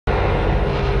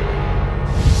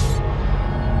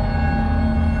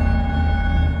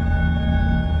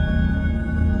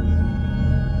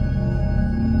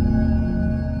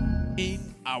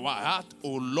our heart,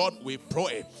 oh Lord, we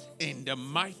pray in the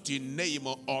mighty name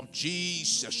of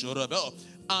Jesus.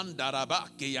 Andaraba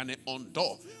kiyane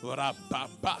ondo,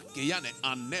 rababa kiyane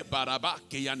ane baraba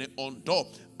kiyane ondo,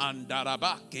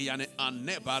 andaraba kiyane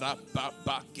ane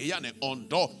baraba kiyane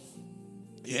ondo.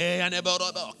 Yane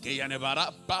baraba kiyane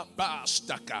baraba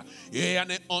staka,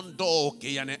 yane ondo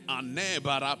kiyane ane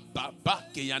baraba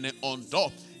kiyane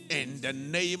ondo. In the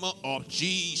name of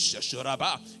Jesus,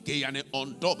 Rabba, Kiyane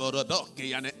ondo baraba,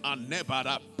 Kiyane ane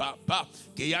baraba,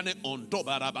 Kiyane ondo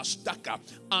baraba staka,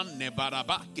 ane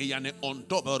baraba, Kiyane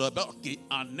ondo baraba,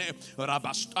 Kiyane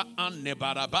rabasta, ane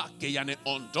baraba, Kiyane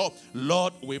ondo.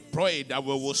 Lord, we pray that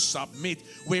we will submit.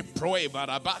 We pray,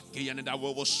 baraba, Kiyane, that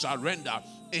we will surrender.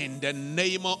 In the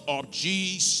name of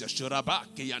Jesus, Rabba,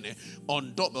 Kiyane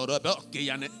ondo baraba,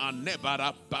 Kiyane ane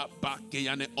baraba,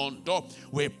 Kiyane ondo.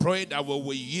 We pray that we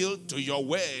will yield to your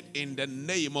word in the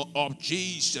name of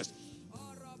Jesus.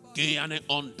 Kiyane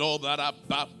ondo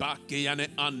baraba, Kiyane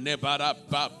ane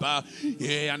baraba,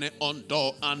 Kiyane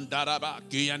ondo andaraba,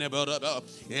 Kiyane baraba,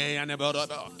 Kiyane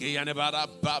baraba, Kiyane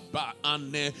baraba,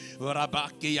 ane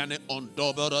baraba, Kiyane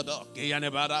ondo baraba,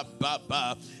 Kiyane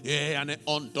baraba, Kiyane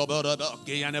ondo baraba,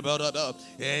 Kiyane baraba,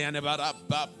 Kiyane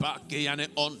baraba, Kiyane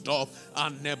ondo,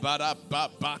 ane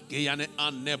baraba, Kiyane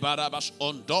ane barabas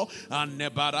ondo, ane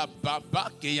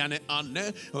baraba, Kiyane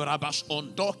ane rabas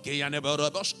ondo, Kiyane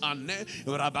barabas ane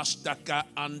rabas. Rabastaka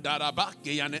andaraba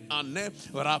kiyane ane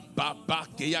rababa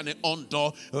kiyane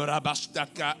ondo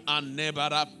rabastaka ane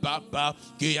barababa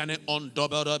kiyane ondo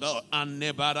baraba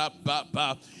ane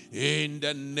barababa. In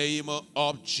the name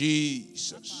of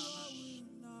Jesus.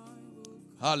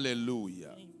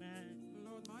 Hallelujah. Amen.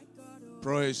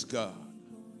 Praise God.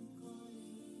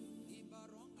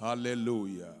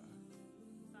 Hallelujah.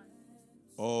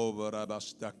 Oh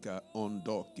barabastaka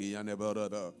ondo kiyane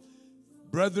baraba.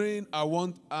 Brethren, I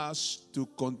want us to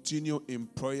continue in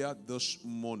prayer this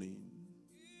morning,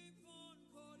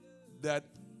 that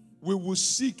we will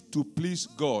seek to please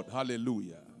God.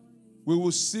 Hallelujah. We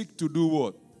will seek to do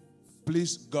what?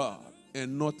 Please God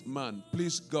and not man.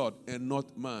 Please God and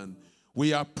not man.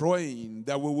 We are praying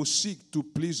that we will seek to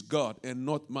please God and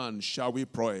not man. Shall we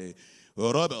pray?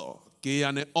 Robo,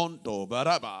 kiane ondo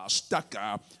baraba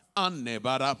staka, ane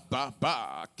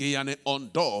baraba, kiane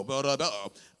ondo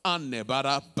baraba. In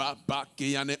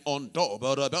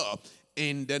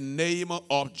the name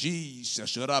of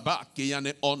Jesus,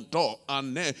 Rabakiyane ondo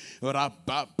ane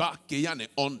Rabakiyane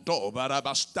ondo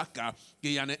barabastaka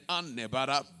kiyane ane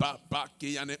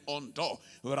barabakiyane ondo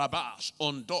Rabas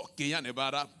ondo kiyane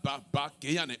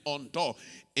barabakiyane ondo.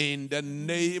 In the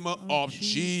name of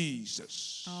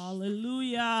Jesus.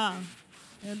 Hallelujah.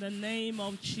 In the name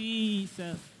of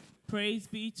Jesus. Praise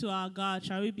be to our God.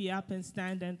 Shall we be up and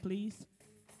standing, please?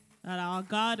 That our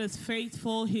God is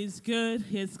faithful, He's good,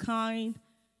 He's kind,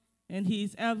 and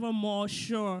He's ever more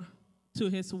sure to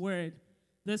His word.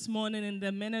 This morning, in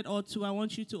the minute or two, I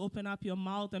want you to open up your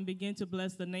mouth and begin to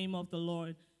bless the name of the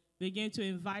Lord. Begin to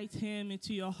invite Him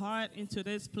into your heart, into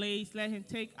this place. Let Him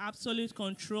take absolute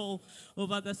control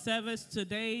over the service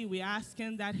today. We ask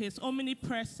Him that His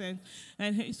omnipresence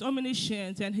and His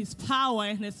omniscience and His power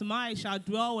and His might shall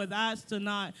dwell with us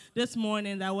tonight, this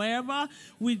morning, that wherever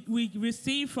we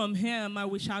receive from Him,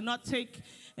 we shall not take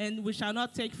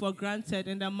for granted,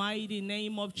 in the mighty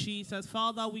name of Jesus.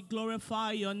 Father, we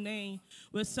glorify your name.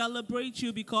 We celebrate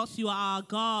you because you are our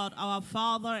God, our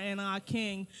Father, and our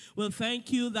King. We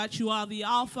thank you that you are the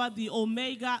Alpha, the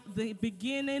Omega, the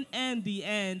beginning and the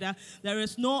end. There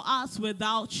is no us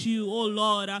without you, O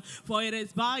Lord. For it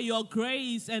is by your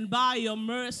grace and by your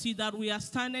mercy that we are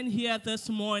standing here this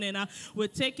morning. We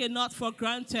take it not for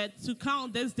granted to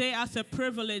count this day as a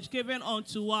privilege given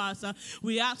unto us.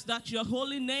 We ask that your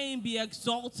holy name be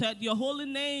exalted, your holy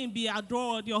name be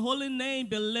adored, your holy name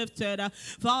be lifted.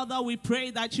 Father, we pray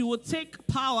that you will take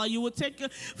power, you will take,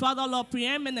 Father Lord,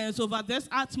 preeminence over this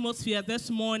atmosphere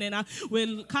this morning.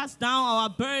 We'll cast down our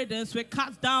burdens, we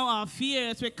cast down our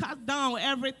fears, we cast down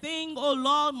everything, oh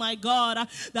Lord, my God,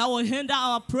 that will hinder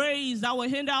our praise, that will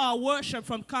hinder our worship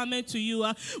from coming to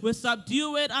you. We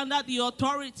subdue it under the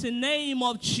authority name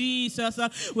of Jesus.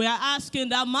 We are asking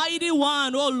that mighty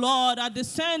one, oh Lord,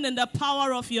 descend in the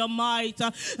power of your might,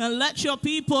 and let your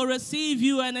people receive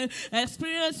you and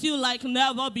experience you like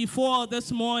never before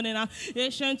this morning.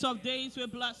 Ancient of days, we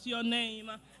bless your name.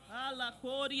 Ala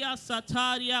koria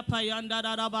sataria payanda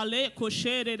darabale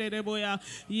koshere de boya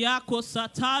yako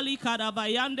satali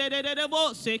karabayande de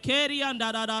bo sekeri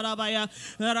anda darabaya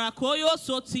rakoyo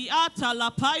sotiata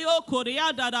lapayo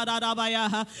koria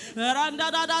darabaya randa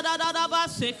daraba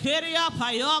sekeria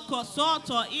payoko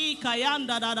soto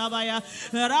ikayanda darabaya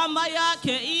ramaya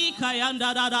ke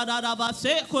ikayanda daraba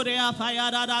sekoria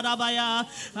payada darabaya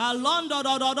alondo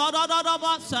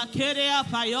daraba sekeria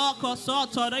payoko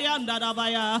soto yanda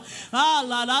darabaya ah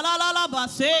la la la la la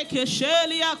base que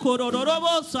shelia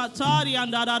kororobo satari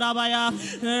anda darabaya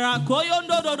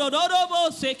rakoyondo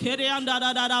dodorobo se kere anda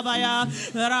darabaya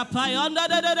rapayanda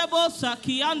derebo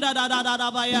saki anda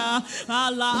darabaya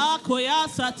ala akoya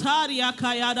satari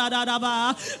akaya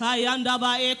daraba ayanda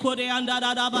ba ekore anda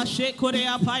daraba shekore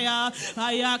apaya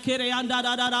ayakere anda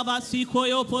daraba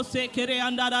sikoyo pose kere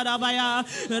anda darabaya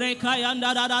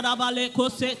rekayanda daraba le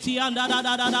koseti anda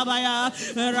darabaya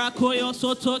rakoyo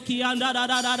soto kianda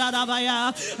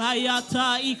baya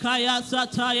ayata ikaya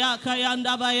sataya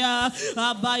kayanda baya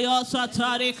abayo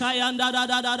satari kayanda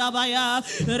baya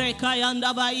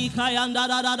rekayanda ba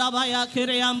ikayanda baya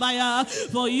kireyambaya.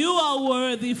 For you are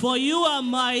worthy, for you are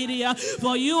mighty,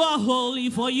 for you are holy,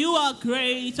 for you are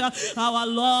great, our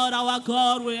Lord, our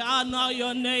God. We honor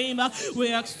your name,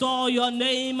 we extol your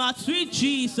name, sweet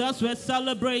Jesus. We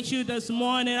celebrate you this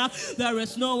morning. There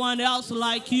is no one else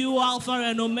like you, Alpha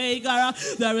and Omega.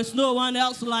 There is no one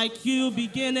else like you,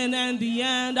 beginning and the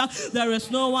end. There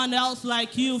is no one else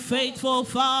like you, faithful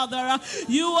Father.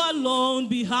 You alone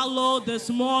be hallowed this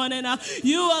morning.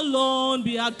 You alone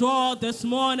be adored this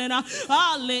morning.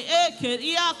 Ale eke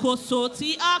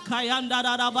iakosoti akayanda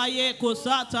rabaye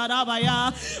kosata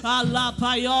rabaya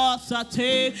alapayo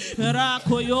sate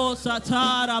rakoyo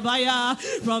satarabaya.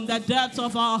 From the depths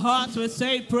of our hearts we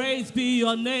say praise be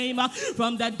your name.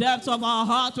 From the depths of our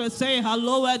hearts we say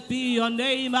hallowed be your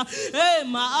name.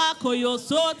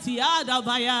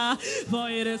 For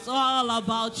it is all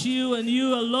about you and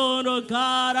you alone, oh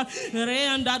God.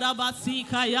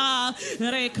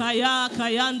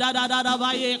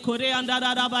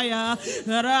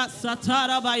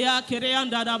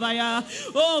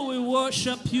 Oh, we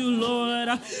worship you,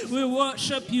 Lord. We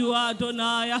worship you,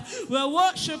 Adonai. We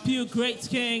worship you, great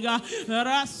King.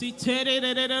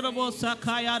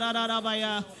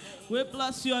 We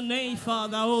bless your name,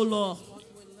 Father, oh Lord.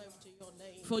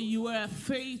 For you are a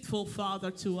faithful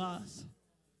Father to us.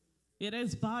 It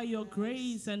is by your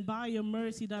grace and by your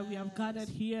mercy that we have gathered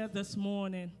here this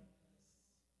morning,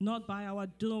 not by our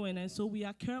doing. And so we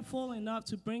are careful enough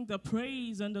to bring the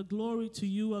praise and the glory to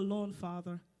you alone,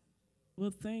 Father.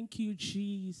 Well, thank you,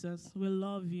 Jesus. We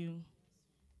love you.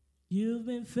 You've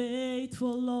been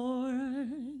faithful,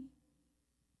 Lord,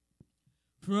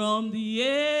 from the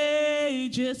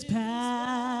ages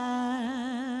past.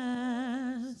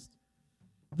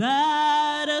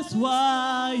 That is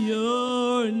why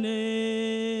your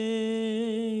name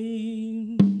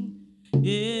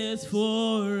is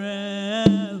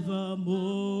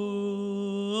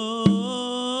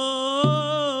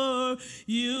forevermore.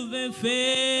 You've been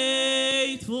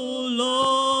faithful,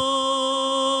 Lord,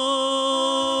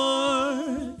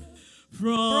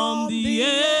 from the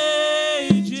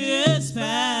ages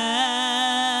past.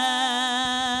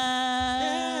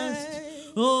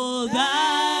 Oh,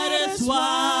 that is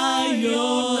why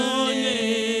your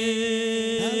name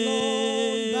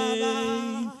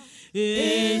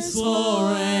is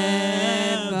forevermore.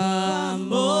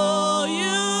 You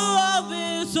have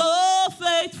been so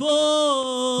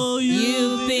faithful.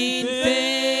 You've been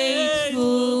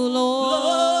faithful, Lord,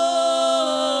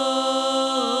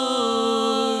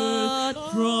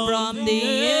 from the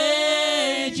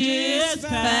ages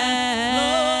past.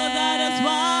 Lord, that is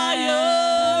why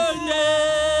your name.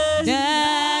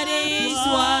 That is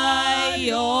why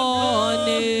your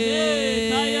name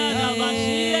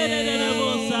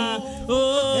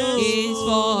is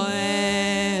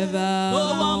forever.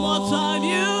 Oh, one more time.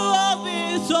 You have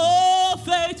been so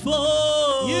faithful.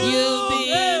 You've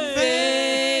been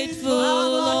faithful,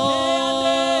 Lord,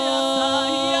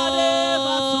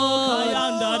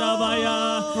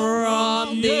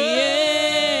 from the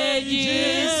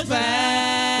ages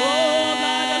past. Oh,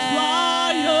 that is why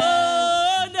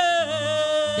your name.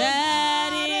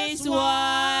 That is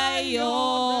why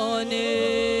your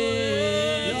name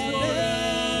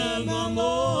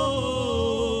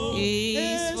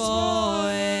is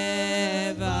forever.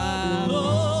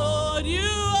 Lord, you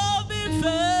have been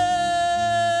faithful.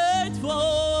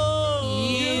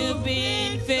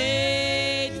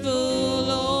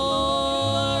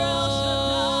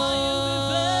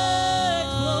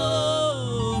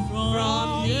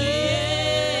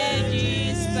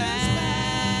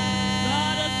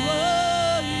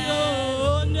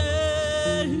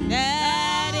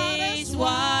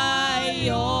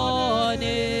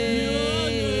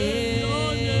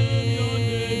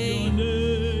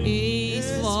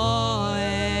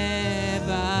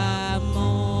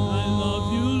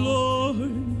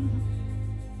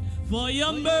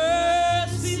 your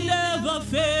mercy never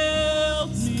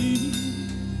failed me.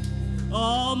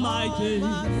 All my days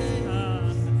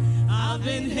I've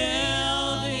been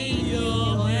held in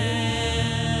your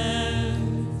hands.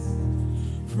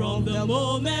 From the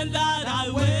moment that I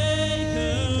wake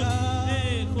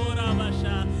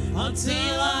up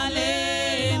until I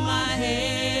lay my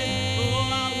head,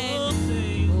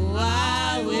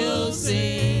 I will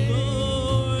sing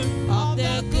of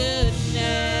the goodness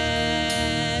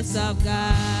of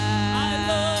God. I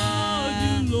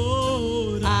love you,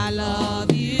 Lord. I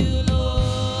love you, Lord.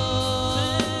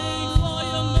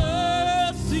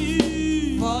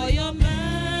 Sing for your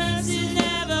mercy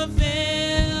never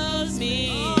fails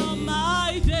me. All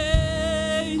my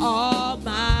days, all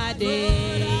my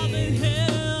days.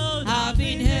 I've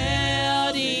been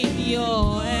held in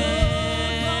your hand.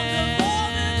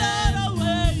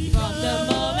 From the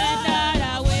moment that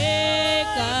I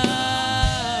wake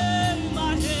up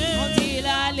until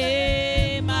I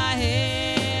lay my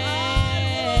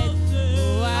head,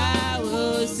 oh, I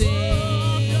will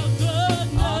sing of the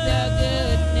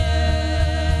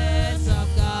goodness of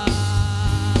God.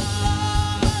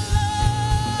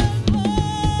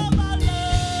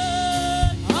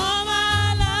 All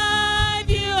my life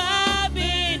you have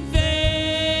been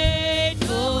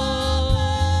faithful.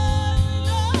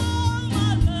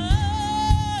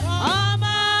 All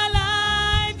my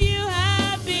life you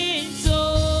have been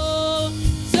so,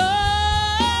 so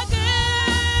good.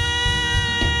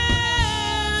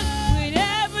 With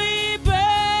every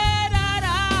breath that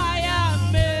I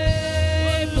am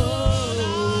able,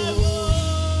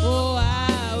 oh,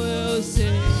 I will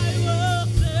sing of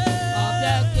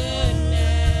the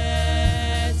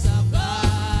goodness of God.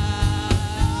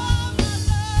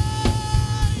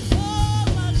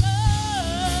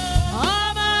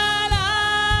 All my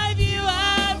life you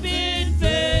have been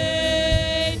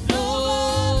faithful.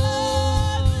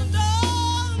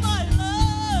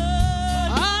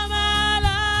 All my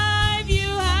life you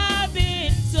have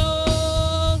been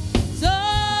so, so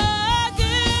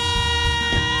good.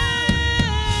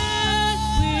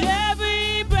 With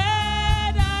every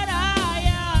breath that I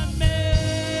am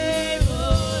able,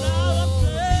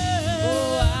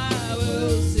 oh, I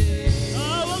will sing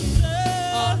of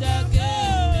the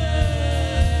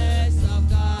goodness of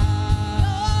God.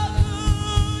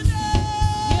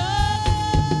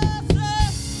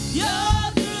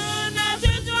 Your goodness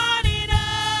is running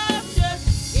after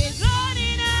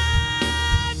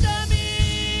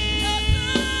me. Your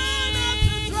goodness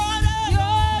is running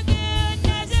after me. Your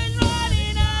goodness is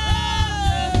running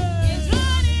after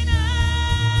me.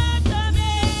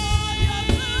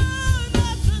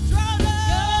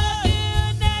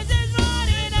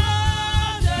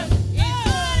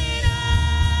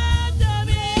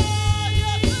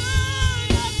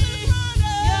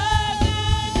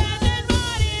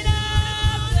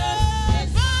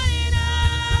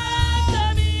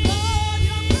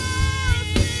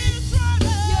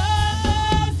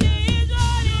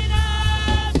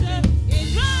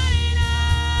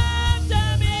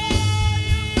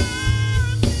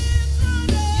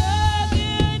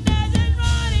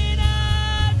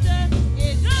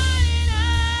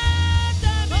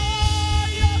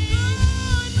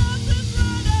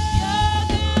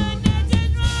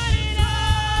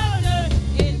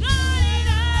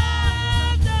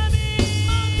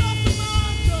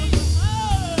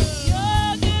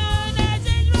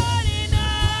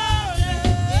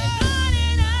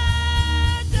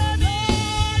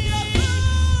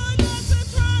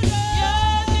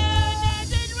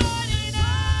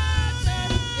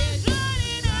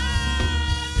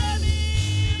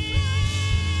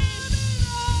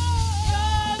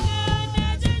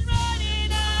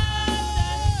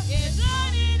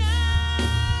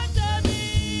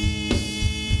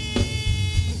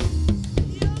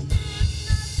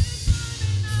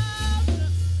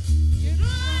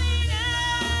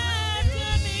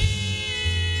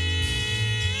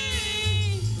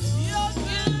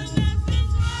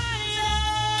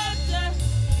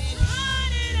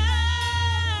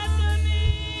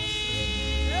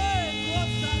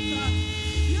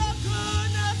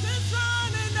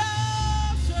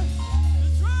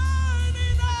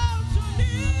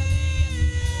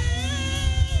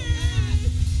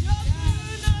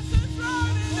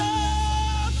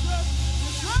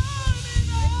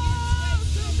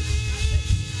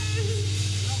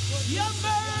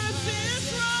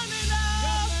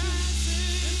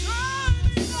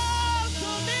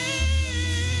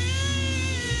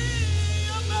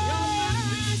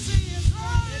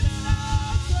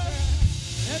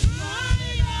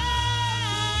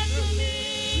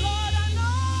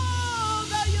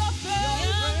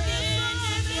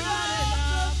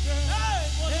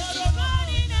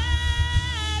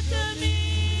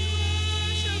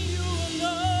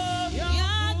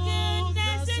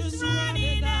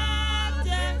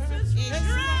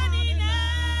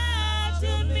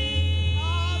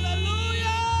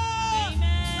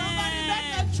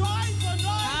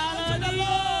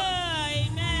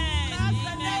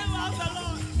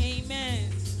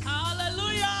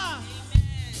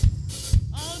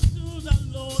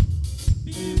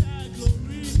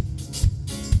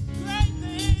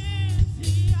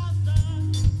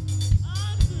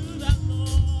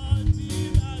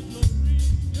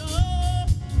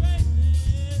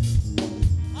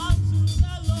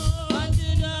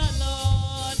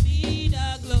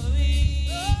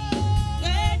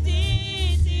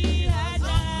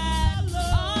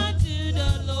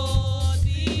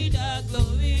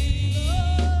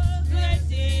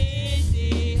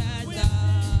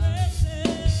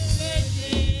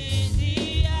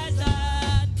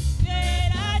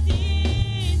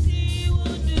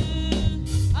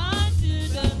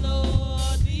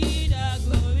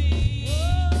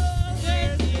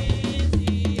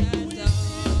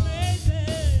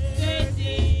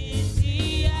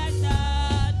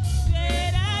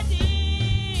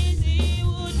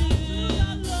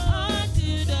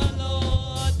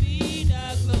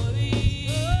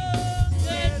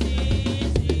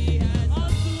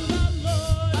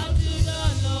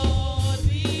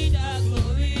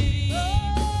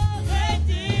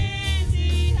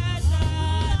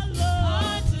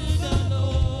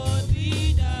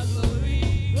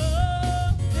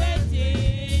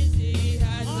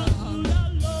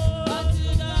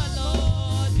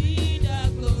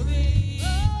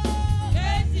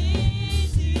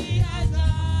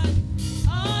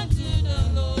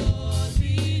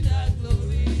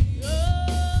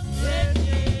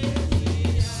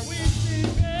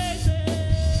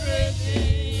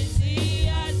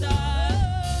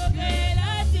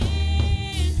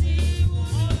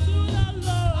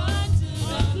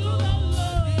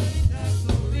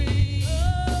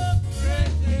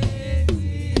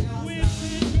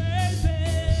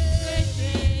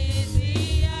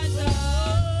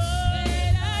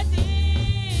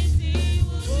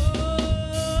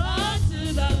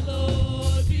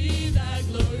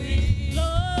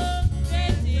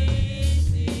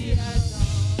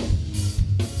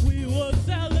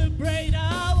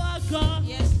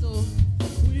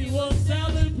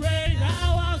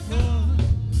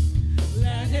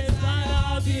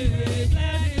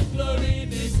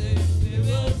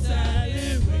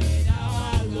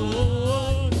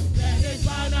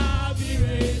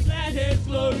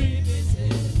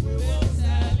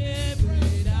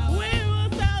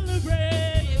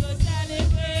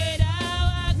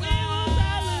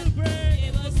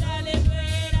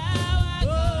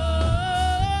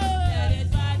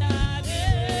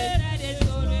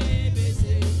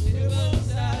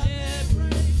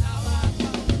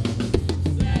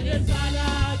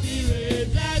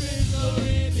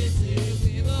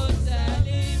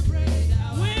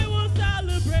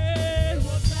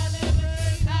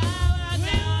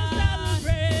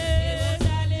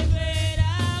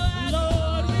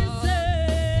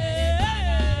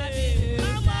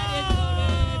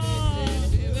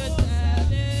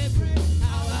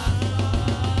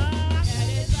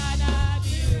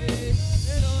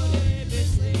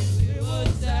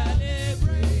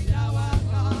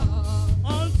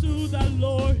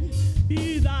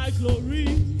 glory.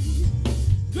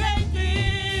 Great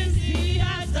things he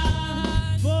has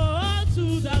done. For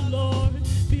unto the Lord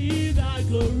be thy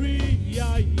glory.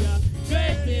 Yeah, yeah.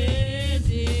 Great things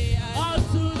he has done.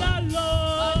 Unto the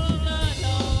Lord. Unto the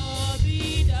Lord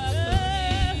be the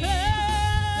glory.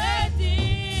 Great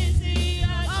things he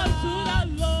has done. Unto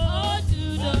the Lord. Unto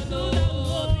the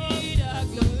Lord be the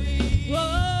glory.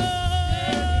 Whoa.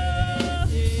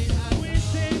 We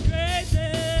sing great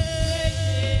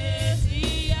things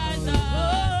he has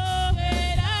done.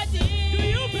 Do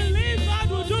you believe God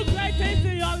will do great things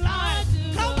in your life?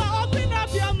 Come on, open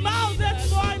up your mouth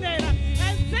this morning.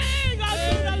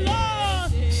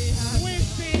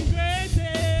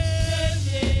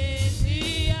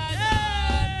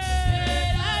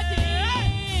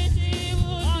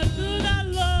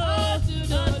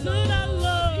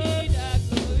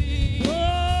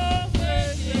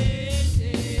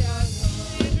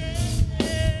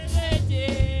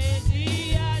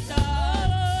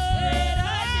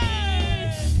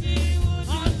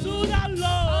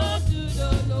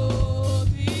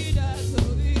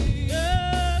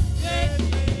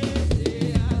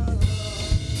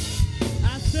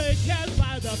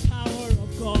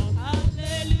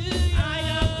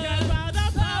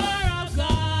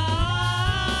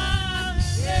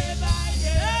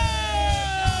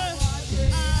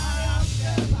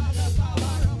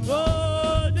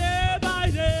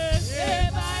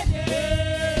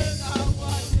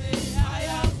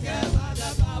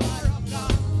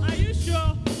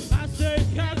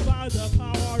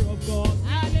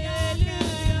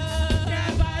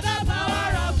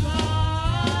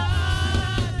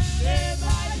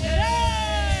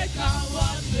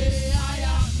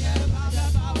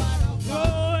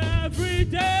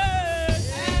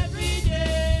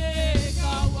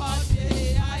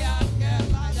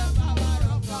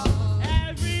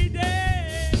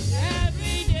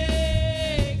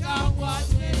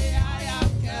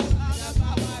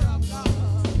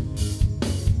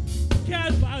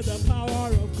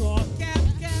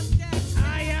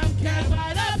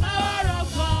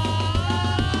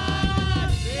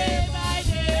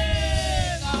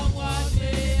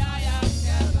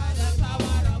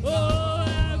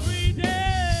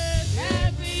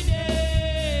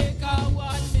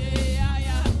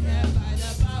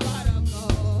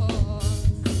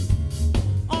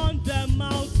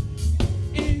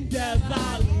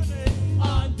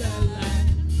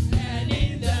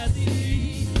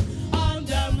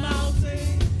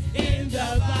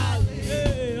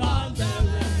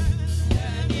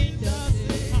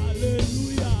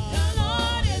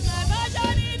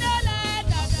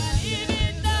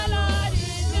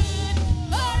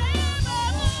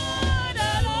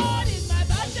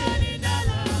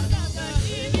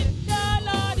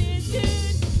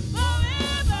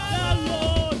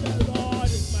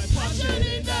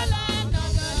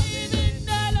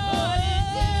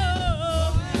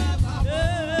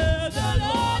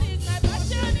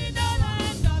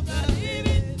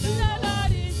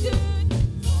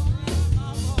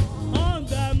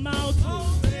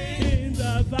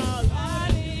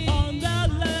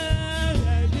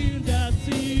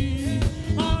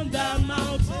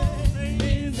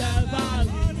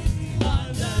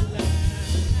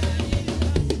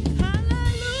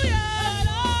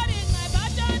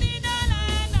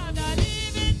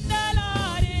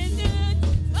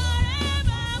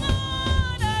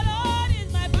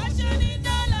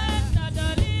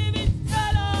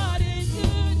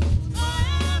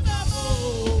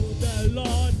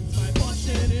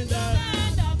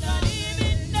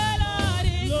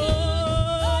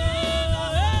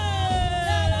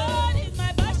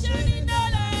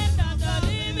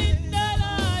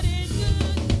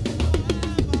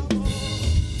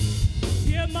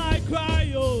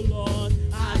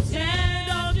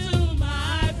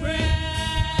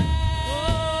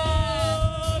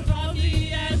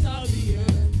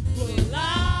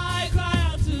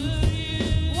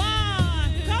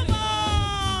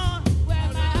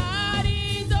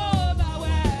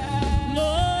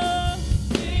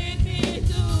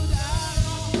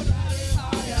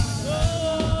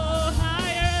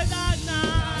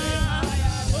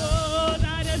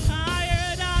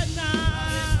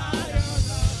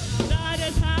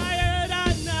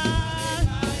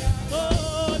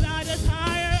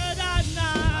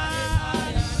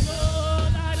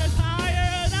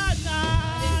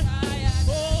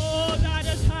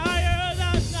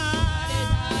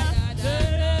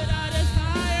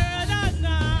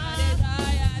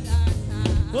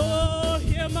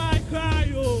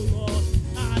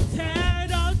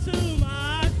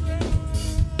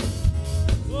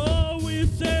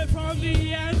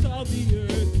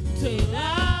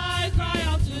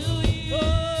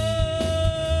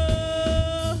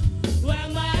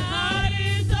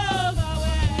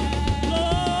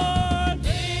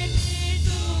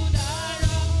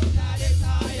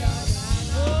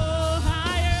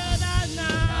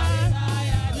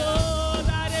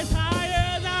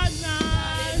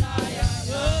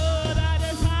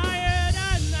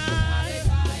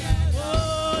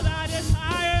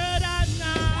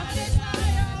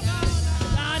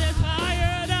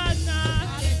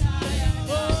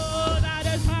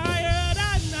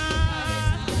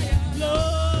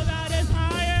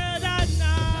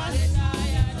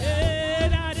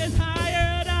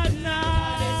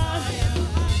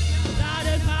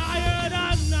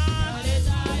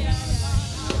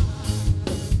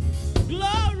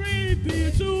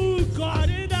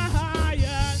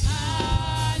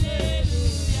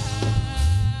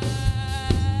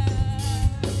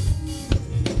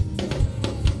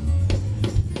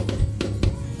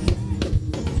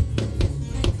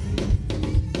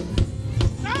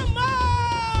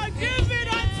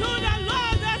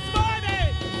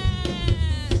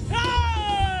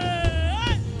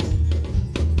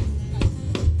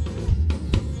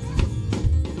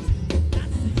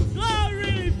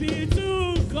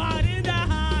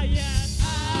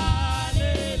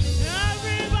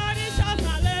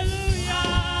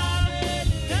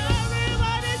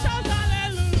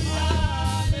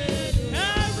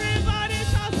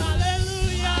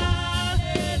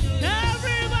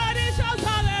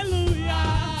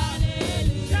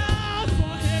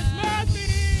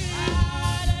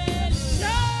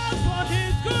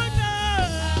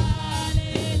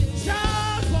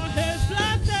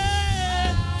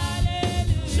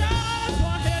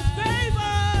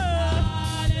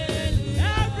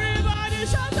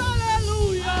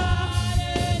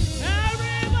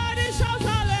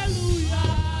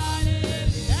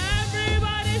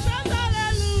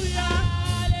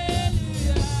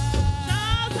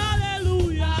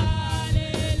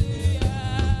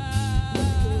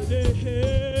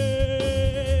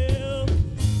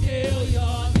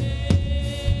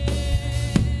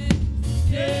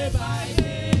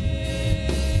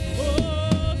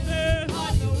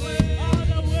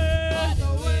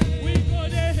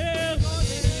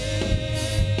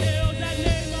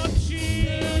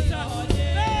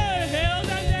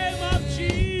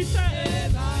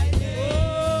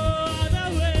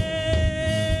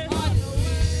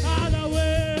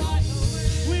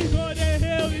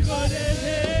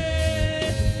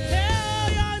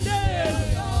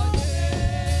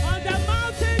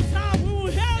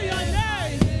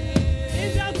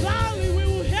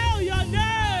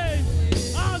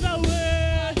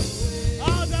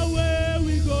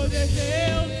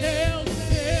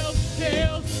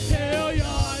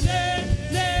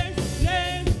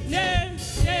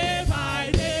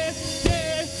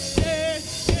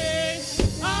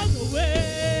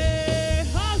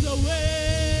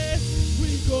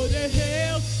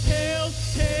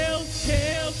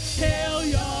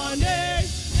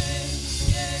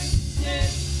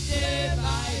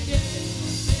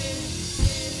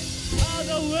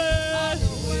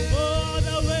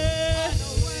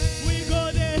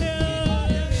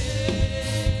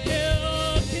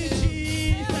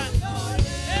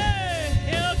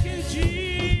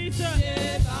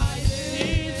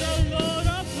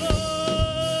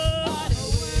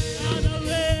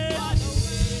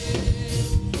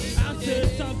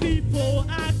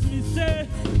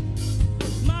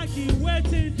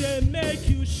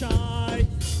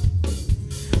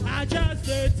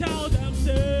 Tell them,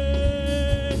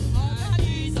 say,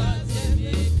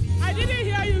 I didn't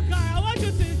hear you, guy. I want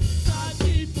you to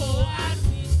say,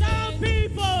 some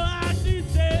people actually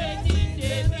say,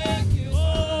 oh,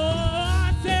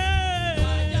 I say,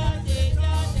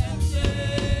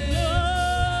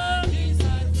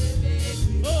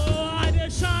 oh, I dey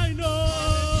shine, oh,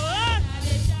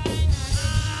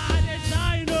 I dey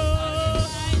shine, oh,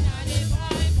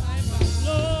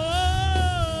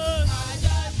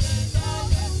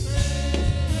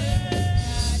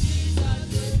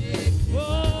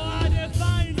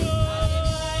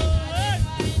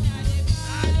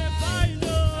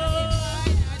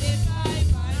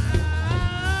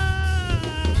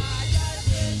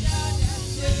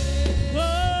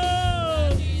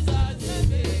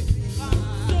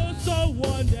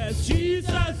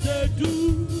 Jesus they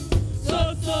do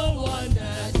so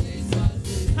wonders.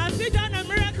 Has he done a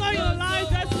miracle in your life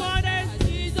this morning?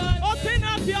 Open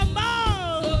up your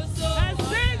mouth and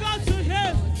sing unto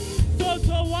him.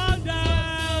 So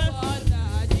wonders.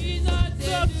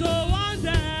 So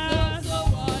wonders.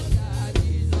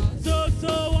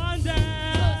 So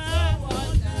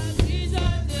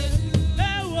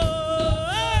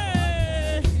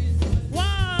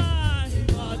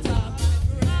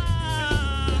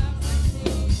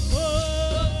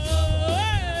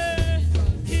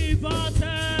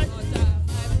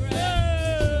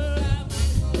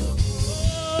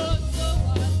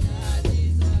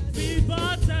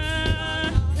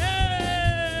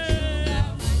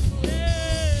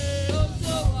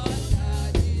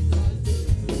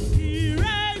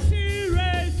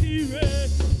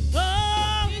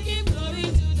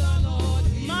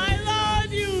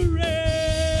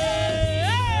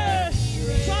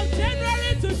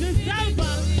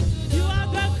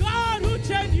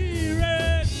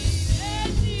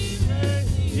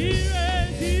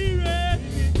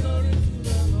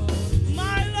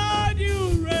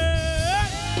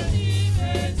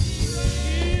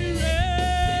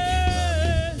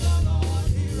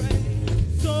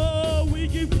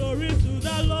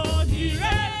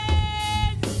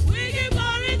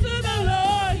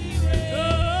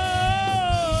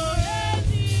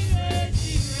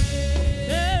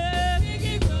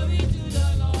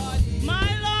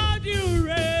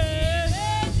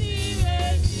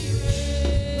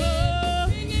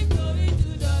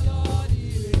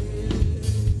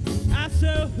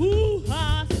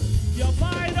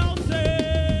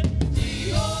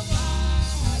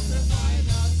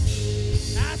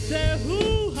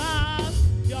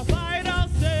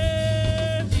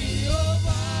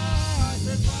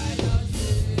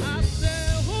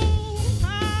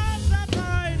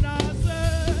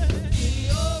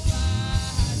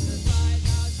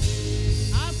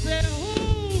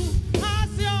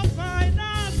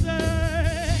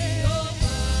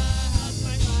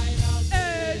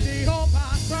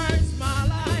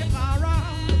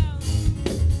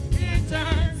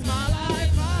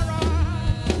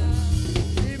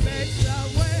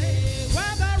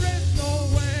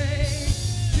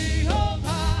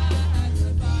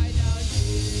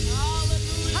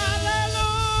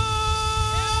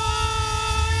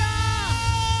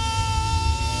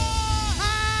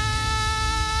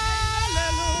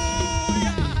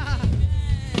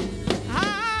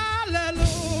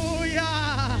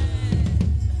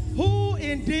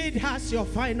has your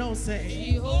final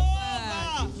say.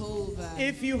 Jehovah.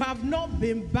 If you have not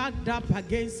been backed up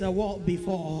against a wall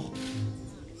before,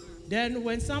 then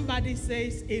when somebody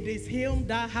says it is him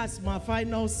that has my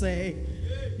final say,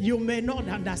 you may not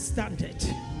understand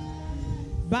it.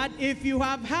 But if you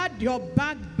have had your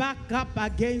back up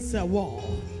against a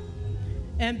wall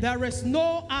and there is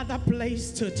no other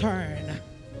place to turn,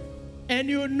 and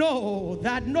you know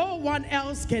that no one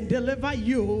else can deliver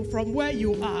you from where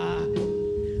you are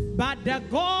but the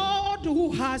God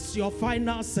who has your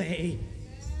final say,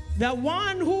 the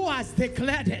one who has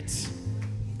declared it,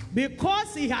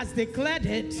 because he has declared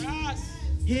it,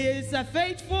 he is a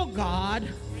faithful God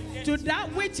to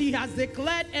that which he has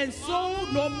declared, and so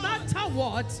no matter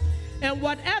what and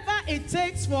whatever it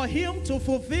takes for him to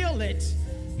fulfill it,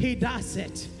 he does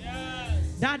it.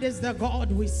 That is the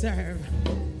God we serve,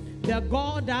 the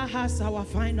God that has our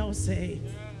final say.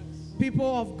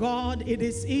 People of God, it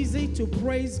is easy to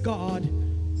praise God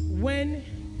when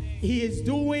he is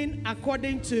doing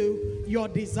according to your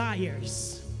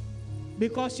desires.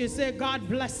 Because you say, God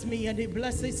bless me, and he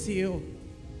blesses you.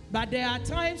 But there are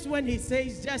times when he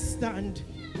says, just stand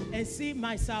and see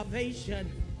my salvation.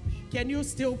 Can you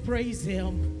still praise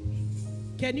him?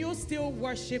 Can you still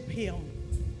worship him?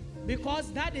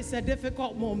 Because that is a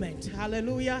difficult moment.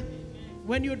 Hallelujah.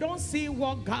 When you don't see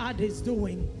what God is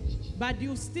doing, but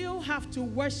you still have to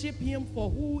worship him for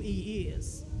who he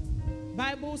is.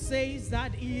 Bible says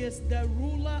that he is the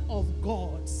ruler of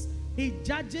gods. He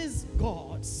judges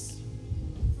gods.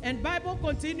 And Bible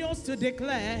continues to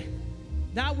declare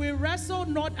that we wrestle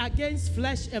not against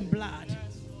flesh and blood,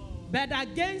 but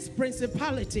against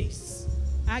principalities,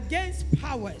 against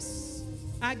powers,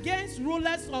 against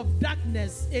rulers of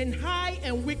darkness in high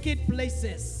and wicked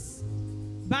places.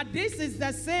 But this is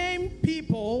the same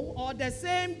people or the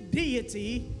same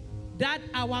deity that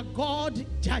our God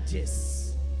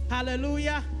judges.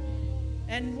 Hallelujah.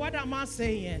 And what am I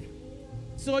saying?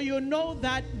 So you know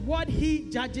that what he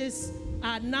judges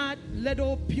are not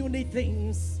little puny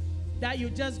things that you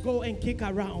just go and kick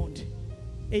around.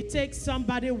 It takes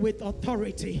somebody with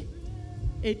authority.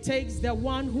 It takes the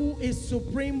one who is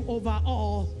supreme over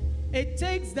all. It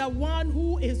takes the one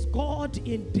who is God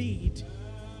indeed.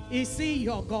 Is he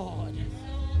your God?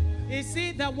 Is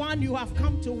he the one you have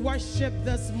come to worship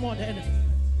this morning?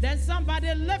 Then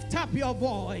somebody lift up your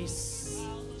voice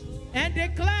and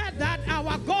declare that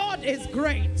our God is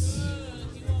great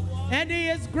and he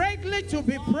is greatly to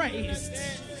be praised.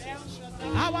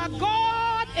 Our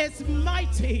God is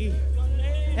mighty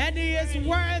and he is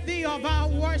worthy of our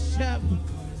worship.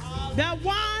 The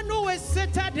one who is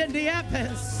seated in the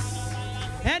heavens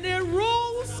and he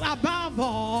rules above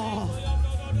all.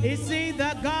 Is he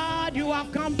the God you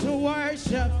have come to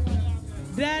worship?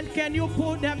 Then can you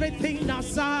put everything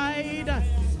aside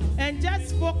and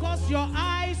just focus your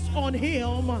eyes on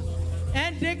him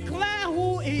and declare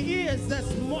who he is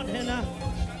this morning?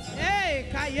 Hey,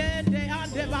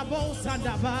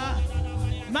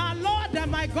 my Lord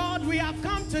and my God, we have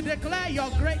come to declare your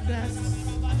greatness.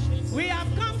 We have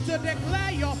come to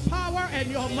declare your power and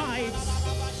your might.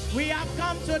 We have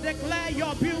come to declare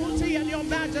your beauty and your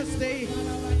majesty.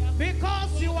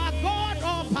 Because you are God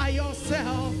all by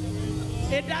yourself.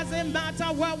 It doesn't matter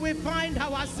where we find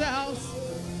ourselves.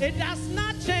 It does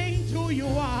not change who you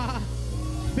are.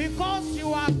 Because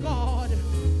you are God.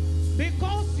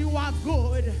 Because you are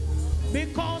good.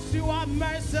 Because you are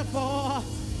merciful.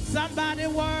 Somebody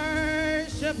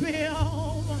worship him.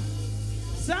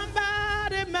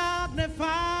 Somebody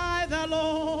magnify the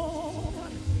Lord.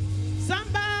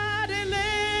 Somebody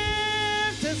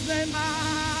lift his name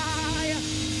high.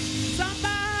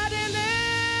 Somebody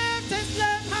lift his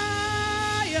name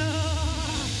higher.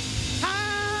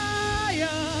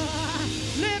 Higher.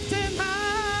 Lift him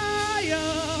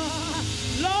higher.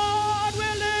 Lord, we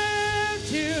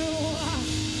lift you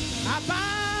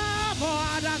above all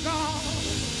other gods.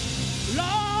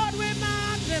 Lord, we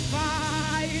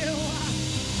magnify you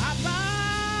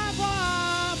above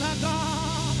all the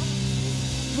gods.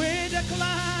 We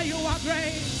declare you are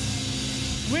great.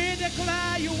 We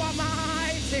declare you are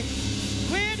mighty.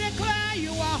 We declare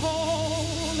you are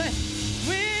holy.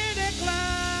 We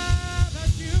declare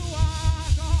that you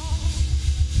are God.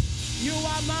 You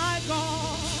are my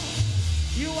God.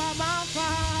 You are my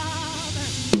Father.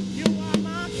 You are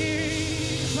my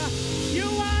keeper. You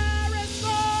are a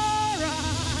restorer.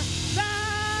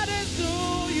 That is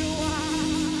who you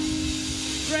are.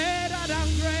 Greater than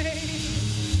great.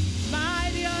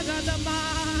 Mightier than the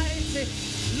mighty.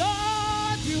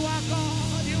 Lord, you are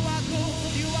God. You are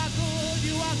good. You are good.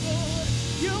 You are good.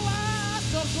 You are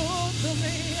so good to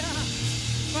me.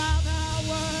 Father, I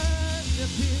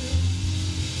worship you.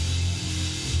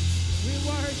 We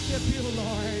worship you,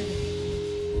 Lord.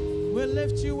 We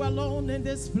lift you alone in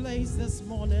this place this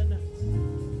morning.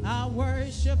 Our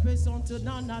worship is unto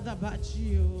none other but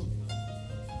you.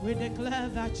 We declare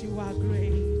that you are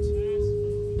great.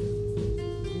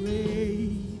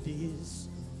 Great is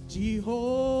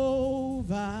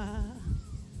Jehovah.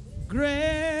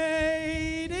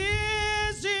 Great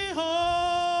is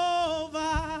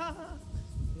Jehovah.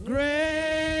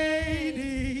 Great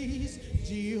is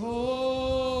Jehovah.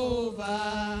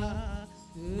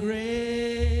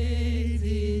 Great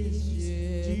is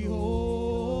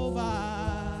Jehovah.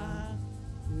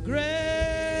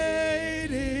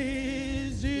 Great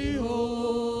is Jehovah.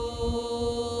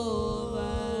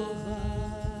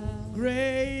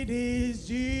 Great is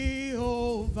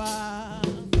Jehovah.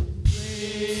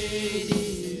 Great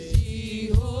is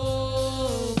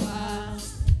Jehovah.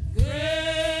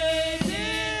 Great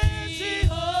is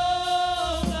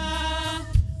Jehovah.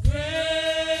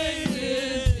 Great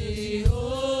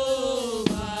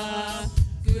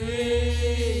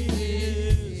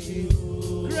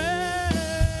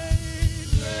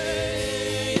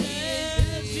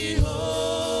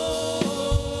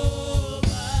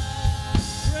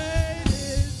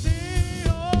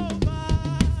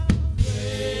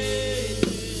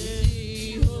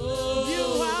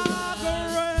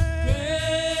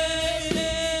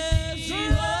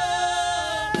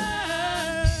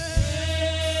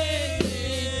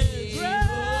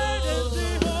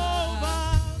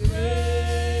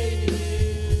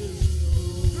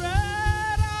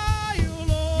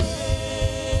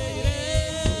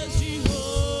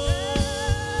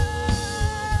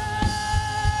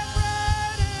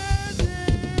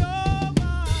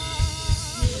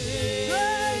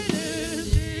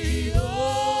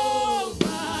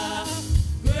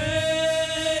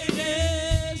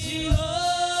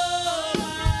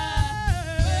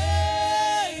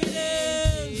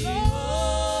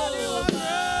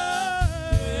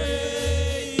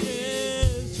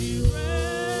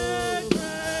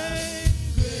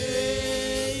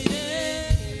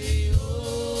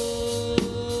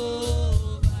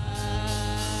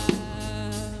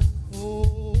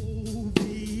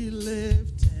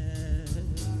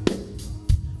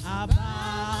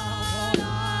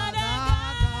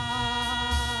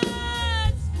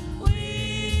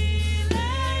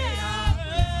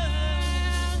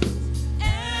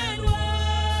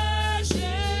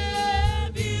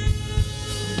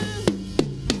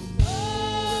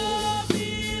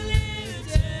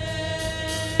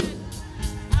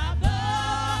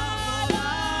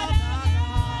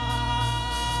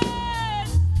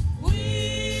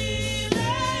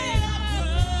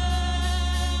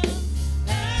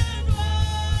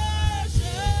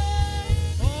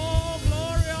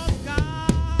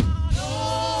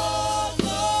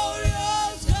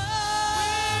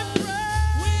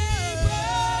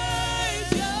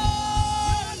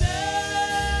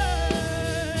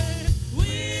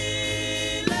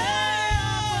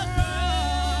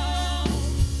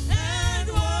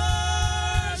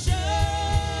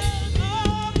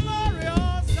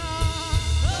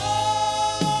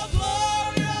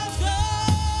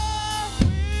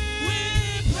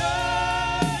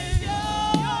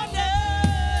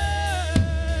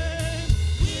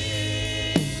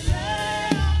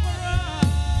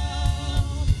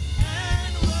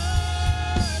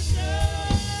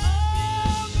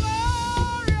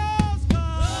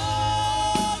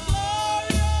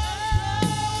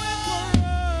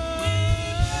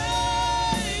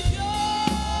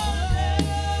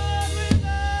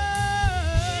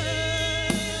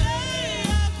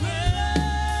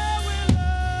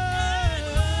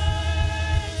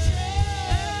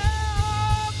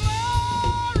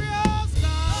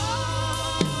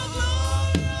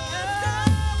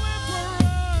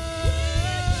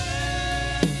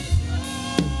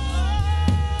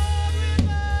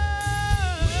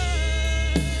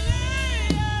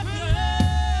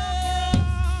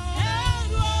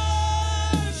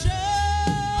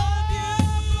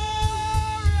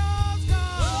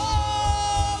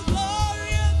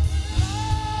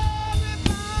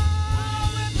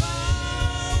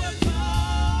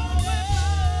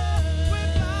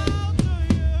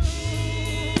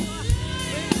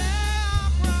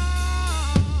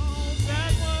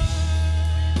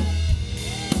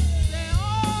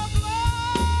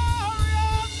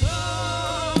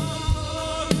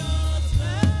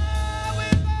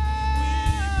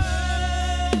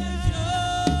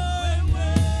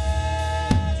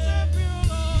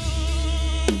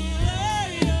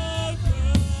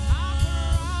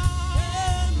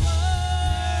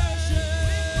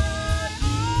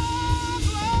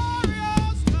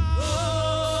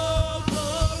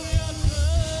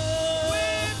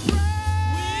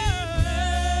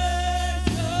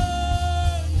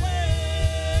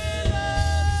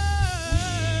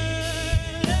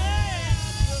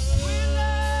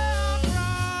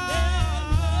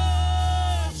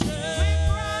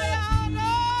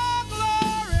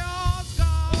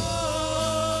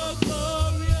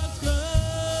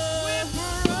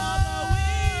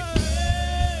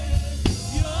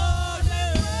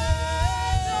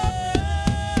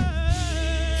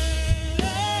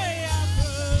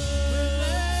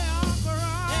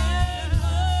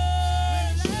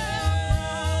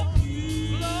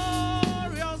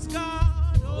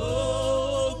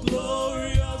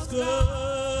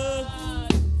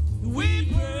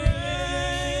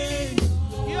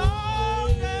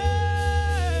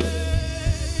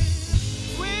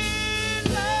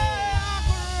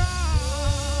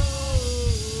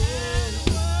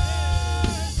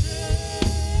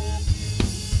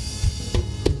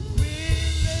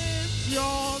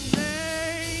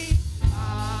name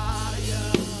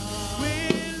higher. We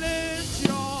lift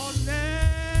your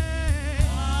name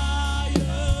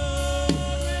higher.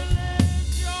 We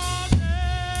lift your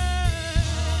name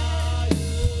higher.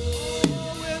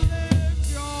 We lift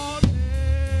your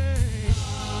name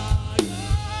higher.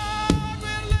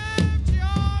 We lift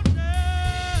your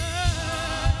name.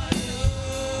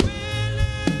 We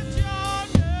lift your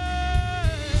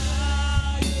name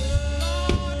higher.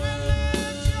 Lord, we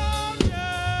lift your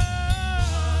name.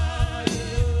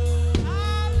 I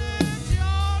lift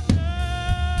your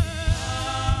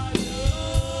name.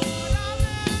 Lord, I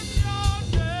lift your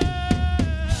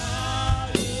name.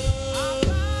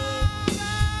 Above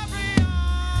every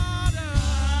other.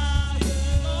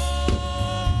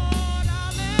 Lord, I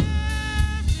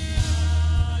lift you.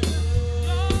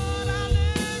 Lord, I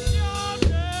lift your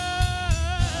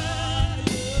name.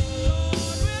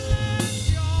 Lord, we lift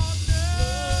your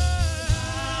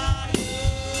name.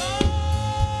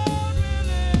 Lord, we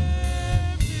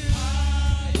lift you.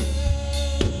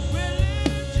 We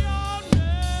lift your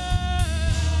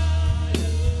name.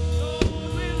 Lord,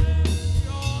 we lift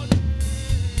your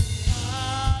name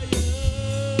higher.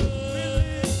 We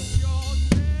lift your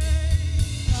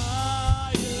name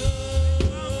higher.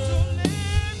 To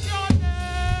lift your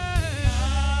name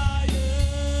higher.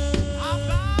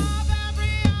 Above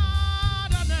every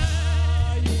other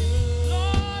name.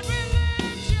 Lord, we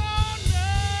lift your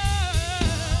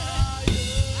name.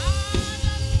 I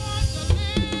just want to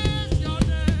lift your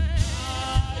name.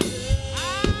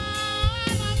 All I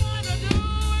want to do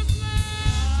is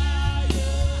lift you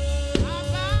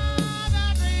above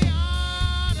every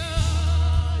other.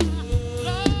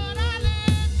 Lord, I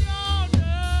lift your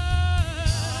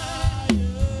name.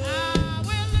 I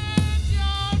will lift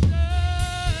your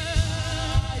name.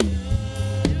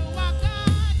 You are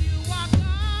God,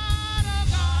 oh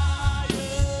God.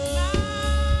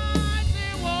 Mighty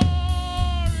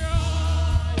warrior.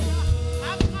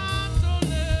 I've come to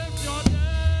lift your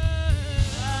name.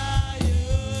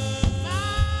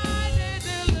 Mighty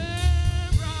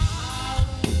deliverer.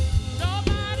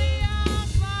 Nobody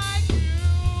else like you,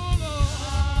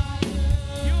 Lord.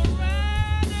 You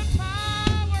reign in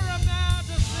power and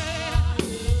majesty.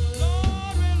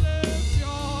 Lord, we lift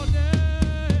your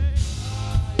name.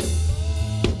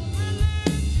 We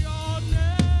lift your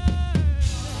name.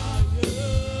 We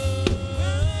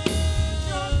lift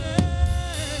your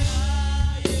name.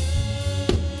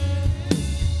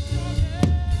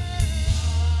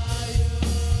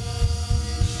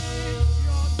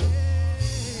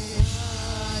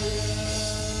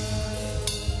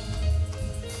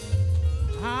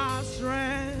 Our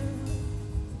strength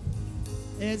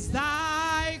is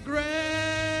thy grace,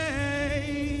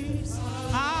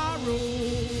 our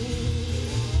rule,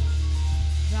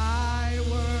 thy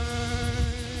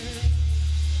word,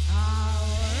 our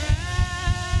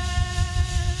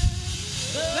end,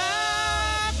 the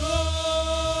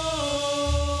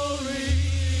glory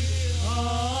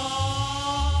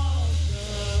of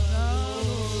the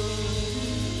Lord.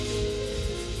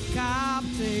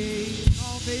 Captain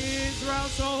of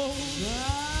Israel's soul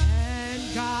and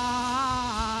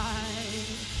guide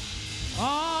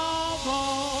of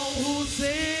all who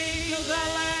sing the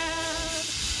land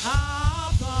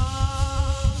above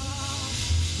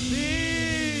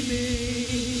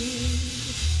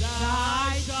beneath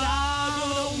thy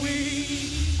shadow we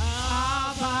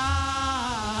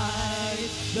abide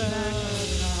the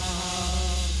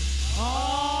love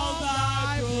of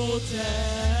thy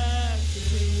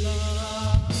protecting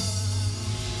love.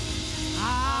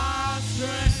 Our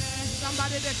strength,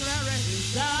 somebody declare it.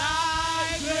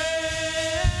 Thy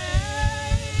grace,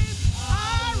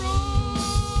 our rule,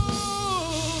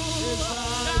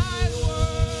 thy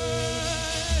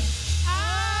word,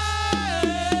 our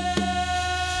end,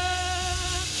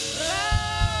 the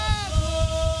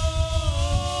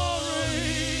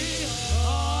glory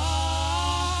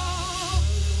of.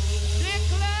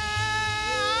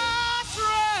 Declare our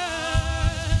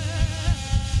strength,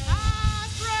 our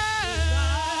strength.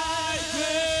 Thy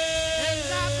grace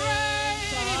is our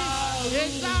grace,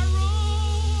 is our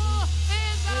rule,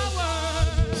 is our word.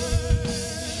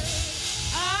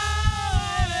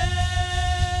 Our end,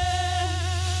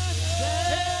 the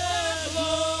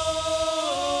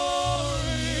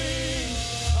glory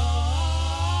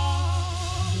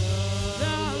of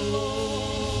the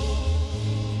Lord.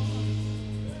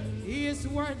 He is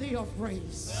worthy of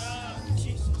praise.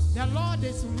 The Lord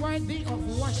is worthy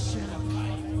of worship.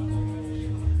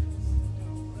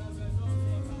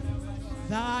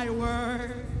 Thy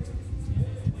word,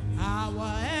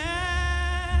 our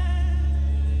end,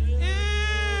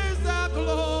 is the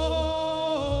glory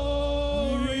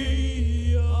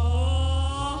of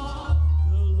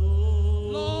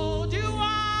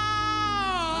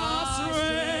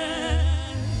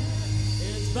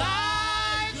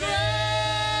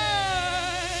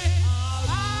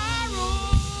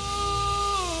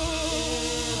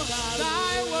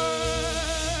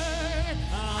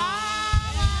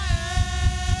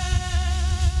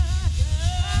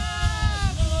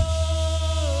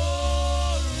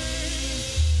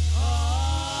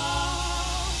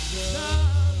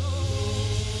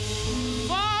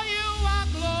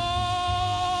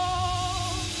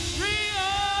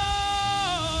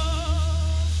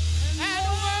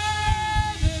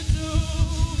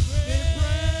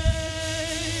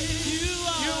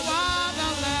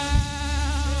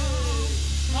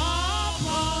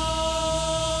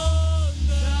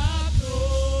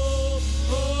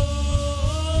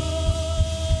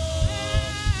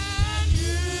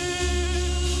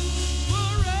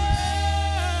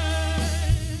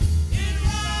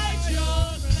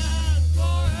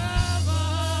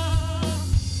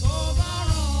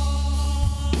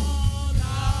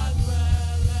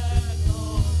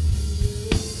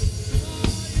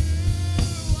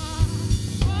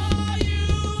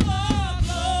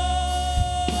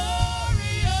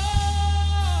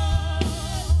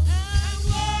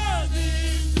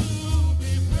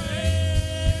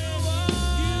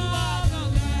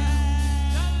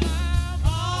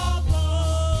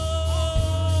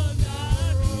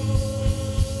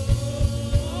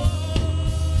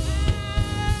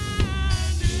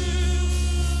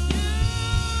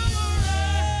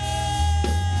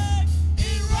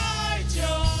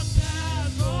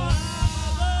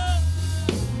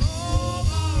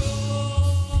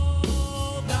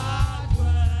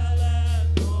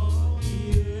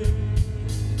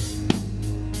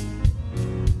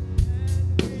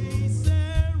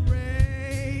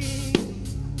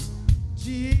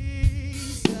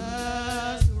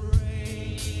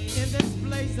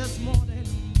this morning.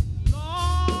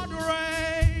 Lord,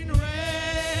 reign,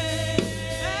 reign.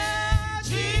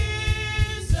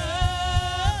 Jesus,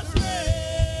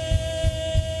 reign.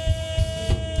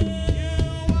 You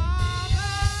are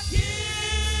the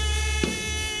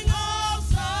King of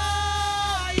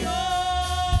Zion.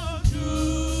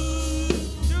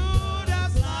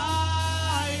 Judas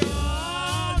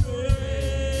Lion,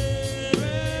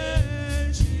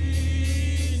 reign,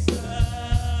 Jesus.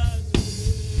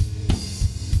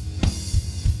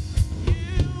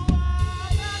 You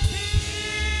are the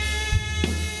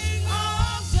King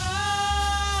of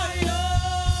Zion.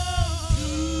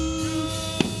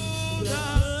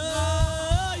 Judas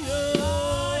Lion,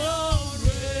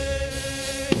 reign,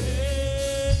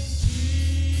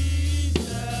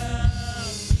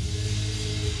 Jesus.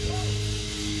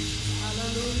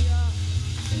 Hallelujah.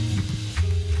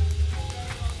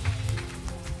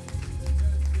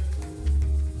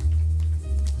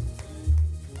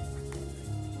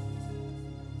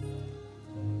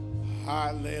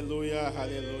 Hallelujah,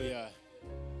 hallelujah.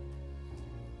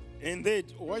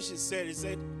 Indeed, what she said,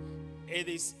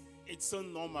 it's so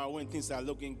normal when things are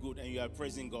looking good and you are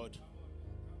praising God.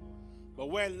 But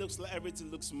where it looks like everything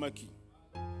looks murky,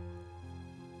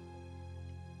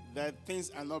 that things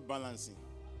are not balancing,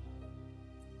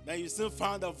 then you still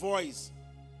found a voice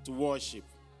to worship.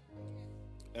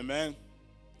 Amen.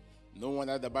 No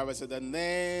wonder the Bible said the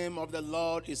name of the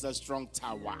Lord is a strong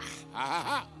tower.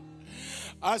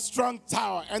 A strong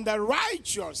tower, and the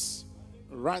righteous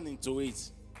run into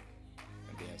it,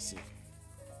 and they are safe.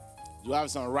 Do you have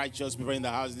some righteous people in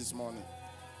the house this morning?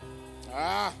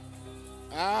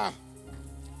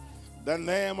 The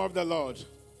name of the Lord.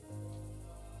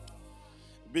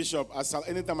 Bishop,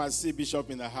 anytime I see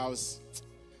Bishop in the house,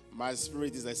 my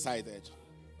spirit is excited.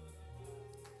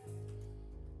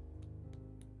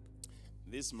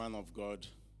 This man of God,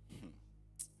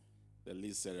 the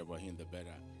least said about him, the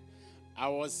better. I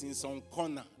was in some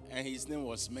corner and his name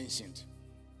was mentioned.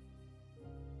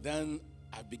 Then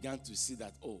I began to see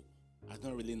that, oh, I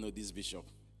don't really know this bishop.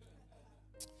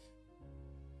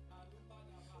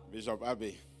 Bishop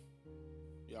Abbey,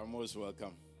 you are most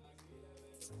welcome.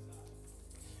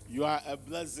 You are a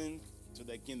blessing to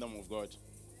the kingdom of God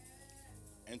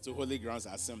and to Holy Grounds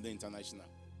Assembly International.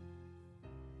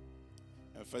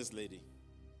 And First Lady,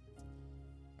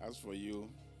 as for you,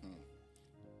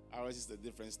 ours is a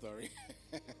different story.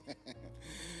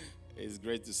 It's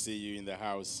great to see you in the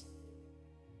house.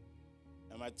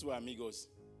 And my two amigos.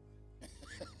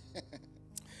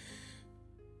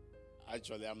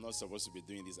 Actually, I'm not supposed to be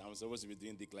doing this. I'm supposed to be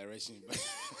doing declaration.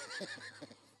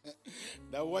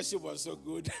 The worship was so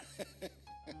good.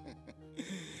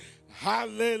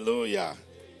 Hallelujah.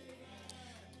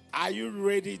 Are you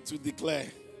ready to declare?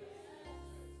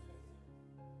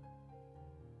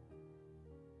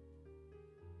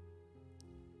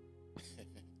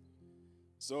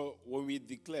 So when we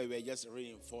declare, we are just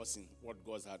reinforcing what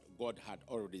God had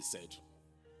already said.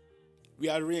 We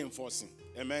are reinforcing.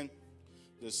 Amen.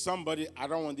 There's somebody, I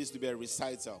don't want this to be a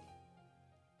recital.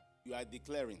 You are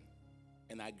declaring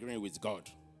and agreeing with God.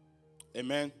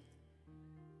 Amen.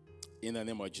 In the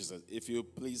name of Jesus. If you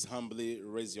please humbly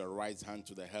raise your right hand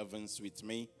to the heavens with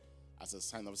me as a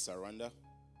sign of surrender.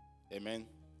 Amen.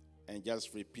 And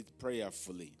just repeat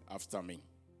prayerfully after me.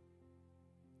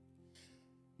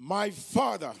 My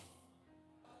Father,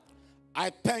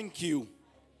 I thank you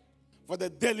for the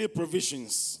daily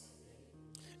provisions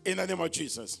in the name of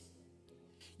Jesus.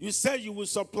 You said you will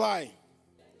supply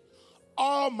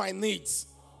all my needs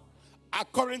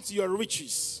according to your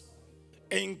riches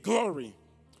in glory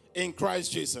in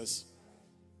Christ Jesus.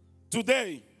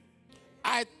 Today,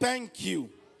 I thank you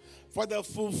for the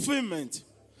fulfillment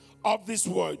of this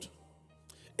word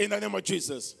in the name of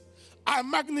Jesus. I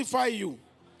magnify you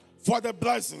for the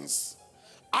blessings.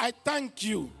 I thank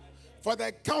you for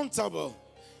the countable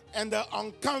and the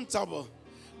uncountable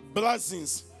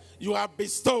blessings you have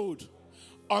bestowed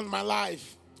on my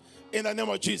life in the name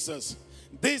of Jesus.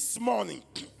 This morning,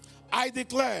 I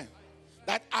declare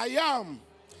that I am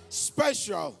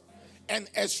special and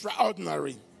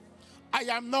extraordinary. I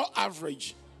am not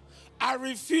average. I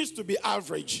refuse to be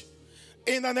average.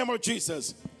 In the name of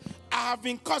Jesus, I have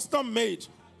been custom made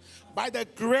by the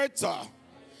Creator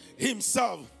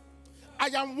Himself. I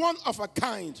am one of a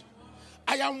kind.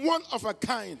 I am one of a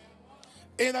kind.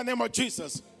 In the name of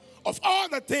Jesus. Of all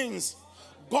the things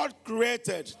God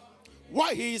created,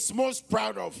 what He is most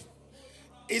proud of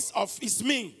is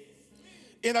me.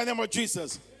 In the name of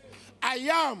Jesus. I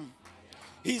am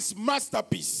His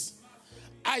masterpiece.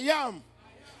 I am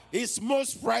His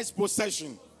most prized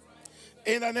possession.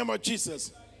 In the name of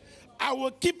Jesus. I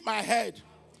will keep my head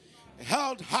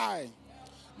held high,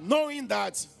 knowing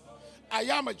that I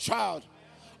am a child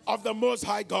of the Most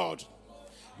High God,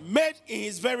 made in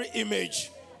his very image.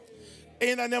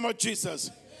 In the name of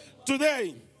Jesus.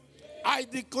 Today, I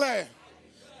declare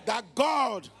that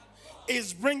God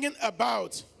is bringing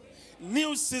about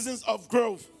new seasons of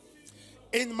growth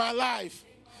in my life,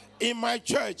 in my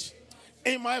church,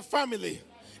 in my family,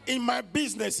 in my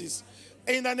businesses.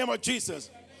 In the name of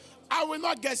Jesus. I will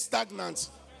not get stagnant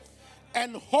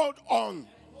and hold on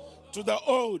to the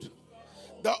old.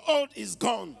 The old is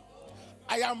gone.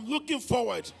 I am looking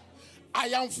forward. I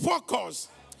am focused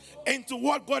into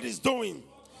what God is doing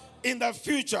in the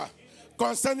future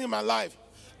concerning my life.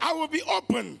 I will be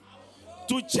open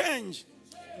to change,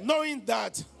 knowing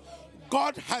that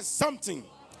God has something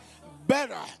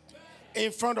better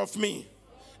in front of me.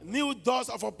 New doors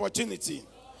of opportunity,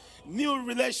 new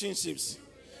relationships,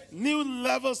 new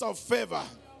levels of favor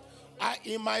are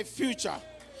in my future.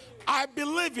 I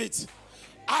believe it.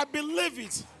 I believe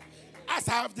it as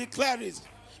I have declared it.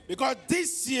 Because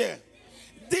this year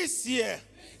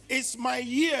is my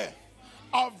year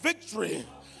of victory,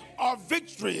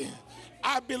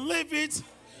 I believe it,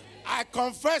 I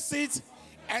confess it,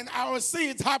 and I will see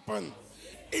it happen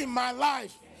in my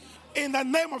life. In the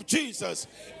name of Jesus.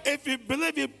 If you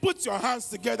believe it, put your hands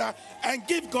together and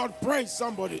give God praise,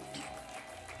 somebody.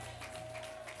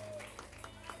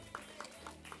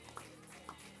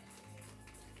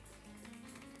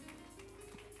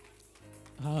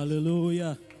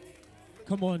 Hallelujah.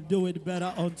 Come on, do it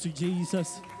better unto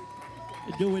Jesus.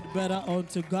 Do it better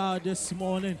unto God this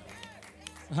morning.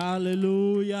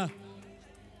 Hallelujah.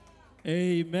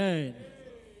 Amen.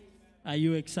 Are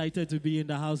you excited to be in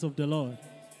the house of the Lord?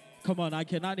 Come on, I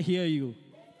cannot hear you.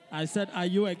 I said, are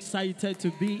you excited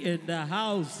to be in the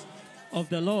house of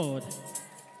the Lord?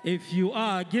 If you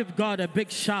are, give God a big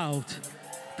shout.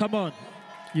 Come on,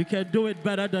 you can do it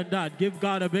better than that. Give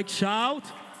God a big shout.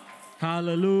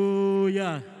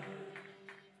 Hallelujah.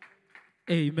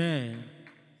 Amen.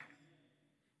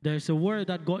 There's a word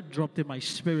that God dropped in my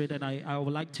spirit, and I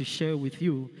would like to share with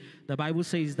you. The Bible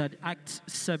says that Acts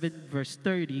 7 verse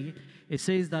 30, it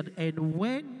says that, and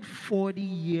when 40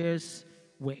 years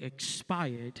were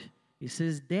expired, it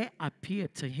says, there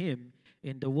appeared to him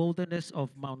in the wilderness of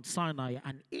Mount Sinai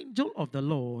an angel of the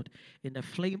Lord in a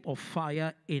flame of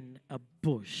fire in a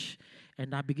bush.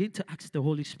 And I began to ask the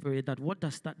Holy Spirit that, what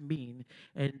does that mean?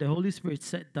 And the Holy Spirit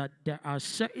said that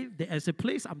there's a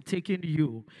place I'm taking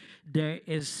you. There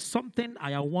is something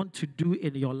I want to do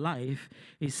in your life.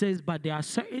 It says, but there are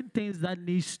certain things that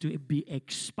needs to be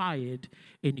expired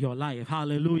in your life.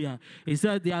 Hallelujah. It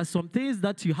said there are some things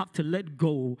that you have to let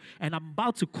go. And I'm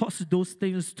about to cause those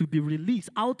things to be released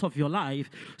out of your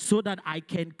life so that I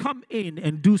can come in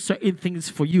and do certain things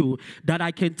for you, that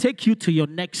I can take you to your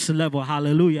next level.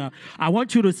 Hallelujah. I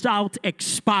want you to shout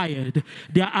expired.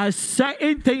 There are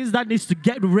certain things that needs to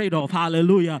get rid of.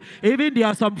 Hallelujah. Even there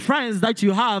are some friends that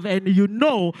you have and you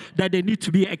know that they need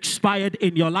to be expired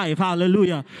in your life.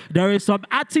 Hallelujah. There is some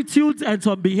attitudes and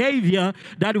some behavior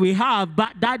that we have,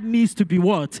 but that needs to be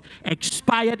what?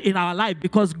 Expired in our life,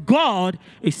 because God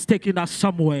is taking us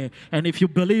somewhere. And if you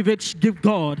believe it, give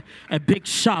God a big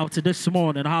shout this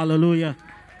morning. Hallelujah.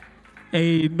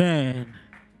 Amen.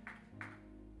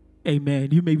 Amen.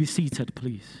 You may be seated,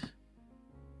 please.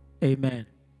 Amen.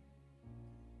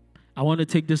 I want to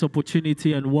take this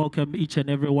opportunity and welcome each and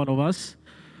every one of us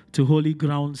to Holy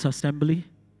Grounds Assembly,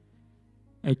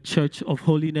 a church of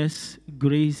holiness,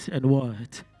 grace, and word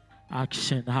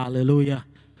action. Hallelujah.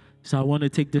 So I want to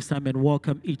take this time and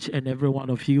welcome each and every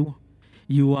one of you.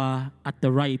 You are at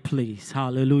the right place.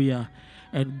 Hallelujah.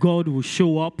 And God will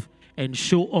show up and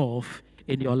show off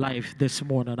in your life this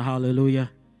morning. Hallelujah.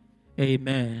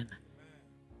 Amen.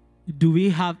 Do we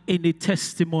have any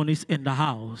testimonies in the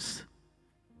house?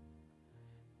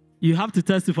 You have to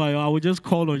testify, or I will just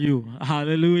call on you.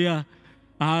 Hallelujah.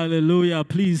 Hallelujah.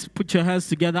 Please put your hands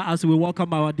together as we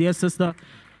welcome our dear sister.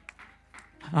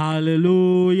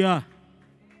 Hallelujah.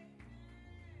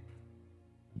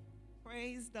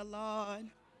 Praise the Lord.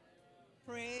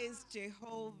 Praise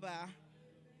Jehovah.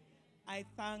 I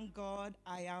thank God.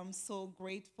 I am so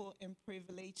grateful and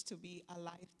privileged to be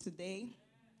alive today.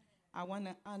 I want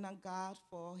to honor God,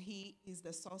 for He is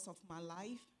the source of my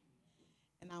life.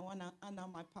 And I want to honor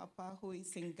my Papa who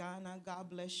is in Ghana. God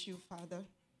bless you, Father,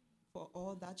 for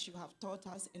all that you have taught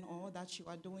us and all that you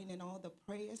are doing in all the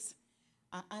prayers.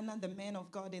 I honor the men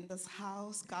of God in this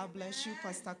house. God bless you,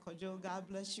 Pastor Kojo. God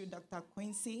bless you, Dr.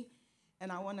 Quincy.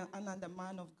 And I want to honor the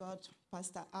man of God,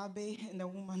 Pastor Abbey, and the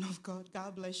woman of God.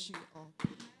 God bless you all.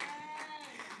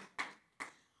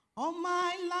 All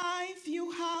my life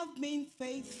you have been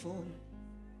faithful.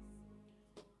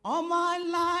 All my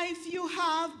life you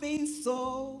have been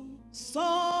so,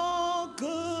 so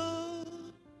good.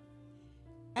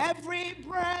 Every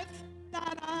breath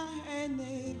that I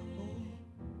inhale,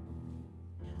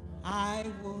 I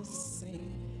will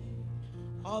sing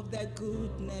of the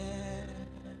goodness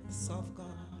of God.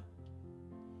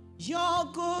 Your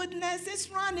goodness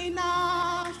is running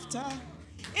after,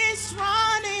 it's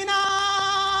running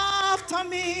after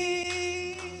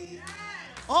me.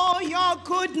 Oh, your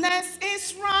goodness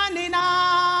is running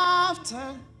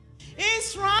after,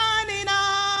 it's running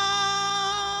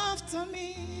after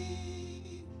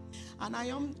me. And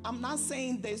I'm not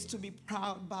saying this to be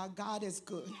proud, but God is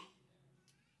good.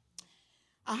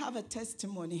 I have a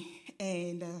testimony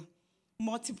and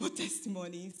multiple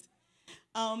testimonies.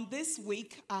 This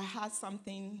week, I had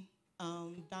something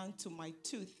done to my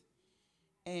tooth.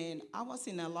 And I was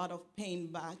in a lot of pain,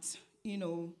 but, you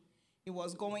know, it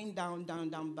was going down.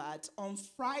 But on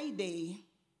Friday,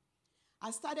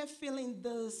 I started feeling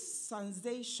this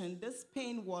sensation. This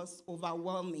pain was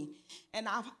overwhelming. And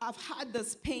I've had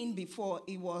this pain before.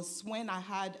 It was when I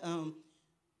had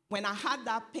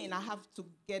that pain, I have to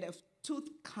get a tooth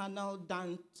canal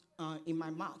done in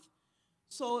my mouth.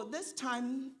 So this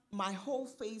time, my whole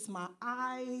face, my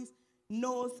eyes,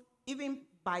 nose, even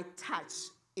by touch,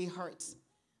 it hurts.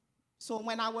 So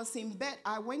when I was in bed,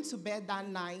 I went to bed that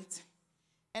night,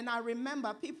 and I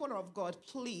remember, people of God,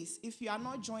 please, if you are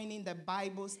not joining the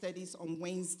Bible studies on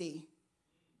Wednesday,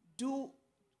 do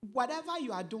whatever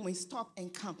you are doing, stop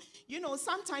and come. You know,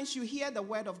 sometimes you hear the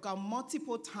word of God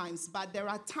multiple times, but there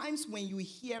are times when you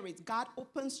hear it, God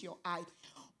opens your eyes,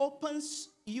 opens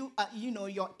you,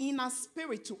 your inner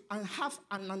spirit to have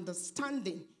an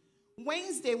understanding.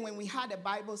 Wednesday, when we had a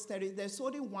Bible study, there's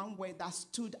only one word that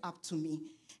stood up to me.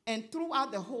 And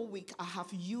throughout the whole week, I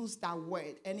have used that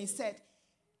word. And it said,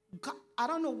 God, I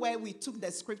don't know where we took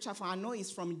the scripture from. I know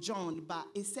it's from John, but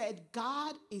it said,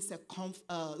 God is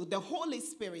the Holy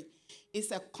Spirit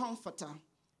is a comforter,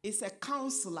 it's a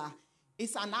counselor,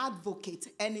 it's an advocate,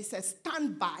 and it's a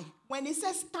standby. When it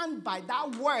says standby,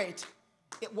 that word,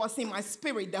 it was in my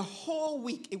spirit. The whole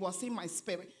week, it was in my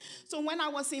spirit. So when I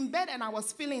was in bed and I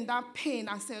was feeling that pain,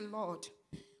 I said, Lord,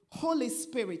 Holy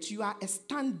Spirit, you are a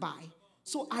standby.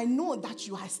 So I know that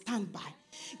you are a standby.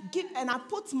 And I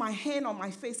put my hand on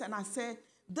my face and I said,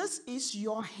 this is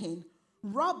your hand.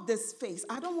 Rub this face.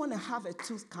 I don't want to have a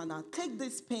tooth canal. Take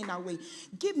this pain away.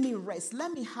 Give me rest.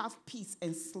 Let me have peace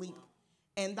and sleep.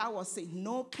 And that was it.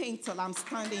 No pain till I'm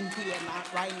standing here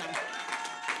right now.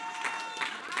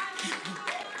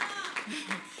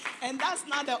 And that's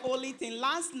not the only thing.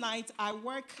 Last night, I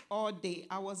worked all day.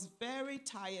 I was very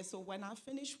tired. So when I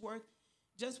finished work,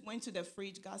 just went to the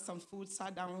fridge, got some food,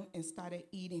 sat down, and started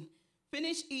eating.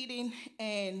 Finished eating,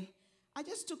 and I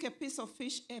just took a piece of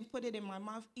fish and put it in my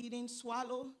mouth, eating,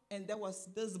 swallow, and there was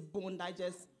this bone that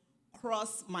just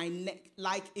crossed my neck.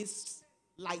 Like it's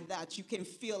like that. You can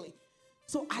feel it.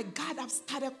 So I got up,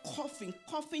 started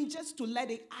coughing just to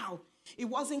let it out. It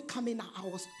wasn't coming out. I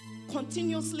was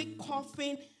continuously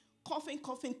coughing,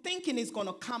 thinking it's going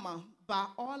to come out.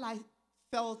 But all I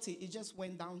felt, it just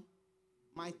went down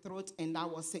my throat, and that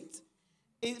was it.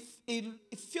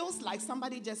 It feels like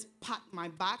somebody just pat my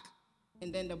back,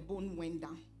 and then the bone went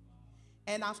down.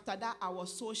 And after that, I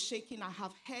was so shaking. I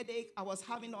have headache. I was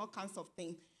having all kinds of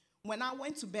things. When I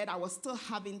went to bed, I was still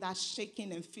having that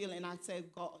shaking and feeling. I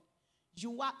said, God,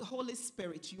 you are the Holy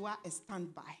Spirit. You are a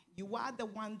standby. You are the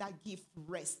one that gives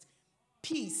rest,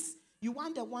 peace. You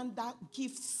are the one that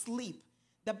gives sleep.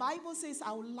 The Bible says,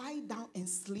 I will lie down and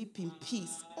sleep in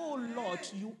peace. Oh, Lord,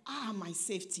 you are my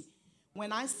safety.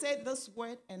 When I said this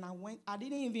word and I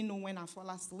didn't even know when I fall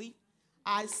asleep.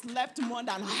 I slept more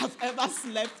than I have ever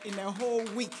slept in a whole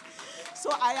week. So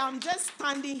I am just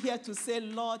standing here to say,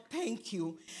 Lord, thank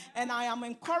you. And I am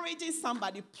encouraging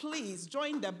somebody, please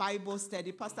join the Bible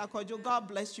study. Pastor Kojo, God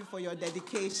bless you for your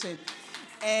dedication.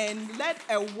 And let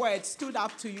a word stood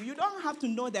up to you. You don't have to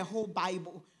know the whole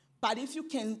Bible. But if you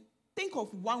can think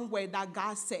of one word that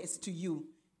God says to you,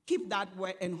 keep that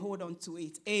word and hold on to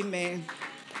it. Amen.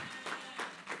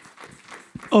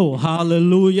 Oh,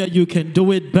 hallelujah. You can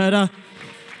do it better.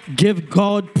 Give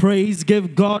God praise.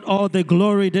 Give God all the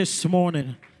glory this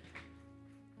morning.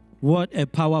 What a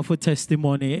powerful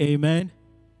testimony. Amen.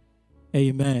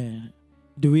 Amen.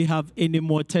 Do we have any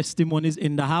more testimonies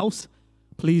in the house?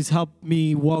 Please help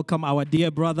me welcome our dear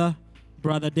brother,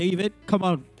 Brother David. Come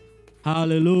on.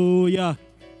 Hallelujah.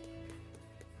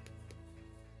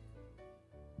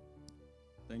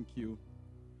 Thank you.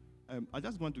 I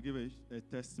just want to give a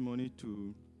testimony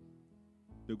to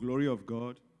the glory of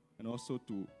God and also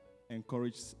to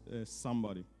encourage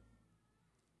somebody.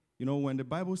 You know, when the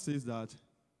Bible says that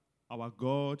our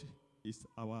God is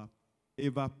our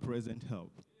ever-present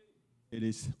help. It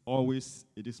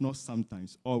is not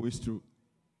sometimes, always true.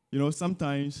 You know,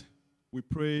 sometimes we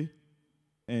pray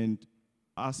and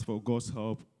ask for God's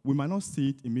help. We might not see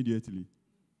it immediately,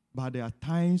 but there are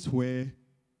times where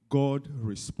God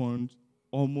responds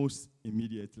almost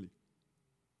immediately.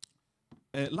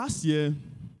 Last year,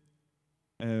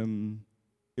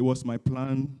 it was my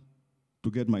plan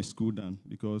to get my school done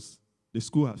because the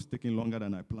school has taken longer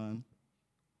than I planned.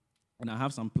 And I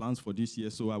have some plans for this year,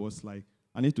 so I was like,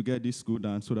 I need to get this school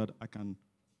done so that I can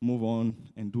move on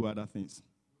and do other things.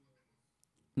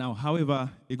 Now, however,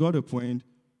 it got a point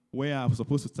where I was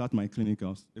supposed to start my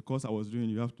clinicals. The course I was doing,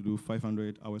 you have to do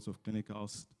 500 hours of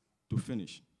clinicals to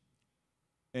finish.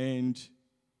 And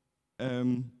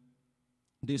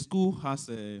the school has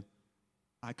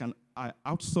I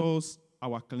outsource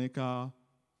our clinical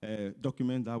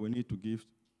document that we need to give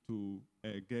to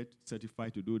get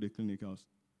certified to do the clinicals.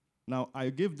 Now, I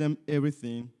gave them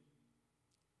everything,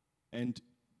 and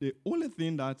the only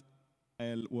thing that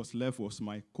was left was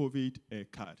my COVID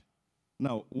card.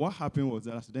 Now, what happened was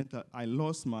that accidentally I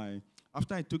lost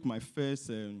after I took my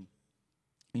first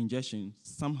injection,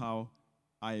 somehow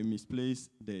I misplaced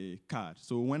the card.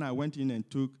 So when I went in and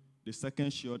took the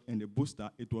second shot and the booster,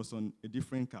 it was on a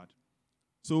different card.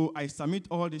 So I submit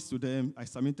all this to them. I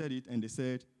submitted it, and they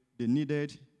said they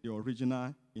needed the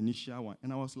original initial one.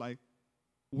 And I was like,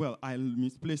 well, I'll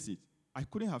misplace it. I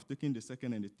couldn't have taken the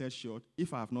second and the third shot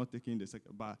if I have not taken the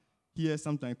second. But here,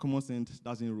 sometimes common sense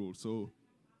doesn't rule. So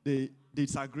they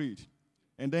disagreed.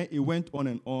 And then it went on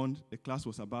and on. The class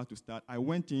was about to start. I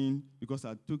went in because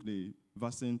I took the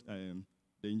vaccine,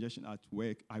 the injection at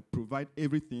work. I provide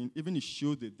everything. Even it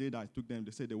showed the day that I took them.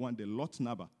 They said they want the lot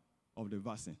number of the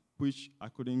vaccine, which I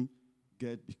couldn't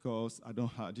get because I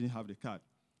didn't have the card.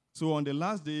 So on the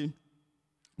last day,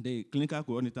 the clinical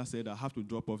coordinator said I have to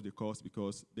drop off the course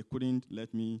because they couldn't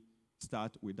let me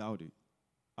start without it.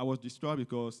 I was distraught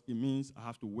because it means I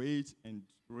have to wait and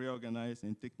reorganize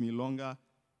and take me longer.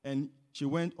 And she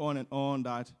went on and on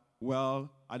that, well,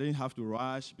 I didn't have to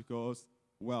rush because,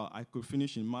 well, I could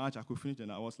finish in March, I could finish,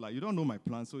 and I was like, you don't know my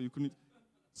plan, so you couldn't.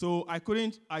 So I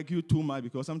couldn't argue too much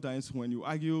because sometimes when you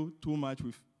argue too much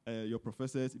with your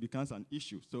professors, it becomes an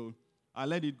issue. So I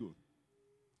let it go.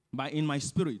 But in my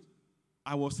spirit,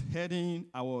 I was heading,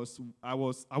 I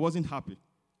wasn't happy.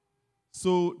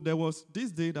 So there was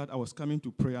this day that I was coming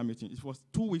to prayer meeting. It was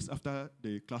 2 weeks after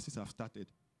the classes have started.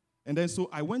 And then so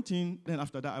I went in, then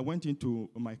after that I went into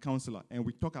my counselor and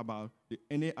we talked about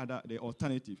the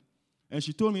alternative. And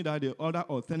she told me that the other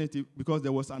alternative, because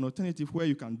there was an alternative where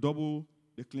you can double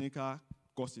the clinical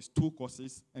courses, 2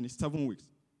 courses, and it's 7 weeks.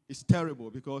 It's terrible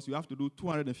because you have to do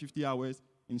 250 hours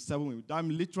in 7 weeks. That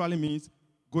literally means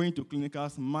going to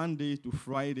clinicals Monday to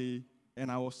Friday,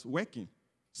 and I was working.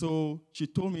 So she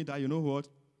told me that, you know what,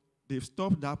 they've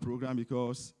stopped that program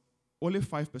because only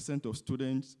 5% of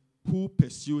students who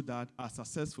pursue that are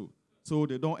successful, so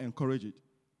they don't encourage it.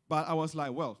 But I was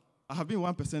like, well, I have been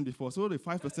 1% before, so the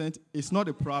 5% is not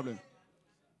a problem.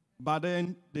 But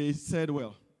then they said,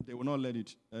 well, they will not let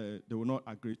it, they will not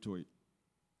agree to it.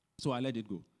 So I let it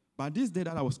go. But this day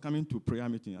that I was coming to prayer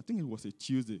meeting, I think it was a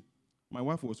Tuesday, my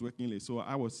wife was working late, so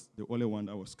I was the only one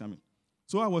that was coming.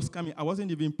 So I was coming. I wasn't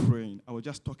even praying. I was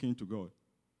just talking to God.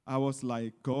 I was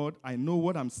like, God, I know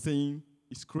what I'm saying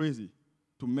is crazy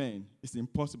to men. It's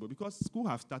impossible. Because school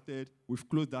have started, we've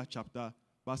closed that chapter,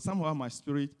 but somehow my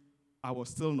spirit, I was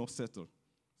still not settled.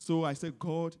 So I said,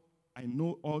 God, I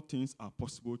know all things are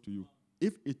possible to you.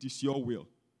 If it is your will,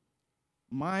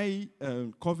 my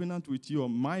covenant with you, or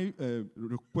my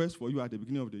request for you at the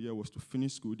beginning of the year was to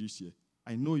finish school this year.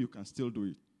 I know you can still do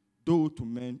it. Though to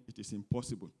men it is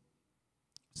impossible.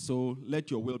 So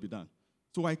let your will be done.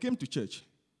 So I came to church,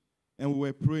 and we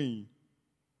were praying,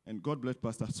 and God bless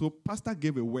Pastor. So Pastor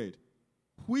gave a word,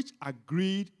 which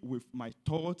agreed with my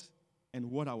thought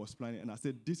and what I was planning, and I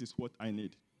said, this is what I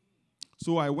need.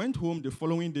 So I went home the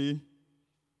following day.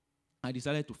 I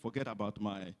decided to forget about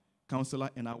my counselor,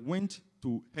 and I went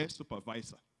to her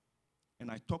supervisor, and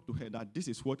I talked to her that this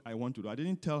is what I want to do. I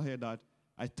didn't tell her that.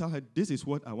 I tell her, this is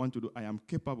what I want to do. I am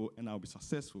capable, and I'll be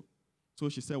successful. So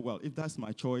she said, well, if that's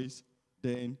my choice,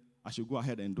 then I should go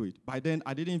ahead and do it. By then,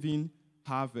 I didn't even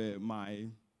have my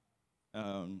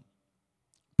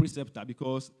preceptor,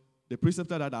 because the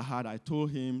preceptor that I had, I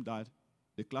told him that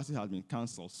the classes had been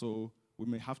canceled, so we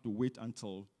may have to wait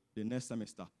until the next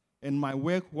semester. And my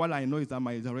work, what I know is that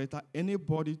my director,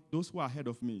 anybody, those who are ahead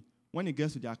of me, when it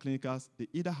gets to their clinicals, they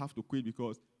either have to quit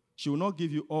because she will not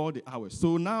give you all the hours.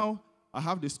 So now I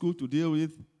have the school to deal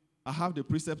with, I have the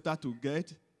preceptor to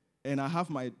get, and I have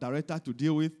my director to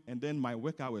deal with, and then my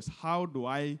work hours. How do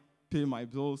I pay my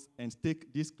bills and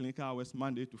take these clinical hours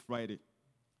Monday to Friday?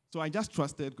 So I just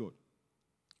trusted God.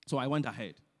 So I went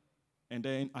ahead. And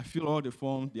then I filled all the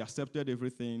forms. They accepted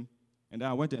everything. And then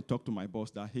I went and talked to my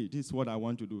boss that, hey, this is what I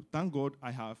want to do. Thank God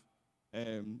I have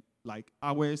like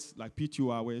hours, like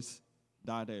PTO hours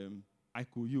that I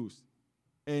could use.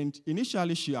 And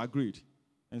initially she agreed.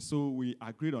 And so we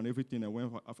agreed on everything and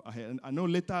went ahead. And I know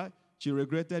later she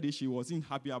regretted it. She wasn't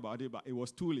happy about it, but it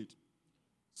was too late.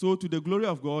 So to the glory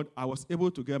of God, I was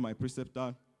able to get my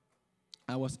preceptor.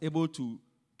 I was able to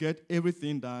get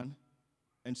everything done.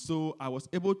 And so I was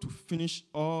able to finish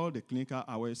all the clinical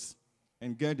hours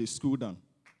and get the school done.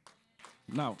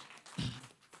 Now,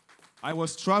 I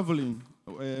was traveling.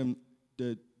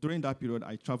 During that period,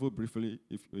 I traveled briefly.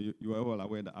 If you are all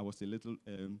aware that I was a little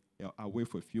away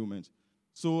for a few months.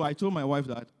 So I told my wife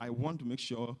that I want to make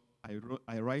sure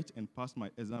I write and pass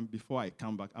my exam before I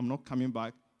come back. I'm not coming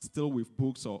back still with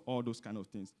books or all those kind of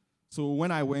things. So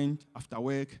when I went after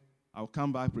work, I'll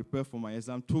come back, prepare for my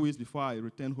exam. 2 weeks before I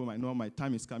return home, I know my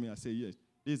time is coming. I say, yes,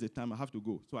 this is the time I have to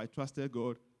go. So I trusted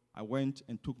God. I went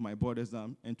and took my board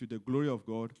exam, and to the glory of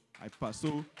God, I passed.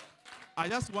 So I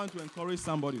just want to encourage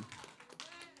somebody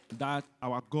that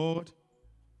our God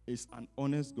is an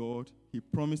honest God. He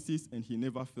promises and he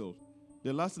never fails.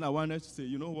 The last thing I wanted to say,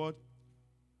 you know what?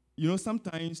 You know,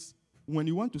 sometimes when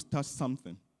you want to start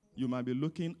something, you might be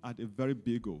looking at a very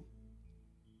big goal,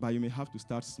 but you may have to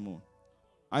start small.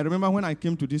 I remember when I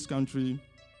came to this country,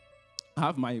 I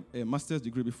have my master's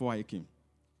degree before I came.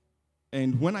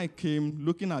 And when I came,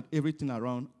 looking at everything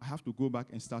around, I have to go back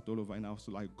and start all over. And I was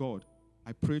like, God,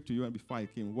 I prayed to you before I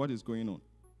came. What is going on?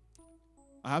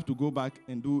 I have to go back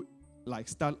and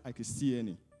start like a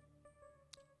CNA.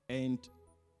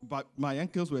 But my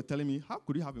uncles were telling me, how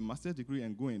could you have a master's degree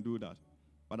and go and do that?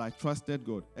 But I trusted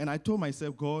God. And I told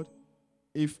myself, God,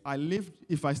 if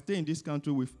I stay in this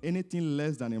country with anything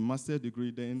less than a master's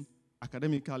degree, then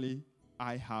academically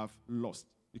I have lost.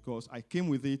 Because I came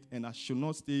with it and I should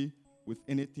not stay with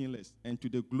anything less. And to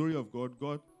the glory of God,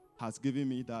 God has given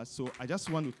me that. So I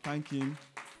just want to thank him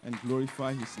and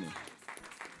glorify his name.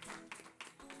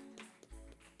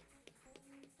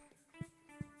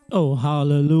 Oh,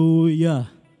 hallelujah.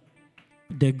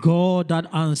 The God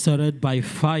that answered by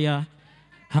fire.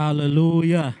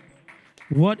 Hallelujah.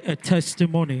 What a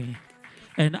testimony.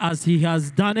 And as he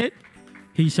has done it,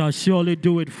 he shall surely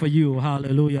do it for you.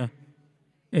 Hallelujah.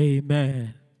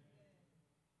 Amen.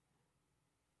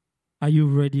 Are you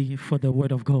ready for the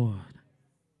word of God?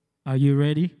 Are you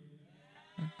ready?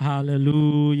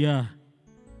 Hallelujah.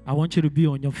 I want you to be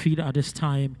on your feet at this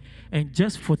time. And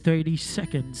just for 30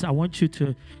 seconds, I want you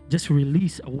to just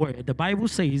release a word. The Bible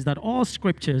says that all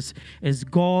scriptures is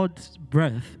God's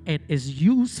breath and is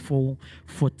useful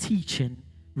for teaching,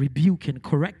 rebuking,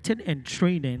 correcting, and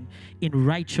training in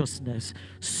righteousness,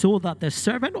 so that the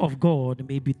servant of God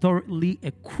may be thoroughly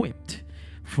equipped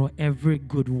for every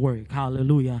good work.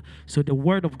 Hallelujah. So the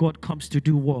word of God comes to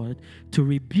do what? To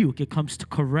rebuke. It comes to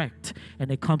correct.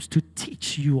 And it comes to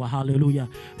teach you. Hallelujah.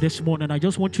 This morning, I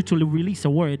just want you to release a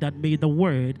word that may the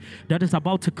word that is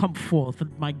about to come forth,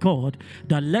 my God,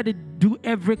 that let it do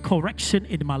every correction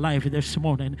in my life this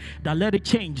morning, that let it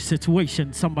change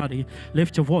situation. Somebody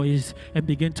lift your voice and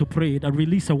begin to pray, that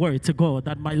release a word to God,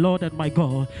 that my Lord and my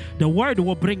God, the word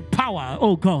will bring power,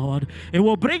 oh God. It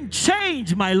will bring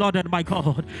change, my Lord and my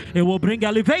God. It will bring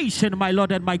elevation, my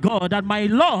Lord and my God. And my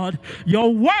Lord,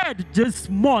 your word this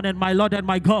morning, my Lord and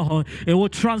my God, it will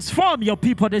transform your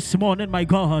people this morning, my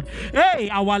God. Hey,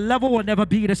 our level will never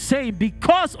be the same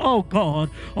because, oh God,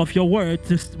 of your word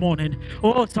this morning.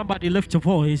 Oh, somebody lift your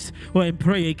voice and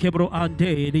pray.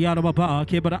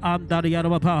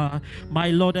 My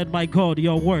Lord and my God,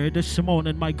 your word this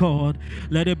morning, my God,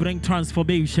 let it bring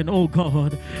transformation, oh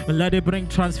God. Let it bring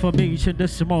transformation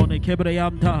this morning.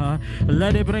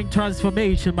 Let it bring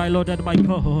transformation, my Lord and my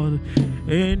God,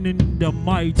 in the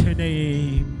mighty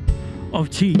name of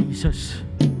Jesus.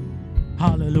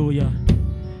 Hallelujah.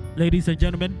 Ladies and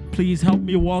gentlemen, please help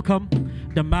me welcome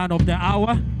the man of the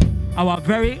hour, our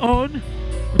very own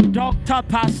Dr.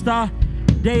 Pastor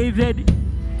David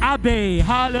Abbey.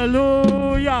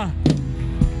 Hallelujah.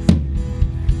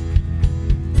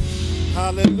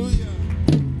 Hallelujah.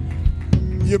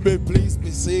 You may please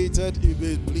be seated. You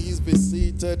may please be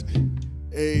seated.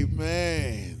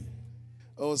 Amen.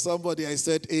 Oh, somebody, I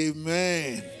said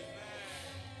amen.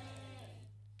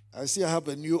 I see I have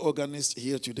a new organist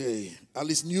here today. At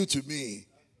least new to me.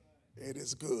 It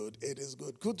is good. It is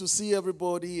good. Good to see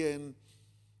everybody. And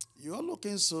you're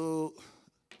looking so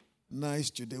nice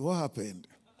today. What happened?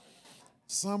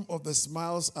 Some of the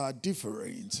smiles are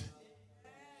different.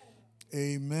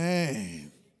 Amen.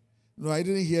 No, I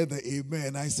didn't hear the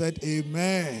amen. I said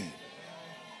amen.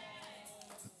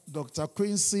 Dr.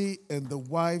 Quincy and the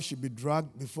wife should be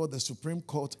dragged before the Supreme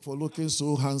Court for looking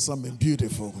so handsome and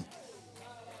beautiful.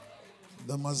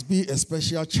 There must be a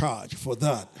special charge for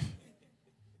that.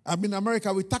 I mean, in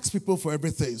America, we tax people for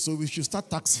everything, so we should start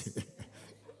taxing.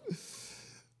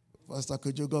 Pastor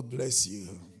Kojo, God bless you.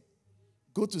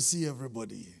 Go to see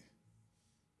everybody.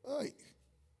 Hey,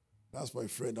 that's my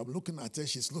friend. I'm looking at her.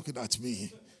 She's looking at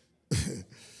me.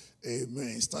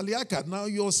 Amen. Staliaka, now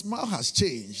your smile has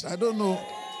changed. I don't know.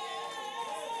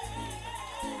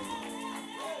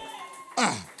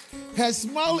 Her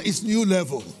smile is new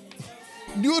level.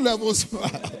 New level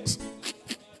smiles.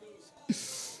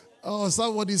 Oh,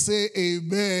 somebody say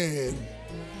amen.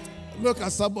 Look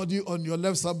at somebody on your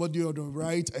left, somebody on the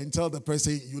right, and tell the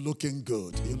person, you're looking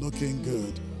good. You're looking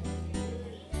good.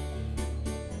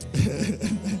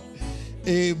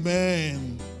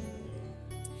 Amen.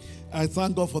 I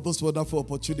thank God for this wonderful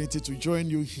opportunity to join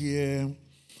you here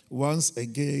once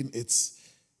again. It's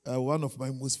one of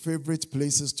my most favorite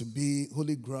places to be,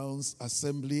 Holy Grounds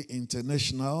Assembly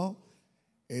International.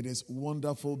 It is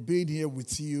wonderful being here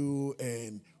with you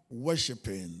and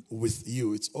worshiping with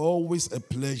you. It's always a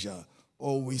pleasure,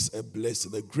 always a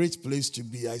blessing, a great place to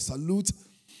be. I salute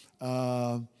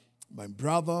my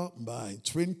brother, my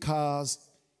twin cars,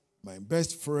 my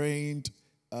best friend.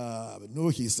 I know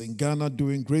he's in Ghana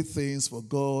doing great things for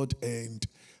God, and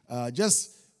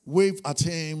just wave at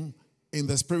him in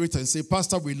the spirit and say,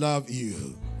 Pastor, we love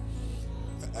you.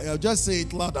 I'll just say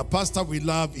it louder, Pastor, we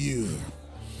love you.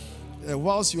 And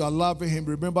whilst you are loving him,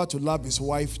 remember to love his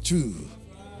wife too.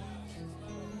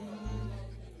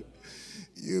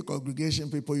 You congregation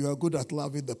people, you are good at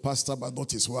loving the pastor, but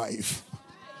not his wife.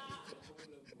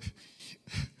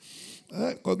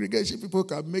 Congregation people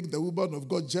can make the woman of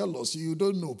God jealous. You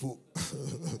don't know.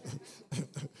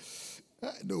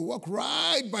 They walk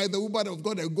right by the woman of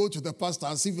God and go to the pastor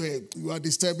and say, hey, you are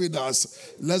disturbing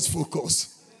us. Let's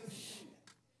focus.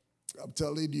 I'm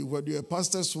telling you, when you're a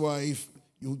pastor's wife,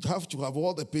 you have to have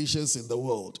all the patience in the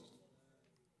world.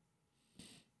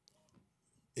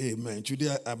 Amen.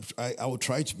 Today, I will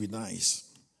try to be nice.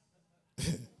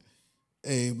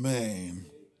 Amen.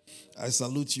 I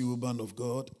salute you, woman of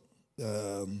God.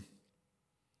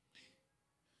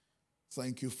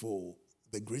 Thank you for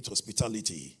the great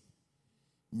hospitality.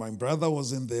 My brother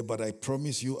wasn't there, but I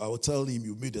promise you, I will tell him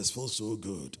you made us feel so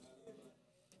good.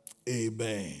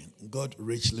 Amen. God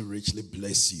richly, richly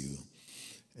bless you.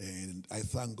 And I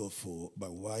thank God for my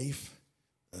wife.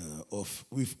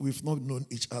 We've not known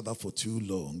each other for too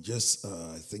long. Just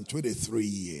I think 23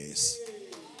 years.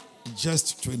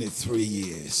 Just 23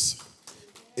 years.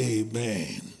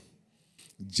 Amen.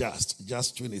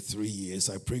 Just 23 years.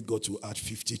 I pray God to add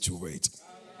 50 to it.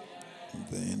 And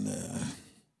then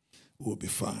we'll be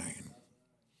fine.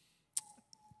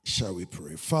 Shall we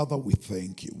pray? Father, we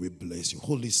thank you. We bless you.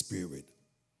 Holy Spirit,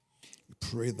 we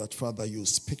pray that, Father, you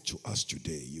speak to us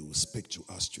today. You will speak to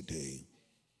us today.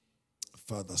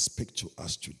 Father, speak to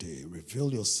us today.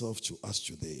 Reveal yourself to us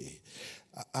today.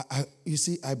 You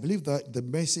see, I believe that the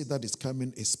message that is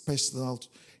coming is personal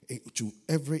to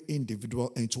every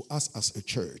individual and to us as a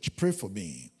church. Pray for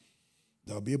me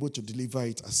that I'll be able to deliver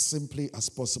it as simply as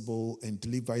possible and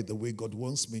deliver it the way God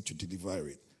wants me to deliver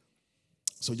it.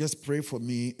 So just pray for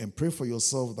me and pray for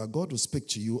yourself that God will speak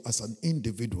to you as an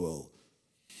individual.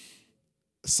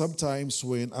 Sometimes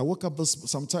when I woke up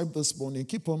sometime this morning,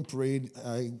 keep on praying,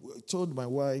 I told my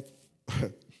wife,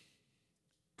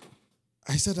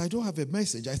 I said, I don't have a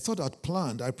message. I thought I'd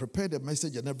planned. I prepared a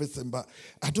message and everything, but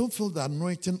I don't feel the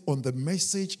anointing on the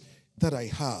message that I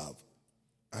have.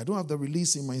 I don't have the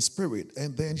release in my spirit.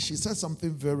 And then she said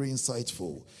something very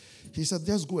insightful. She said,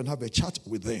 just go and have a chat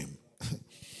with them.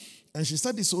 And she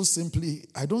said it so simply,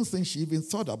 I don't think she even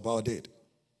thought about it.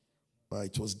 But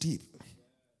it was deep.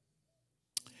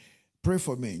 Pray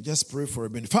for me. Just pray for a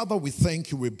minute. Father, we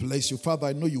thank you. We bless you. Father,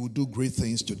 I know you will do great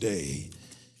things today.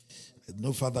 I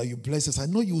know, Father, you bless us. I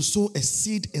know you will sow a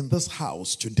seed in this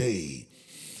house today.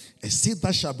 A seed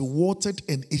that shall be watered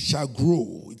and it shall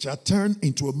grow. It shall turn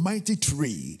into a mighty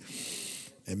tree.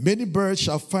 And many birds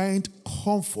shall find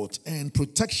comfort and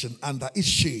protection under its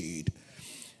shade.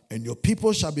 And your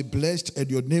people shall be blessed and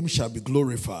your name shall be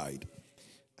glorified.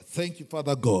 Thank you,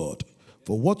 Father God,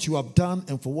 for what you have done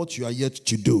and for what you are yet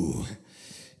to do.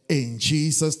 In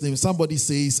Jesus' name, somebody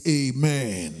says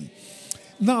amen.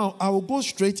 Now, I will go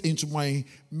straight into my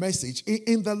message.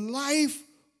 In the life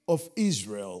of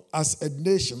Israel as a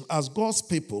nation, as God's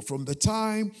people, from the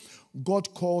time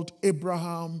God called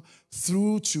Abraham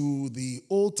through to the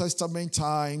Old Testament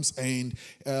times and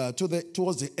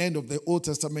towards the end of the Old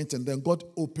Testament, and then God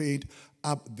opened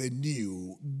up the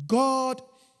New. God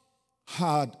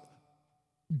had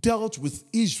dealt with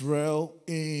Israel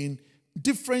in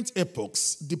different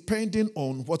epochs depending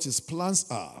on what his plans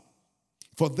are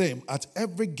for them at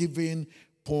every given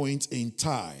point in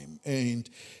time. And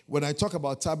when I talk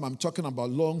about time, I'm talking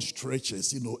about long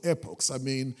stretches, epochs. I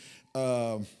mean,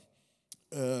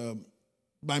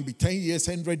 might be 10 years,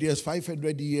 100 years,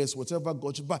 500 years, whatever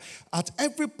God should. But at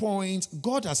every point,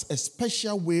 God has a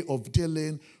special way of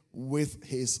dealing with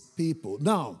his people.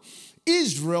 Now,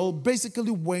 Israel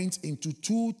basically went into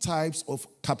two types of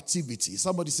captivity.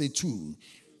 Somebody say two.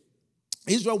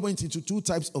 Israel went into two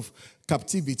types of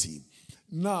captivity.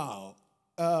 Now,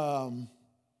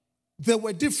 they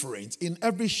were different in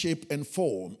every shape and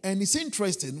form. And it's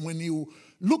interesting when you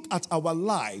look at our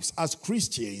lives as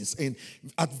Christians and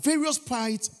at various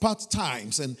part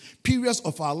times and periods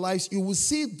of our lives, you will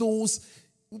see those,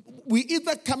 we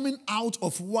either coming out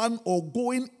of one or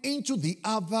going into the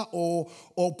other, or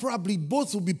probably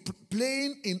both will be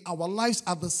playing in our lives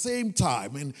at the same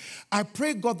time. And I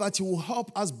pray, God, that He will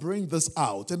help us bring this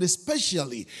out, and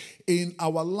especially in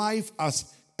our life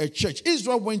as a church.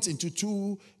 Israel went into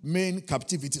two main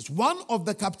captivities. One of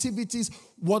the captivities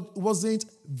wasn't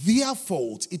their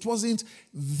fault. It wasn't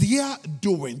their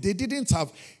doing. They didn't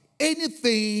have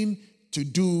anything to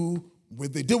do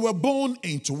with it. They were born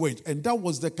into it. And that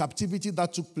was the captivity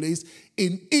that took place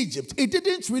in Egypt. It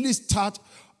didn't really start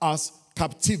as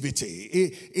captivity.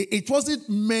 It wasn't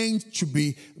meant to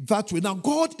be that way. Now,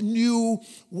 God knew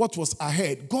what was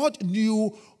ahead. God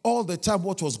knew all the time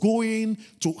what was going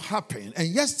to happen. And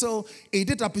yet still, it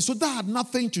did happen. So that had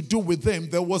nothing to do with them.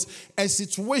 There was a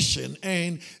situation,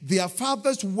 and their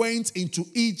fathers went into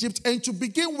Egypt. And to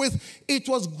begin with, it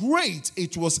was great.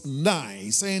 It was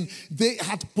nice. And they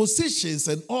had positions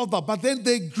and all that. But then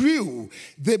they grew.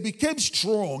 They became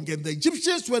strong. And the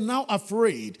Egyptians were now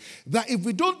afraid that if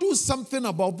we don't do something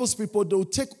about those people, they will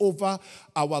take over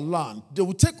our land. They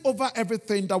will take over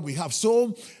everything that we have.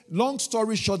 So, long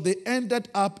story short, they ended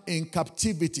up in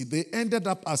captivity. They ended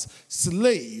up as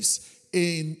slaves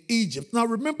in Egypt. Now,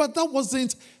 remember, that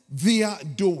wasn't their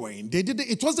doing.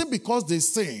 It wasn't because they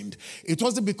sinned. It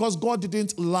wasn't because God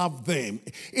didn't love them.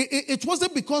 It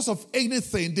wasn't because of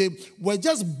anything. They were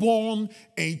just born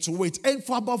into it. And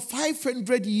for about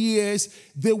 500 years,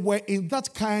 they were in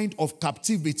that kind of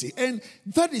captivity. And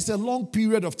that is a long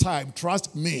period of time,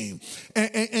 trust me.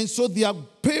 And so their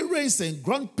parents and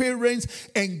grandparents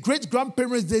and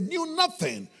great-grandparents, they knew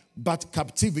nothing but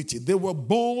captivity. They were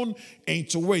born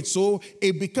into it. So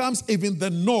it becomes even the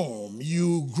norm.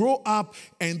 You grow up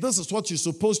and this is what you're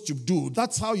supposed to do.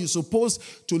 That's how you're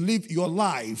supposed to live your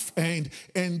life. And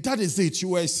that is it.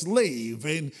 You are a slave,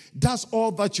 and that's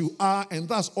all that you are, and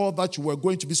that's all that you were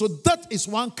going to be. So that is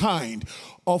one kind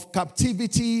of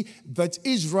captivity that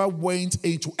Israel went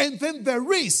into. And then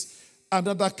there is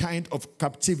another kind of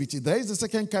captivity. There is a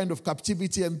second kind of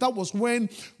captivity, and that was when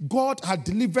God had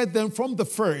delivered them from the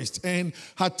first and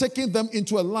had taken them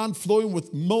into a land flowing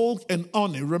with milk and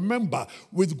honey. Remember,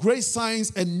 with great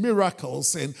signs and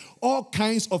miracles and all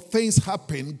kinds of things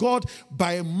happened. God,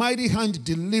 by a mighty hand,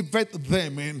 delivered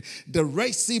them, and the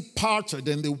Red Sea parted,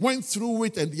 and they went through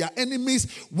it, and their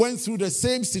enemies went through the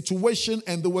same situation,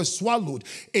 and they were swallowed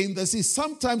in the sea.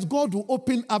 Sometimes God will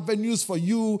open avenues for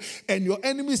you, and your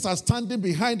enemies are standing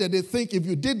behind, and they think if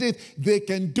you did it, they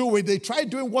can do it. They try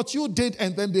doing what you did,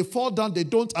 and then they fall down. They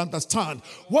don't understand.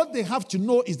 What they have to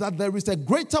know is that there is a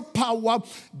greater power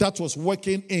that was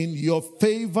working in your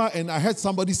favor. And I heard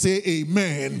somebody say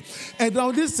amen. And now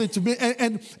listen to me.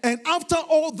 And after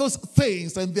all those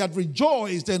things, and they had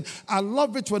rejoiced, and I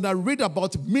love it when I read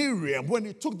about Miriam, when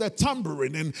he took the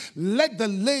tambourine and led the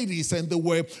ladies, and they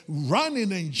were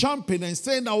running and jumping and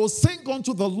saying, I will sing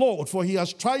unto the Lord, for he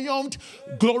has triumphed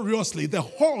gloriously. The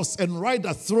horse and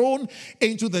rider thrown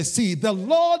into the sea. The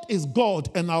Lord is God,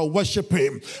 and I'll worship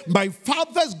him. My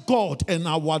father's God, and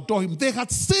I'll adore him. They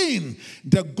had seen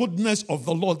the goodness of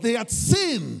the Lord. They had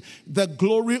seen the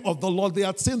glory of the Lord. They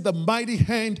had seen the mighty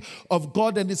hand of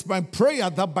God. And it's my prayer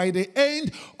that by the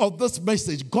end of this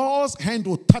message, God's hand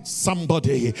will touch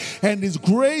somebody, and his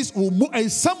grace will move,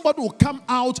 and somebody will come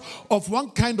out of one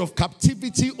kind of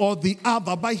captivity or the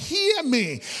other. But hear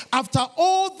me, after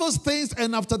all those things,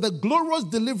 and after the glorious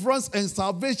deliverance and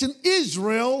salvation,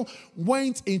 Israel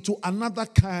went into another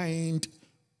kind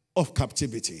of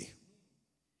captivity.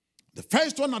 The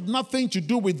first one had nothing to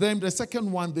do with them. The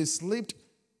second one, they slipped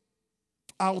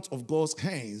out of God's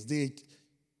hands. They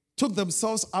took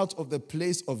themselves out of the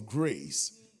place of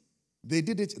grace. They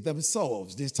did it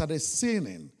themselves. They started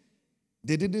sinning.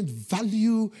 They didn't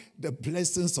value the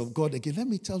blessings of God again. Let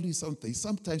me tell you something.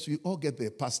 Sometimes we all get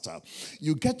there, Pastor.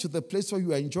 You get to the place where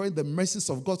you are enjoying the mercies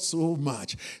of God so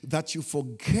much that you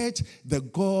forget the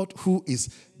God who is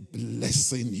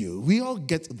blessing you. We all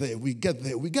get there. We get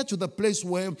there. We get to the place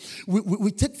where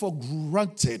we take for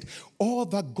granted all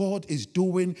that God is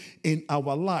doing in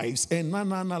our lives. And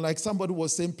like somebody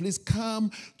was saying, please come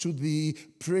to the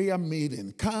prayer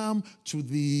meeting. Come to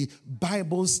the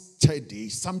Bible study.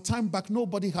 Some time back,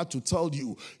 nobody had to tell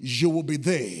you, you will be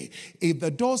there. If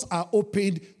the doors are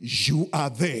opened, you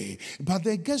are there. But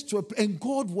there gets to and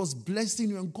God was blessing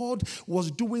you, and God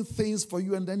was doing things for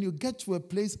you, and then you get to a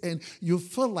place and you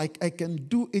feel like I can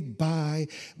do it by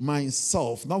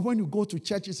myself. Now, when you go to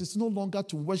churches, it's no longer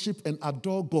to worship and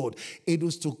adore God. It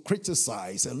is to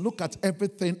criticize and look at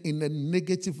everything in a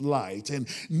negative light, and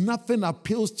nothing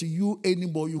appeals to you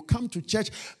anymore. You come to church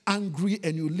angry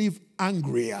and you leave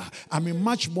angrier. I mean,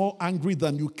 much more angry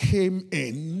than you came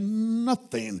in.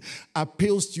 Nothing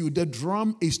appeals to you. The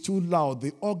drum is too loud.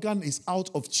 The organ is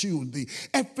out of tune.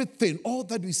 Everything, all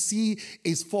that we see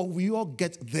is for we all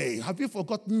get there. Have you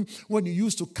forgotten when you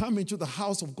used to come into the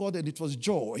house of God and it was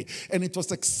joy and it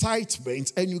was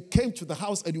excitement, and you came to the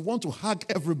house and you want to hug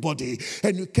everybody,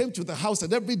 and you came to the house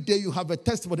and every day you have a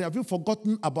testimony? Have you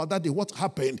forgotten about that day? What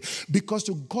happened? Because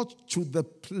you got to the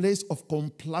place of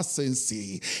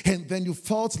complacency, and then you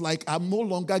felt like I'm no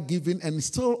longer giving and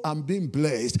still I'm being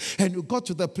blessed. And you got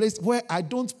to the place where I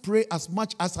don't pray as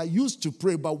much as I used to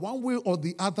pray, but one way or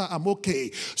the other I'm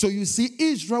okay. So you see,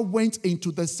 Israel went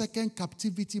into the second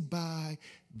captivity by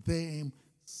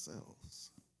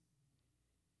themselves.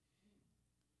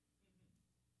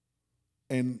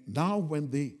 And now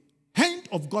when the hand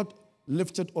of God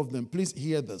lifted off them, please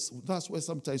hear this. That's where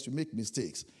sometimes we make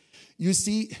mistakes. You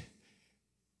see,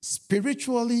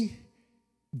 spiritually,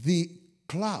 the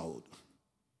cloud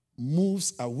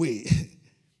moves away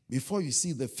before you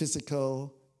see the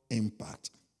physical impact.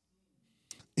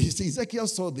 You see, Ezekiel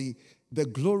saw the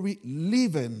glory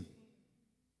leaving,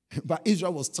 but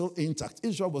Israel was still intact.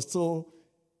 Israel was still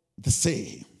the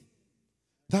same.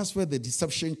 That's where the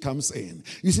deception comes in.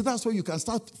 You see, that's where you can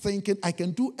start thinking, I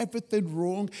can do everything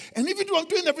wrong. And even though I'm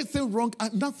doing everything wrong,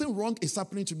 nothing wrong is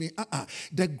happening to me.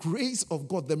 The grace of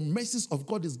God, the mercies of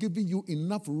God is giving you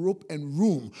enough rope and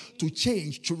room to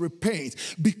change, to repent.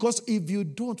 Because if you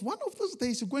don't, one of those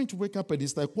days you're going to wake up and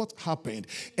it's like, what happened?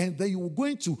 And then you're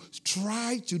going to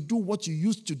try to do what you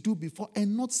used to do before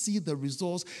and not see the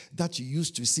results that you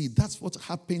used to see. That's what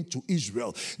happened to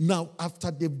Israel. Now,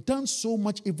 after they've done so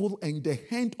much evil and the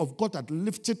hand of God had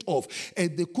lifted off,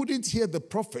 and they couldn't hear the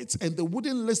prophets and they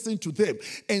wouldn't listen to them,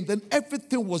 and then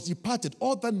everything was departed.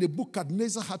 All that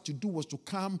Nebuchadnezzar had to do was to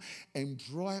come and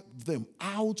drive them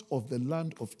out of the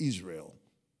land of Israel.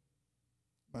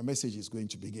 My message is going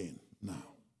to begin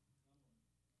now.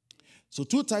 So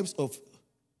 2 types of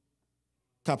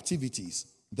captivities.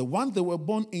 The one they were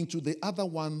born into, the other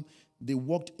one they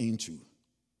walked into.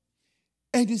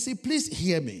 And you see, please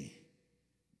hear me.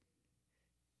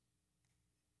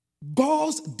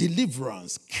 God's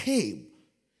deliverance came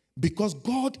because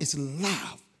God is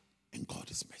love and God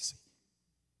is mercy.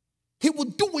 He will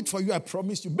do it for you, I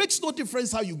promise you. Makes no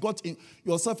difference how you got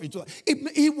yourself into it.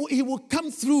 He will come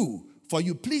through for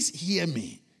you. Please hear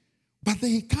me. But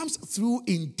then he comes through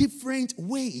in different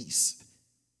ways.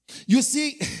 You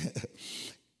see,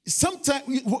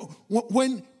 sometimes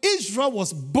when Israel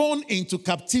was born into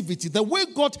captivity, the way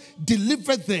God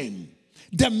delivered them,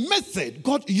 the method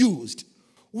God used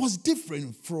was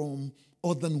different from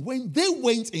or than when they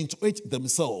went into it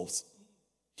themselves.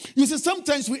 You see,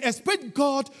 sometimes we expect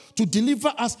God to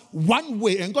deliver us one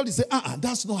way, and God is saying,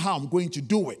 that's not how I'm going to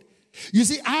do it. You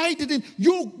see,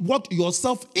 you worked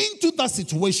yourself into that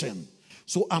situation.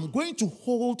 So I'm going to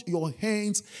hold your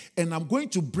hands and I'm going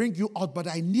to bring you out, but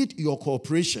I need your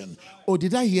cooperation. Or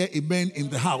did I hear amen in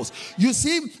the house? You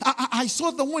see, I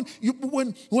saw that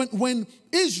when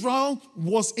Israel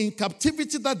was in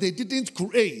captivity that they didn't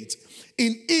create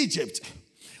in Egypt,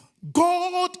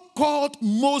 God called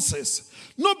Moses.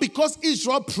 Not because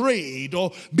Israel prayed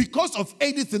or because of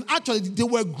anything. Actually, they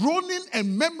were groaning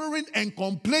and murmuring and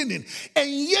complaining. And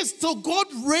yet still God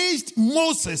raised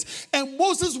Moses. And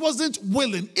Moses wasn't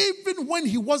willing. Even when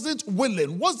he wasn't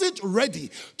willing, wasn't ready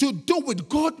to do it,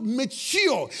 God made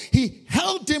sure he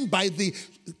held him by the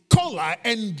collar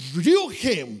and drew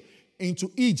him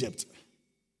into Egypt.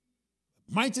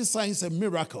 Mighty signs and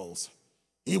miracles.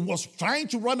 He was trying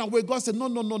to run away. God said,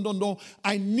 no.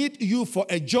 I need you for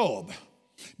a job.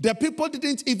 The people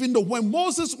didn't even know. When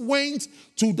Moses went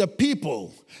to the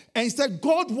people and said,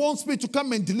 God wants me to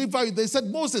come and deliver you, they said,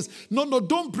 Moses, no,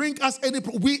 don't bring us any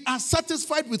problem. We are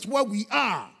satisfied with where we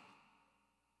are.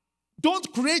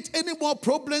 Don't create any more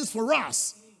problems for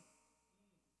us.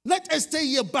 Let us stay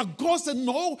here. But God said,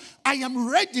 no, I am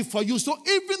ready for you. So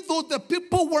even though the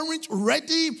people weren't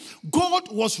ready,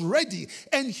 God was ready.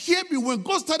 And hear me, when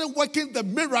God started working the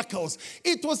miracles,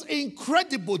 it was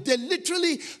incredible. They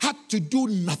literally had to do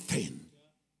nothing.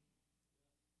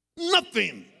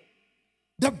 Nothing.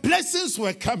 The blessings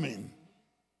were coming.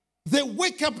 They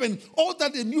wake up and all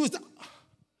that they knew is that,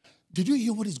 did you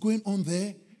hear what is going on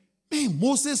there? Man,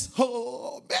 Moses,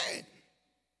 oh man.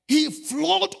 He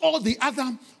floored all the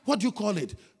other, what do you call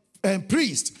it?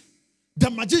 Priests, the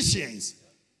magicians.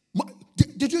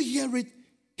 Did you hear it?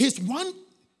 His one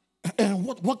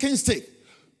walking stick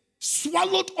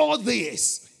swallowed all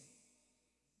this.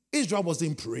 Israel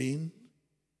wasn't praying.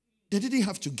 They didn't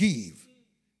have to give.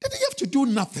 They didn't have to do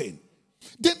nothing.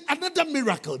 Then another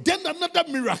miracle. Then another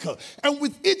miracle. And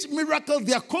with each miracle,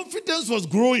 their confidence was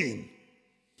growing.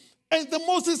 And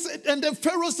the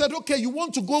Pharaoh said, okay, you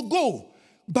want to go.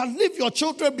 But leave your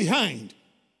children behind.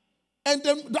 And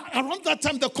then around that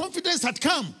time, the confidence had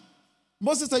come.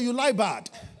 Moses said, you lie bad.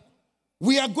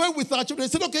 We are going with our children.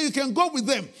 He said, okay, you can go with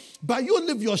them. But you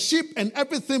leave your sheep and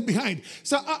everything behind.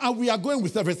 So we are going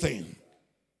with everything.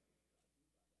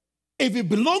 If it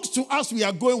belongs to us, we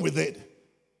are going with it.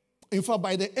 In fact,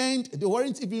 by the end, they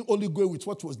weren't even only going with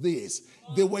what was theirs.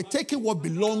 They were taking what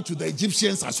belonged to the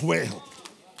Egyptians as well.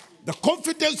 The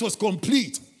confidence was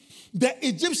complete. The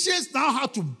Egyptians now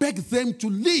had to beg them to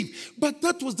leave. But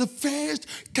that was the first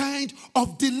kind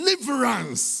of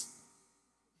deliverance.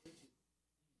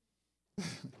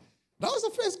 That was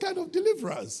the first kind of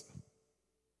deliverance.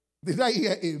 Did I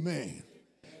hear amen?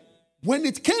 When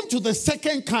it came to the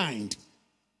second kind,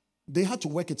 they had to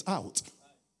work it out.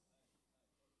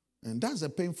 And that's a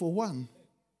painful one.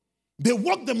 They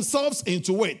worked themselves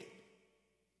into it.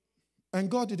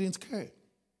 And God didn't care.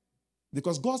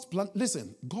 Because God's plan,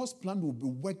 listen, God's plan will be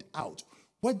worked out,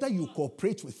 whether you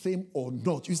cooperate with him or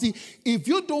not. You see, if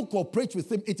you don't cooperate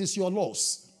with him, it is your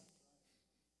loss.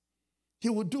 He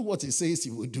will do what he says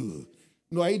he will do.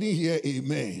 No, I didn't hear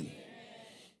amen.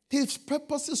 His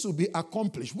purposes will be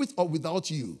accomplished with or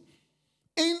without you.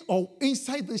 In or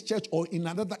inside this church or in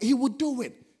another, he will do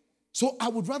it. So I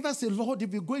would rather say, Lord,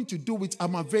 if you're going to do it,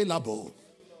 I'm available.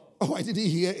 Oh, I didn't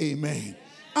hear amen.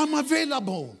 I'm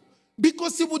available.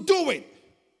 Because he will do it.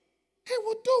 He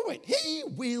will do it. He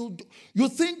will do. You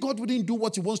think God wouldn't do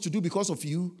what he wants to do because of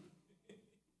you?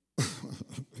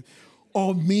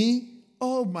 Or me?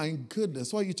 Oh my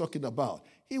goodness, what are you talking about?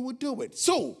 He will do it.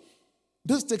 So,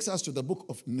 this takes us to the book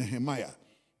of Nehemiah.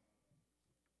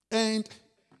 And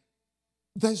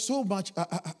there's so much.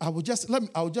 I will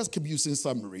just keep using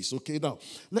summaries, okay? Now,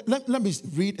 let me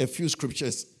read a few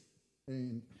scriptures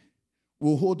and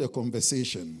we'll hold a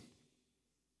conversation.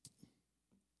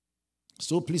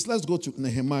 So please, let's go to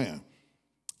Nehemiah.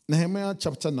 Nehemiah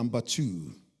chapter number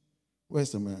 2.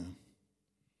 Where's Nehemiah?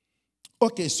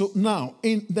 Okay, so now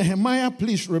in Nehemiah,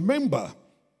 please remember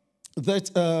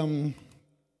that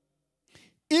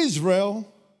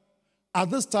Israel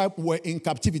at this time were in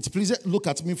captivity. Please look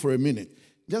at me for a minute.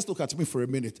 Just look at me for a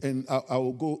minute and I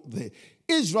will go there.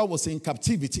 Israel was in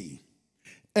captivity.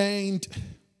 And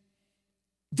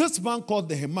this man called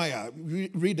Nehemiah,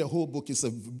 read the whole book. It's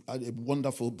a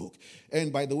wonderful book.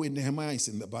 And by the way, Nehemiah is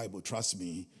in the Bible, trust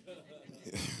me.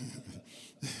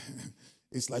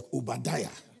 It's like Obadiah.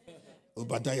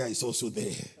 Obadiah is also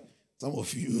there. Some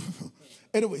of you.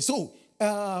 Anyway, so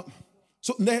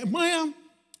Nehemiah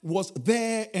was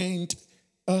there and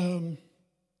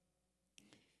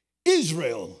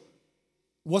Israel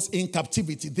was in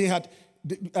captivity. They had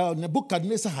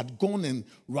Nebuchadnezzar had gone and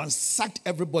ransacked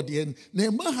everybody, and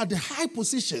Nehemiah had a high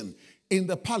position in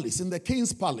the palace, in the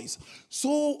king's palace.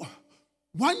 So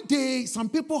one day, some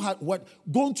people had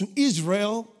gone to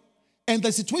Israel, and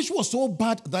the situation was so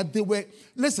bad that they were,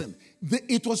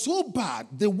 it was so bad,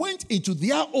 they went into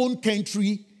their own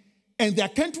country, and their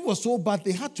country was so bad,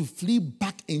 they had to flee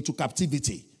back into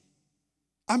captivity.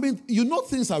 I mean, you know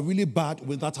things are really bad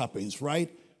when that happens,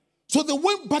 right? So they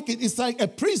went back, it's like a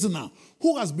prisoner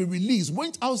who has been released,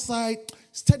 went outside,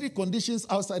 studied conditions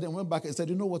outside and went back and said,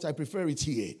 you know what, I prefer it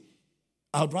here.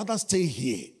 I'd rather stay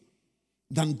here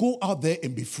than go out there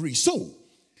and be free. So,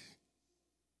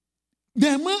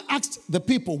 Nehemiah asked the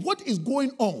people, what is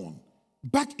going on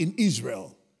back in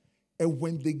Israel? And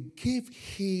when they gave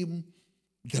him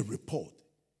the report,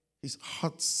 his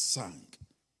heart sank.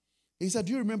 He said,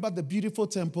 do you remember the beautiful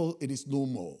temple? It is no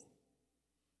more.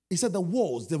 He said the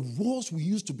walls we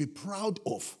used to be proud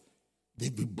of,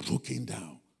 they've been broken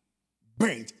down,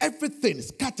 burnt, everything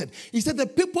scattered. He said the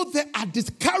people there are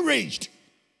discouraged.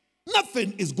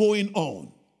 Nothing is going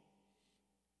on.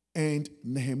 And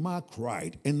Nehemiah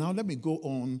cried. And now let me go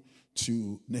on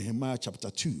to Nehemiah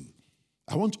chapter 2.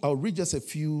 I'll read just a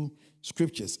few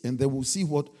scriptures and then we'll see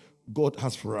what God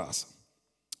has for us.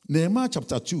 Nehemiah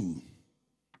chapter 2.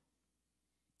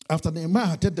 After Nehemiah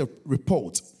had the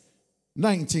report,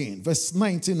 19, verse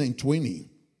 19 and 20.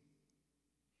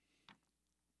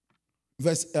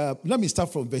 Let me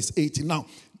start from verse 18. Now,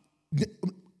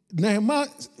 Nehemiah,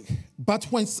 but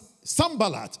when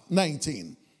Sanballat,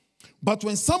 19, but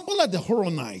when Sanballat the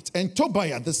Horonite and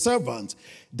Tobiah the servant,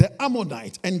 the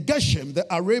Ammonite, and Geshem the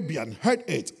Arabian heard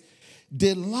it,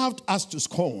 they laughed us to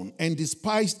scorn and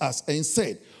despised us and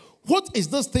said, what is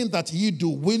this thing that ye do?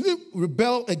 Will you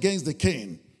rebel against the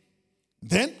king?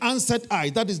 Then answered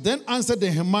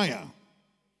Nehemiah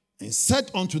and said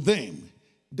unto them,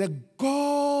 the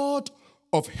God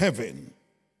of heaven,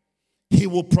 he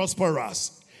will prosper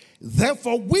us.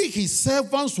 Therefore we his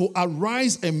servants will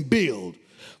arise and build,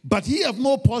 but he have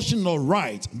no portion nor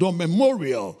right, nor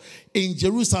memorial in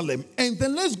Jerusalem. And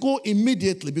then let's go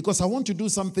immediately, because I want to do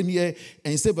something here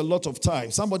and save a lot of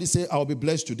time. Somebody say, I'll be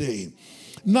blessed today.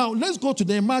 Now let's go to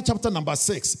Nehemiah chapter number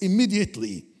 6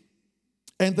 immediately.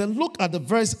 And then look at the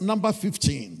verse number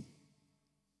 15.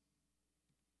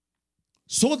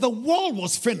 So the wall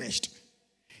was finished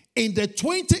in the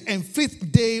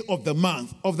 25th day of the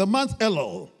month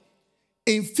Elul,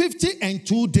 in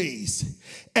 52 days.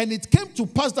 And it came to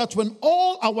pass that when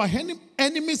all our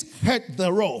enemies heard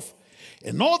thereof,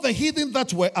 and all the heathen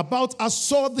that were about us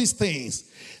saw these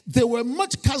things, they were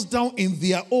much cast down in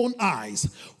their own eyes,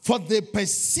 for they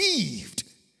perceived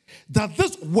that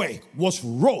this work was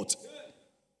wrought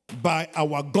by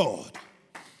our God.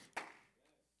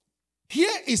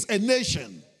 Here is a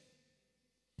nation.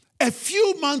 A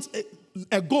few months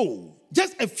ago,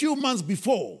 just a few months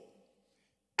before,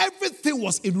 everything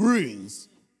was in ruins.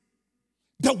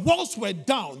 The walls were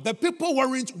down. The people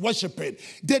weren't worshiping.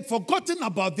 They'd forgotten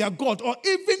about their God. Or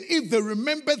even if they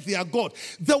remembered their God,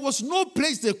 there was no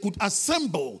place they could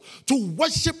assemble to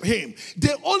worship him.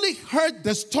 They only heard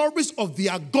the stories of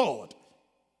their God.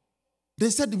 They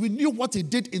said, we knew what he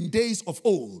did in days of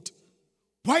old.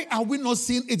 Why are we not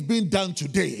seeing it being done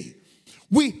today?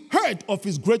 We heard of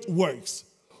his great works.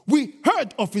 We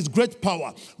heard of his great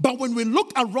power. But when we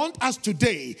look around us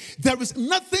today, there is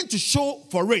nothing to show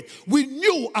for it. We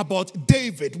knew about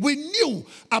David. We knew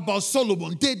about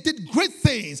Solomon. They did great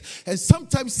things. And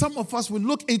sometimes some of us will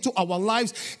look into our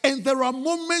lives and there are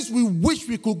moments we wish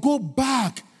we could go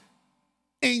back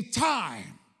in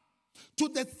time to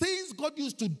the things God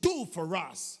used to do for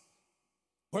us.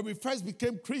 When we first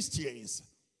became Christians,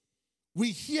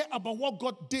 we hear about what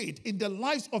God did in the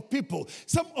lives of people.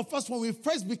 Some of us, when we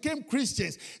first became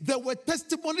Christians, there were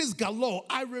testimonies galore.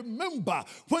 I remember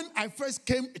when I first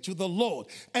came to the Lord,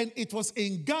 and it was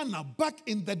in Ghana back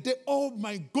in the day. Oh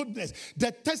my goodness,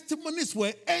 the testimonies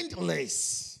were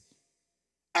endless.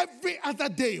 Every other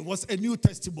day was a new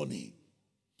testimony.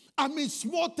 I mean,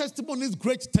 small testimonies,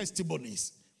 great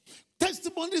testimonies.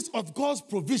 Testimonies of God's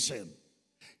provision.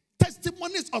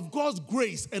 Testimonies of God's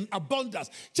grace and abundance.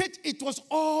 Church, it was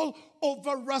all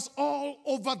over us, all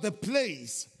over the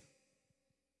place.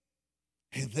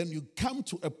 And then you come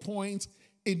to a point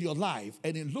in your life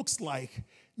and it looks like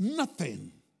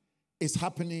nothing is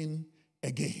happening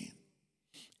again.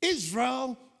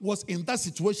 Israel was in that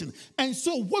situation. And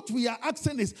so what we are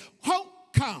asking is, how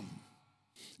come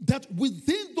that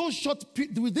within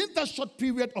that short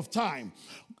period of time,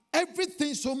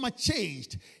 everything so much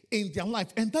changed in their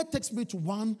life? And that takes me to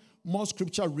one more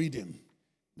scripture reading.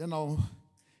 Then I'll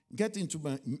get into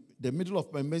the middle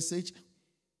of my message,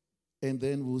 and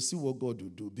then we'll see what God will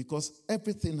do, because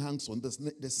everything hangs on this.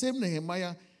 The same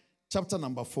Nehemiah chapter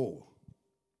number 4.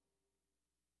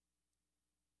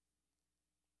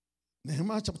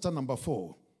 Nehemiah chapter number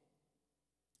 4,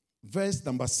 verse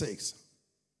number 6.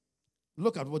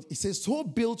 Look at what it says. So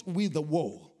built we the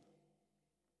wall,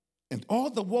 and all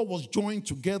the wall was joined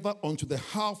together unto the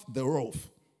half thereof.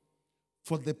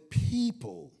 For the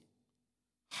people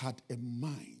had a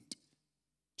mind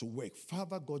to work.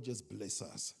 Father God, just bless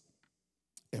us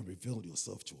and reveal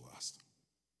yourself to us.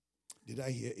 Did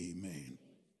I hear amen?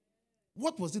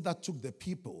 What was it that took the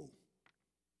people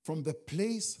from the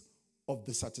place of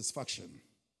dissatisfaction,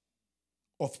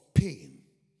 of pain?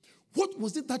 What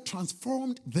was it that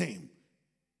transformed them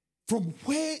from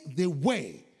where they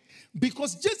were?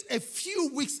 Because just a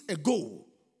few weeks ago,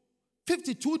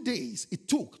 52 days it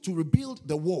took to rebuild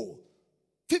the wall.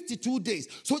 52 days.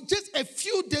 So just a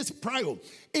few days prior,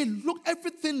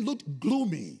 everything looked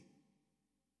gloomy.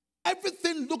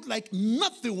 Everything looked like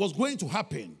nothing was going to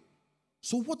happen.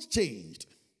 So what changed?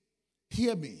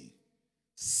 Hear me.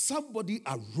 Somebody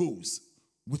arose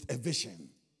with a vision.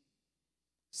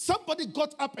 Somebody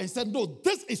got up and said, no,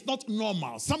 this is not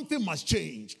normal. Something must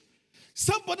change.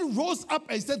 Somebody rose up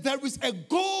and said, there is a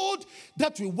God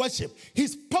that we worship.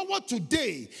 His power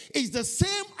today is the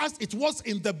same as it was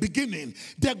in the beginning.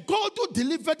 The God who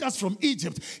delivered us from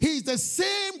Egypt, he is the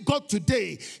same God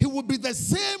today. He will be the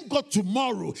same God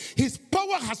tomorrow. His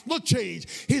power has not changed.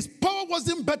 His power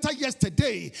wasn't better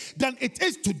yesterday than it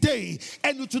is today,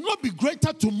 and it will not be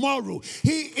greater tomorrow.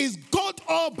 He is God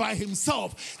all by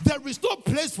himself. There is no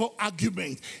place for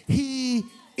argument. He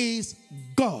is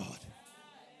God.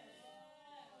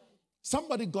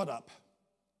 Somebody got up.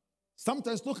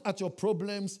 Sometimes look at your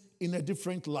problems in a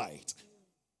different light.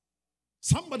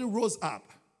 Somebody rose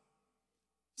up.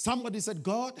 Somebody said,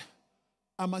 God,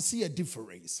 I must see a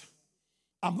difference.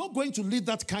 I'm not going to lead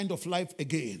that kind of life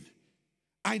again.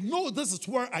 I know this is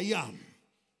where I am.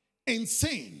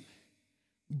 Insane.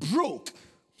 Broke.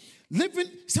 Living.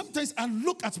 Sometimes I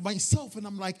look at myself and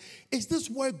I'm like, is this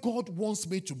where God wants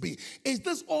me to be? Is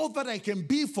this all that I can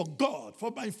be for God,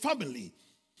 for my family?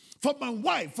 For my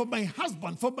wife, for my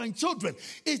husband, for my children?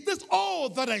 Is this all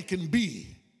that I can be?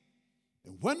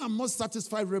 And when I'm not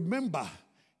satisfied, remember,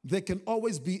 there can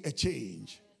always be a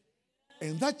change.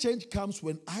 And that change comes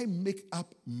when I make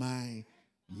up my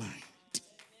mind.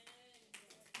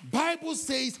 Bible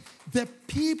says the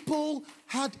people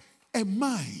had a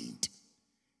mind.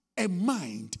 A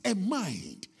mind. A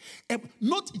mind.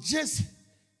 Not just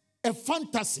a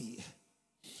fantasy.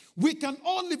 We can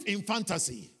all live in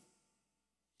fantasy.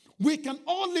 We can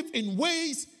all live in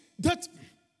ways that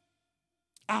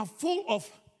are full of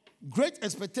great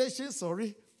expectations,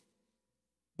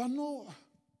 but no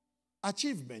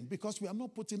achievement because we are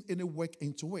not putting any work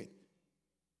into it.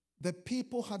 The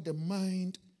people had the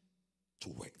mind to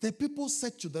work. The people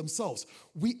said to themselves,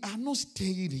 we are not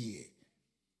staying here.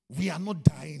 We are not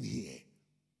dying here.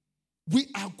 We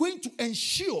are going to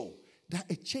ensure that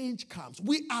a change comes.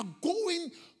 We are going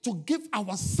to give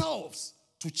ourselves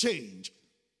to change.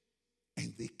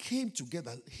 And they came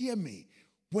together. Hear me.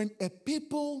 When a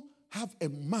people have a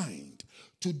mind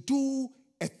to do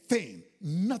a thing,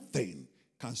 nothing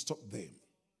can stop them.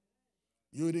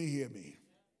 You didn't hear me.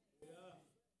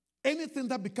 Anything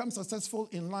that becomes successful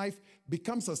in life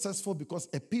becomes successful because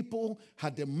a people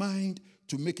had the mind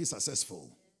to make it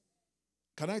successful.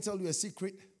 Can I tell you a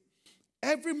secret?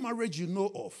 Every marriage you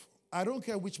know of, I don't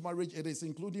care which marriage it is,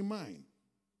 including mine,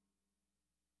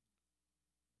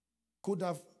 could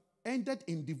have ended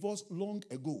in divorce long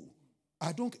ago.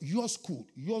 Yours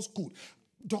could.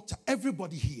 Doctor,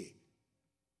 everybody here.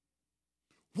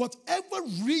 Whatever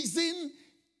reason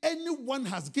anyone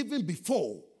has given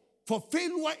before for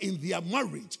failure in their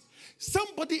marriage,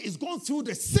 somebody is going through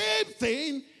the same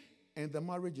thing and the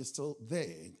marriage is still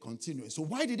there and continuing. So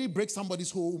why did it break somebody's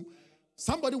home?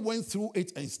 Somebody went through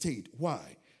it and stayed.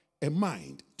 Why? A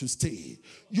mind to stay.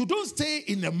 You don't stay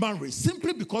in a marriage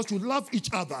simply because you love each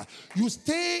other. You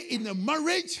stay in a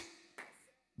marriage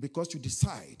because you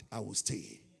decide, I will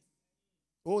stay.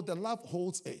 Oh, the love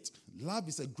holds it. Love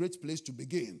is a great place to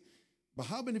begin. But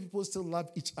how many people still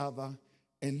love each other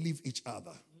and leave each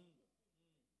other?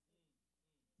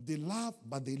 They love,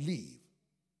 but they leave.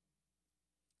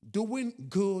 Doing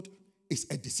good is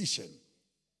a decision.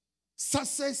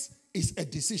 Success is a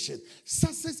decision.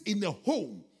 Success in a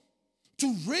home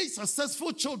to raise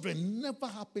successful children never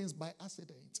happens by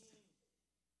accident.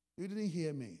 You didn't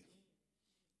hear me.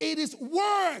 It is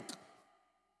work.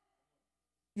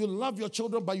 You love your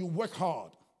children, but you work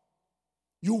hard.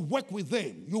 You work with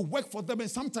them. You work for them and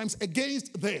sometimes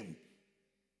against them.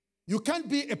 You can't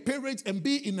be a parent and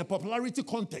be in a popularity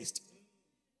contest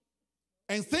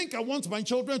and think I want my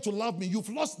children to love me. You've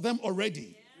lost them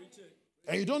already.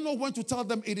 And you don't know when to tell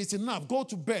them it is enough. Go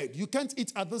to bed. You can't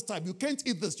eat at this time. You can't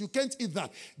eat this. You can't eat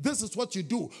that. This is what you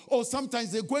do. Or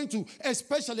sometimes they're going to,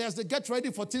 especially as they get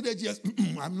ready for teenage years.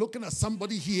 I'm looking at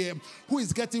somebody here who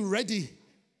is getting ready.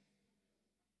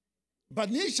 But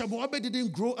Shamo Abbey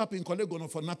didn't grow up in Kolegono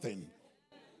for nothing.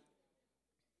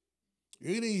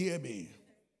 You didn't hear me.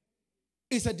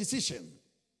 It's a decision.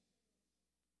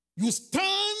 You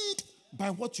stand by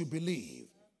what you believe.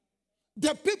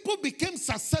 The people became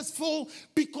successful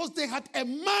because they had a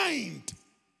mind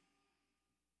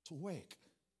to work.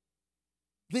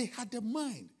 They had a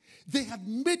mind. They had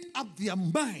made up their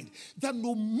mind that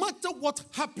no matter what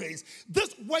happens,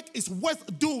 this work is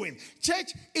worth doing.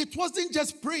 Church, it wasn't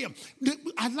just prayer.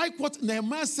 I like what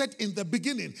Nehemiah said in the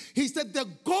beginning. He said, the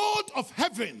God of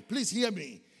heaven, please hear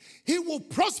me, he will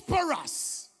prosper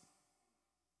us.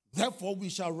 Therefore, we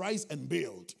shall rise and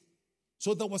build.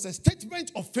 So there was a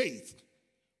statement of faith.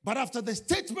 But after the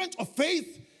statement of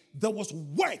faith, there was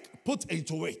work put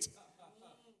into it.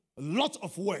 A lot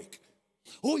of work.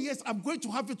 Oh yes, I'm going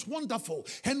to have it wonderful.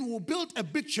 And we'll build a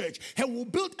big church. And we'll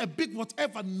build a big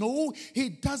whatever. No,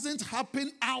 it doesn't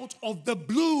happen out of the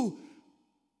blue.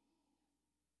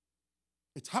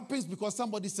 It happens because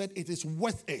somebody said it is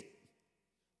worth it.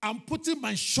 I'm putting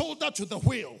my shoulder to the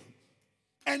wheel.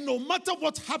 And no matter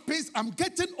what happens, I'm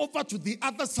getting over to the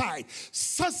other side.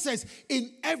 Success in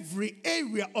every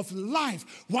area of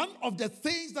life. One of the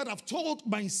things that I've told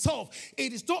myself,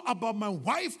 it is not about my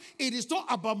wife, it is not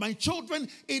about my children,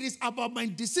 it is about my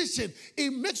decision. It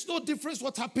makes no difference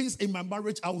what happens in my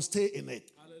marriage, I will stay in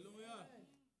it. Hallelujah.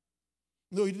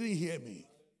 No, you didn't hear me.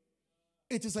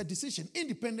 It is a decision,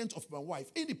 independent of my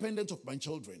wife, independent of my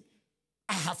children.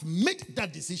 I have made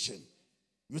that decision.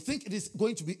 You think it is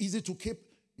going to be easy to keep?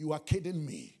 You are kidding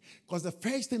me. Because the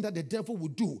first thing that the devil will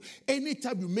do,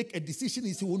 anytime you make a decision,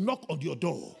 is he will knock on your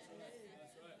door.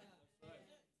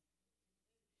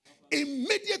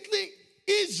 Immediately,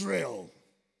 Israel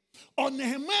or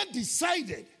Nehemiah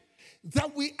decided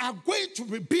that we are going to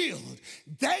rebuild.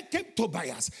 There came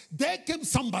Tobias, there came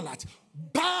Sanballat.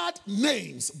 Bad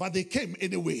names, but they came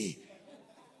anyway.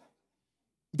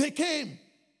 They came.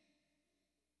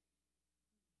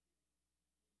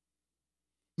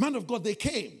 Man of God, they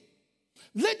came.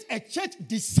 Let a church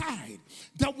decide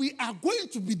that we are going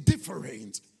to be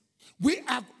different.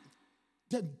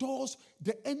 The doors,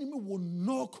 the enemy will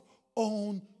knock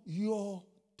on your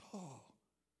door.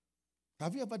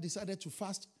 Have you ever decided to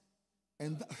fast?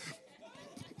 And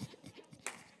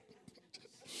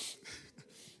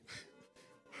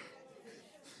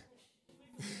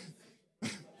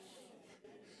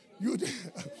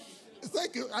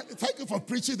thank you for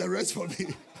preaching the rest for me.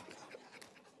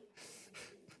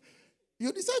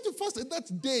 You decided to fast, and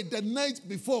that day, the night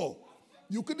before,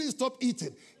 you couldn't stop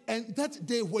eating. And that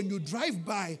day, when you drive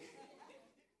by,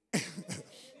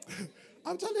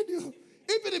 I'm telling you,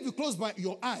 even if you close by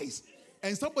your eyes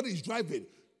and somebody is driving,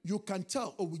 you can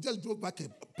tell, oh, we just drove back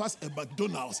past a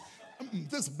McDonald's.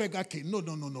 This Burger King, no.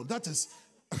 That is,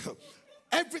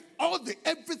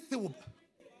 everything will,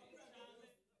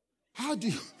 how do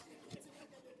you,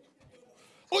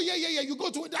 oh, yeah, you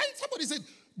go to, somebody said,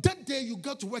 that day you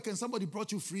got to work and somebody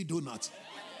brought you free donuts.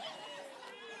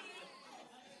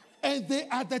 And they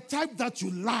are the type that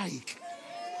you like.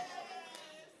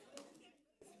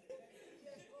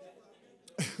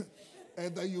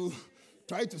 And then you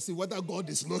try to see whether God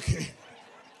is looking.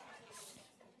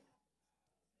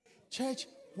 Church,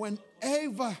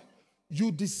 whenever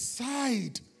you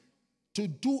decide to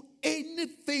do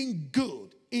anything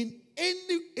good in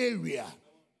any area,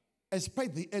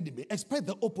 expect the enemy, expect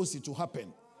the opposite to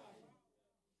happen.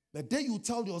 The day you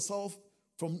tell yourself,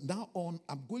 from now on,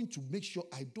 I'm going to make sure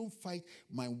I don't fight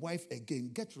my wife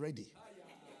again. Get ready.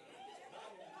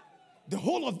 The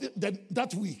whole of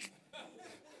that week.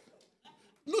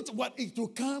 Not what it will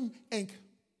come and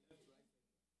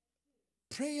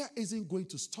prayer isn't going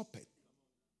to stop it.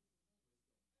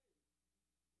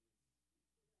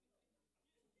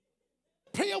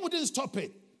 Prayer wouldn't stop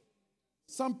it.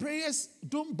 Some prayers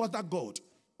don't bother God.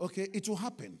 Okay, it will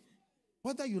happen.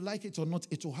 Whether you like it or not,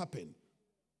 it will happen.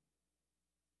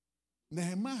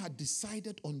 Nehemiah had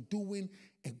decided on doing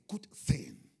a good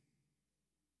thing.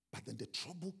 But then the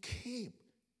trouble came.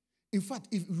 In fact,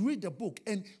 if you read the book,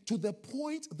 and to the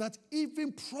point that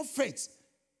even prophets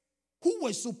who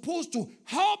were supposed to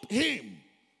help him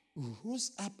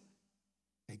rose up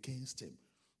against him,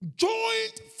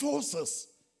 joined forces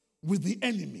with the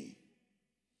enemy.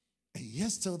 And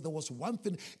yes, still there was one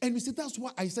thing. And you see, that's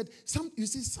why I said,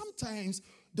 sometimes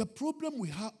the problem we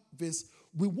have is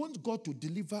we want God to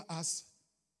deliver us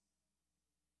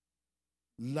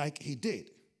like he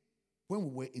did when we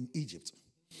were in Egypt.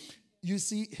 You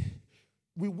see,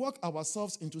 we work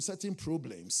ourselves into certain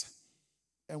problems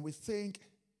and we think,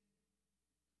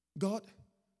 God,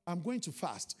 I'm going to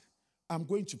fast. I'm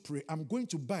going to pray. I'm going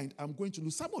to bind. I'm going to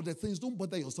lose. Some of the things, don't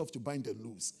bother yourself to bind and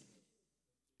lose.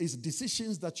 It's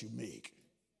decisions that you make.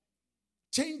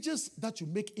 Changes that you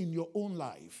make in your own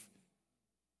life.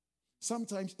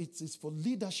 Sometimes it is for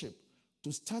leadership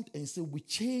to stand and say, we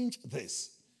change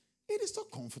this. It is not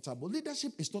comfortable.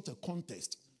 Leadership is not a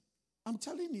contest. I'm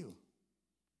telling you.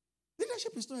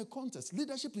 Leadership is not a contest.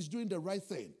 Leadership is doing the right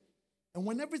thing. And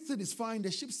when everything is fine,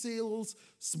 the ship sails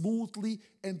smoothly.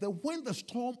 And then when the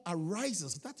storm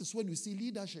arises, that is when you see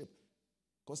leadership.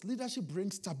 Because leadership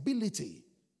brings stability.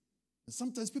 And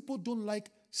sometimes people don't like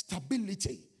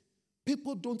stability.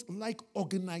 People don't like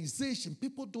organization.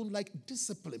 People don't like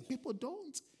discipline. People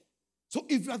don't. So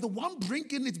if you are the one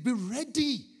bringing it, be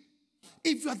ready.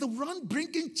 If you are the one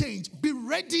bringing change, be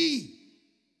ready.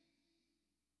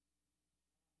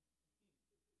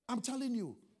 I'm telling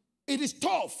you, it is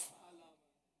tough.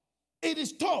 It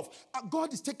is tough.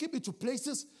 God is taking me to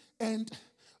places, and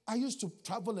I used to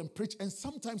travel and preach, and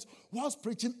sometimes whilst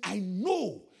preaching, I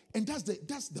know, and that's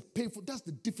the painful, that's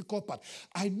the difficult part.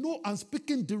 I know I'm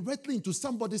speaking directly into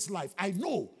somebody's life. I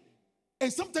know.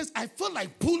 And sometimes I feel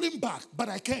like pulling back, but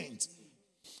I can't.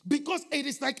 Because it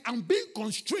is like I'm being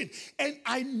constrained. And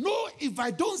I know if I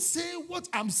don't say what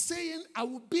I'm saying, I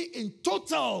will be in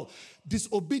total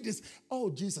disobedience.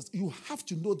 Oh, Jesus, you have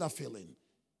to know that feeling.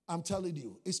 I'm telling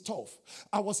you, it's tough.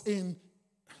 I was in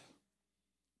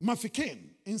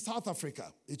Mafeking in South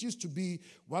Africa. It used to be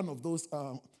one of those,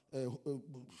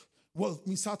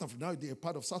 in South Africa, now they're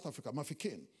part of South Africa,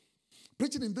 Mafeking.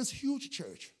 Preaching in this huge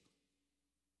church.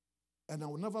 And I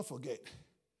will never forget,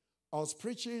 I was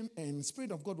preaching and the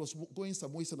Spirit of God was going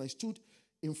some ways, and I stood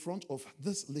in front of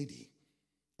this lady.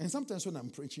 And sometimes when I'm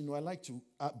preaching, I like to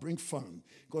bring fun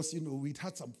because, we'd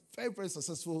had some very, very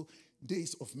successful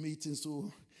days of meetings.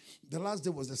 So the last day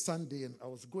was a Sunday, and I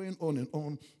was going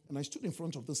on, and I stood in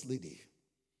front of this lady.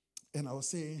 And I was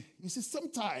saying, you see,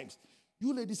 sometimes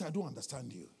you ladies, I don't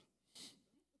understand you.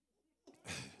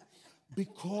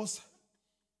 Because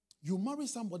you marry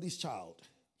somebody's child.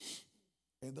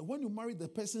 And then when you marry the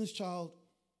person's child,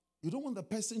 you don't want the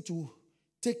person to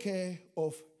take care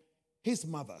of his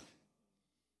mother.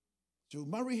 To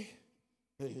marry,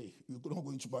 hey, you're not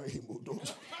going to marry him,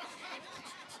 don't.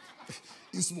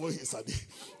 It's more his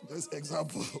this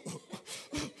example.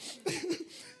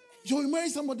 You marry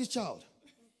somebody's child.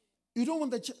 You don't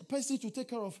want the person to take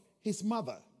care of his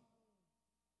mother.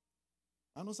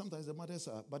 I know sometimes the mothers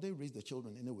are, but they raise the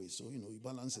children anyway, so, you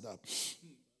balance it up.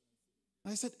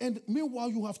 I said, and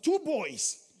meanwhile, you have two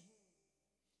boys.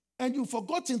 And you've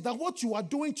forgotten that what you are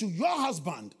doing to your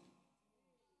husband,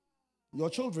 your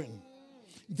children,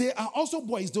 they are also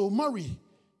boys. They will marry.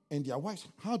 And their wives,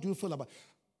 how do you feel about it?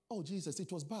 Oh, Jesus,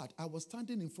 it was bad. I was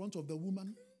standing in front of the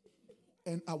woman,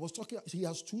 and I was talking. She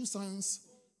has two sons.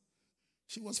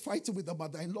 She was fighting with the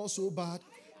mother-in-law so bad.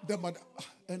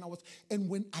 And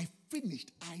when I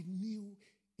finished, I knew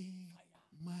in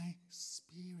my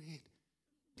spirit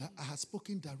that I had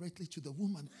spoken directly to the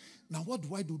woman. Now, what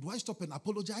do I do? Do I stop and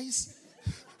apologize?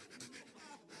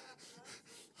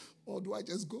 Or do I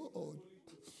just go on?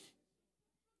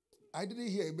 I didn't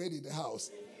hear a man in the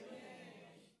house.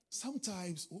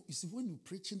 Sometimes, you see, when you're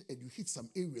preaching and you hit some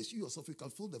areas, you yourself, you can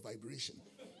feel the vibration.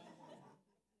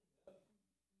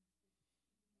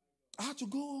 I had to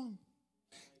go on.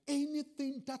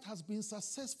 Anything that has been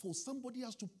successful, somebody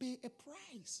has to pay a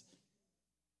price.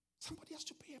 Somebody has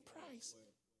to pay a price.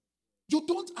 You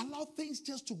don't allow things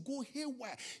just to go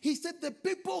haywire. He said the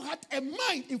people had a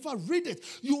mind. In fact, read it.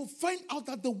 You'll find out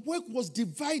that the work was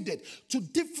divided to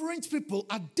different people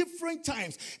at different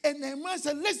times. And the man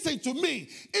said, listen to me.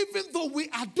 Even though we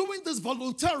are doing this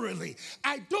voluntarily,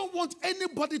 I don't want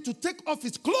anybody to take off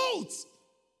his clothes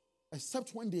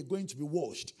except when they're going to be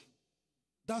washed.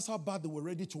 That's how bad they were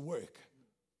ready to work.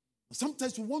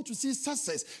 Sometimes we want to see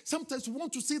success. Sometimes we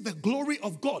want to see the glory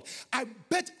of God. I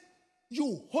bet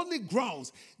you, holy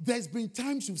grounds, there's been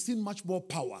times you've seen much more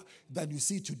power than you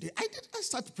see today. I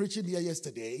started preaching here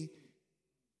yesterday.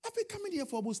 I've been coming here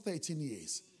for almost 13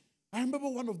 years. I remember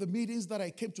one of the meetings that I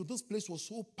came to. This place was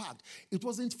so packed. It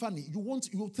wasn't funny.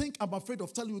 You think I'm afraid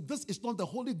of telling you this is not the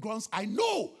holy grounds. I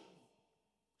know.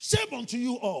 Shame unto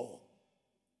you all.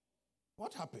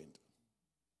 What happened?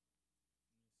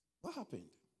 What happened?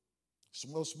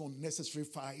 Small necessary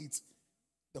fights.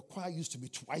 The choir used to be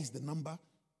twice the number.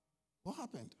 What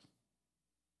happened?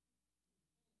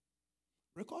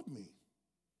 Record me.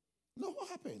 No, what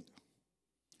happened?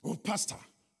 Oh, Pastor,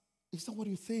 is that what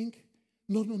you think?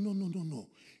 No.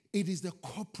 It is the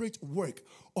corporate work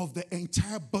of the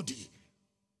entire body.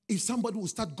 If somebody will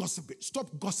start gossiping, stop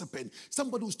gossiping.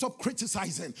 Somebody will stop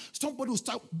criticizing. Somebody will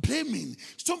stop blaming.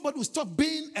 Somebody will stop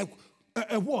being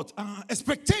a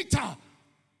spectator.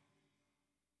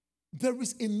 There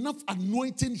is enough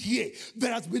anointing here.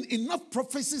 There has been enough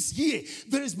prophecies here.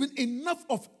 There has been enough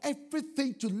of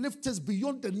everything to lift us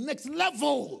beyond the next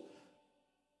level.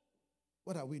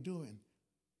 What are we doing?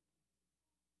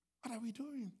 What are we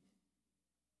doing?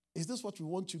 Is this what we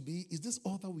want to be? Is this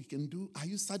all that we can do? Are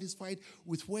you satisfied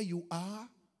with where you are?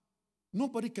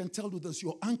 Nobody can tell you this.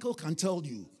 Your uncle can tell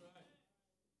you.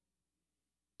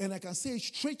 And I can say it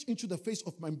straight into the face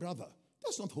of my brother.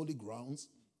 That's not holy grounds.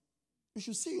 You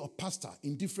should see your pastor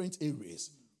in different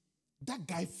areas. That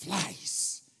guy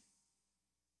flies.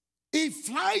 He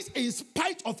flies in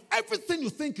spite of everything you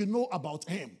think you know about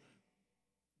him.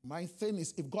 My thing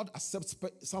is, if God accepts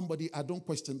somebody, I don't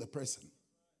question the person.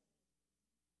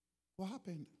 What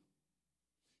happened?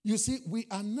 You see, we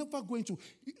are never going to...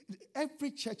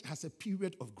 Every church has a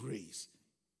period of grace.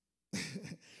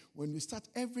 When we start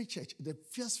every church, the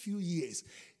first few years,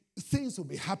 things will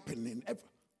be happening.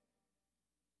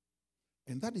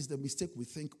 And that is the mistake we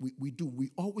think we do.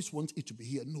 We always want it to be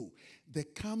here. No. There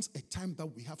comes a time that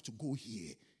we have to go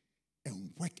here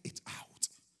and work it out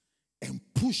and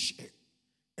push it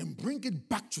and bring it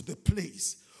back to the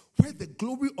place where the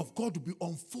glory of God will be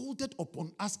unfolded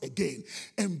upon us again,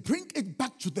 and bring it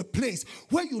back to the place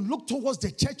where you look towards the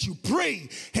church, you pray,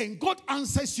 and God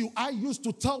answers you. I used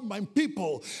to tell my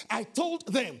people, I told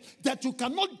them that you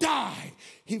cannot die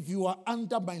if you are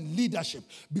under my leadership,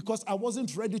 because I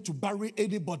wasn't ready to bury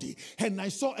anybody. And I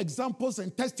saw examples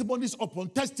and testimonies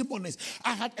upon testimonies.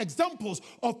 I had examples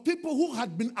of people who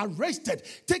had been arrested,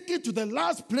 taken to the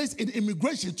last place in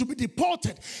immigration to be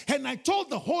deported. And I told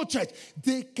the whole church,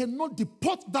 they cannot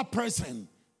deport that person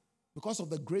because of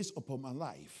the grace upon my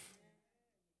life.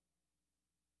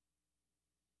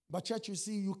 But church, you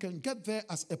see, you can get there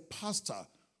as a pastor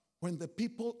when the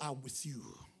people are with you.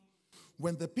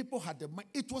 When the people had the mind,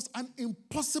 it was an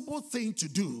impossible thing to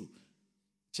do.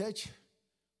 Church,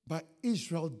 but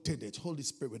Israel did it. Holy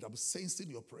Spirit, I'm sensing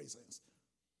your presence.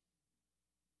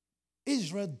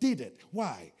 Israel did it.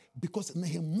 Why? Because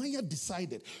Nehemiah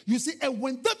decided. You see, and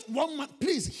when that one man,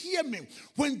 please hear me,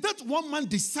 when that one man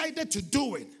decided to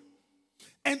do it,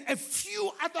 and a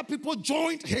few other people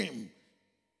joined him,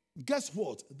 guess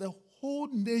what? The whole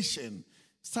nation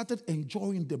started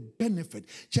enjoying the benefit.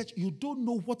 Church, you don't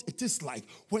know what it is like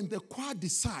when the choir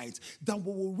decides that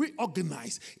we will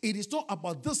reorganize. It is not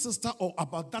about this sister or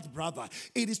about that brother.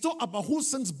 It is not about who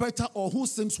sings better or who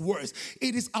sings worse.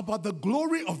 It is about the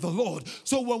glory of the Lord.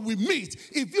 So when we meet,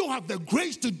 if you have the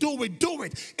grace to do it, do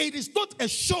it. It is not a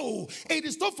show. It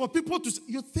is not for people to...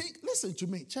 You think, listen to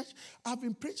me, church, I've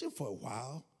been preaching for a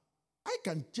while. I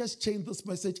can just change this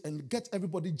message and get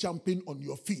everybody jumping on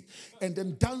your feet and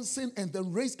then dancing and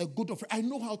then raise a good offering. I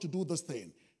know how to do this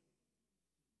thing.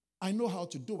 I know how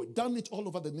to do it. Done it all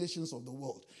over the nations of the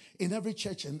world. In every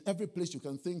church and every place you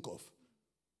can think of.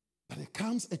 But there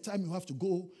comes a time you have to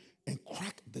go and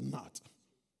crack the nut.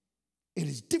 It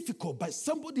is difficult, but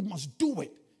somebody must do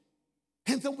it.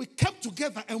 And then we come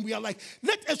together and we are like,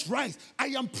 let us rise. I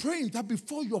am praying that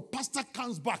before your pastor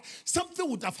comes back, something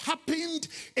would have happened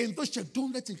in this church.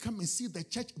 Don't let him come and see the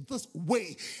church this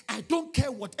way. I don't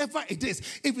care whatever it is.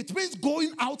 If it means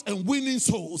going out and winning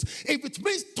souls, if it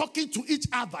means talking to each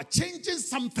other, changing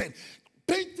something,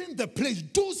 painting the place,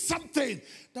 do something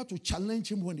that will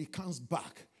challenge him when he comes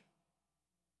back.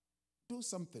 Do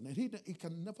something. And he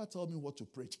can never tell me what to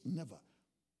preach. Never.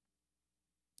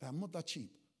 I'm not that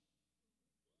cheap.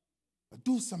 But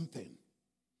do something.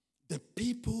 The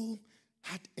people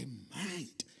had a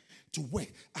mind to work.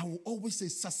 I will always say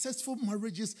successful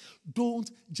marriages don't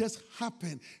just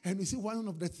happen. And you see, one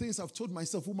of the things I've told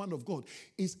myself, woman of God,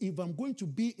 is if I'm going to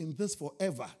be in this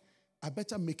forever, I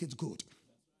better make it good.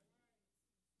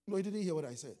 No, you didn't hear what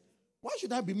I said. Why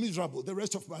should I be miserable the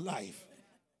rest of my life?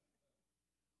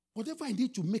 Whatever I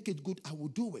need to make it good, I will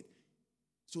do it.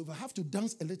 So if I have to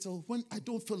dance a little, when I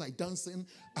don't feel like dancing,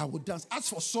 I will dance. As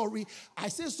for sorry, I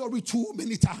say sorry too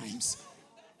many times.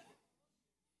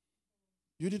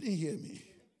 You didn't hear me.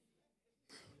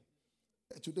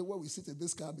 Today when we sit in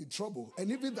this car, I'm in trouble. And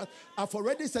even that, I've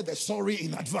already said the sorry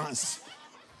in advance.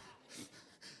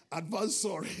 Advance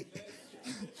sorry.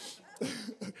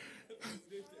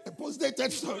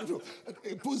 Post-dated sorry.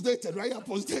 Post-dated, right?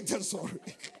 Post-dated sorry.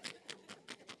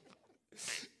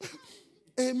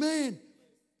 Amen.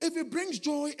 If it brings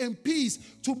joy and peace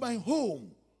to my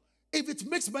home, if it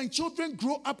makes my children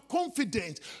grow up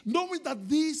confident, knowing that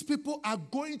these people are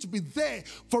going to be there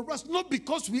for us, not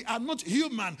because we are not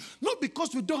human, not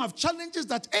because we don't have challenges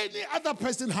that any other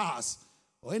person has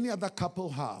or any other couple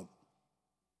have,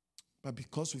 but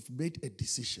because we've made a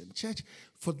decision. Church,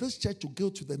 for this church to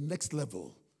go to the next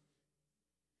level,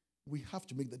 we have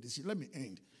to make the decision. Let me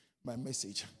end my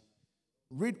message.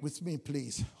 Read with me,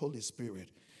 please, Holy Spirit.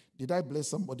 Did I bless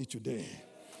somebody today?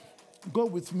 Go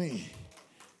with me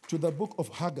to the book of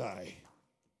Haggai.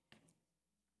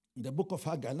 The book of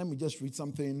Haggai, let me just read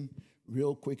something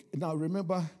real quick. Now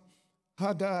remember,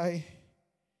 Haggai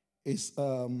is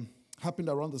happened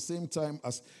around the same time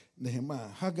as Nehemiah.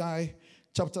 Haggai,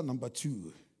 chapter number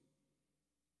 2.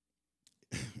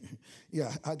 Yeah,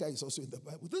 Haggai is also in the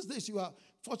Bible. These days you are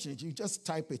fortunate. You just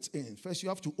type it in. First, you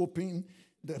have to open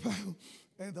the Bible.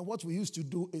 And then what we used to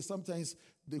do is sometimes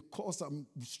they call some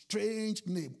strange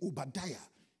name, Obadiah.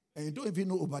 And you don't even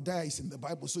know Obadiah is in the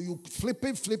Bible. So you flip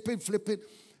it.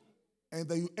 And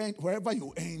then you end, wherever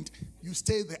you end, you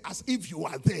stay there as if you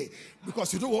are there.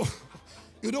 Because you don't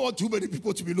want too many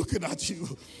people to be looking at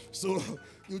you. So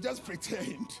you just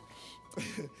pretend.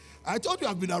 I told you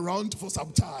I've been around for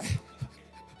some time.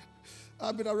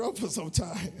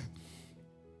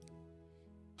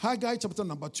 Haggai chapter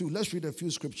number 2. Let's read a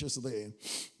few scriptures there.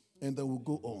 And then we'll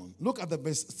go on. Look at the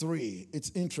verse 3.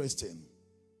 It's interesting.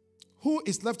 Who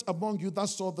is left among you that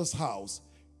saw this house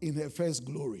in her first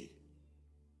glory?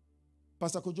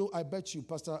 Pastor Kojo, I bet you.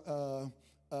 Pastor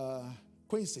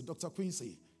Quincy, Dr.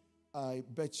 Quincy, I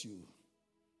bet you.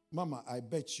 Mama, I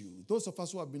bet you. Those of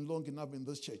us who have been long enough in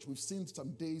this church, we've seen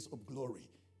some days of glory.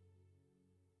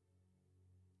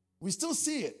 We still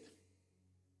see it.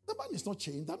 The man is not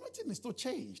changed. The anointing is not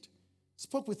changed.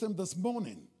 Spoke with him this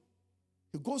morning.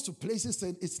 He goes to places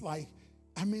and it's like,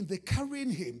 they're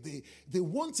carrying him. They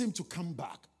want him to come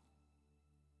back.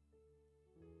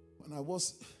 When I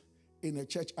was in a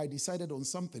church, I decided on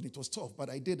something. It was tough, but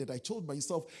I did it. I told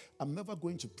myself, I'm never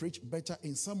going to preach better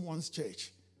in someone's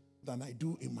church than I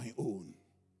do in my own.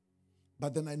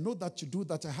 But then I know that to do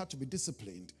that, I had to be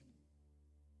disciplined.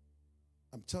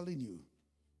 I'm telling you.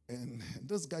 And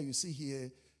this guy you see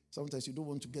here, sometimes you don't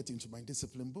want to get into my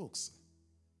discipline books.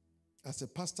 As a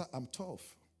pastor, I'm tough.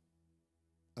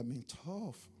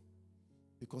 Tough.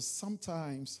 Because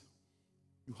sometimes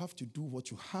you have to do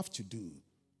what you have to do.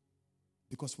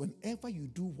 Because whenever you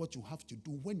do what you have to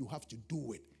do, when you have to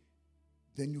do it,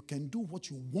 then you can do what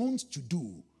you want to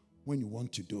do when you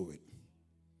want to do it.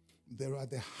 There are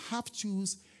the have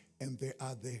tos and there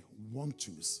are the want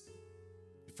tos.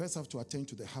 You first have to attend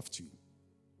to the have to,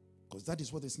 because that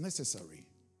is what is necessary.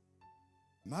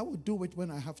 And I will do it when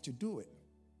I have to do it.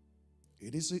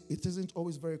 It isn't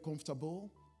always very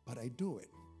comfortable, but I do it.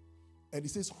 And it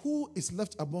says, who is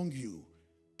left among you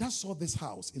that saw this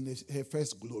house in her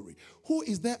first glory? Who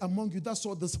is there among you that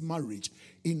saw this marriage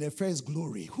in her first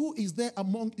glory? Who is there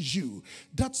among you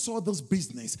that saw this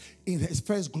business in her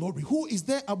first glory? Who is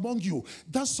there among you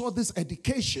that saw this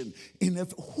education in her?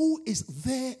 Who is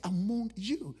there among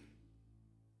you?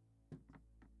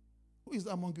 Who is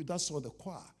there among you that saw the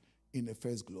choir in her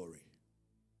first glory?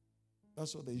 That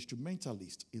saw the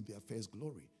instrumentalist in their first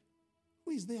glory?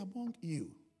 Who is there among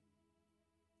you?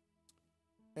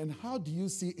 And how do you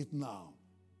see it now?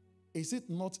 Is it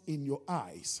not in your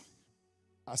eyes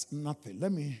as nothing?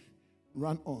 Let me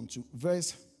run on to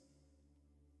verse.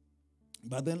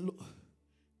 But then look,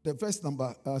 the verse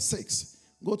number 6.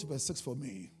 Go to verse 6 for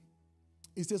me.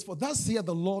 It says, for thus saith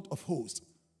the Lord of hosts,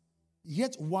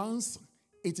 yet once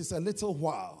it is a little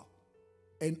while,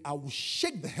 and I will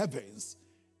shake the heavens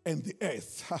and the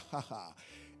earth,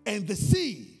 and the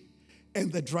sea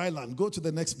and the dry land. Go to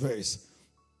the next verse.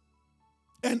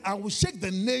 And I will shake the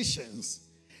nations,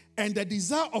 and the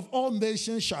desire of all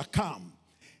nations shall come.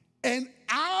 And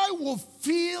I will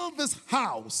fill this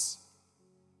house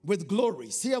with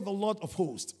glory, saith the Lord of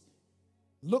hosts.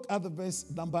 Look at the verse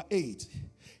number 8.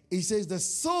 It says, the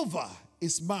silver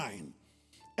is mine,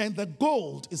 and the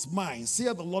gold is mine,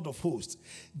 saith the Lord of hosts.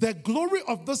 The glory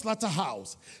of this latter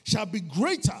house shall be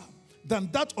greater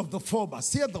than that of the former,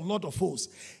 saith the Lord of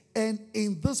hosts. And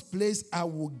in this place I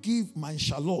will give my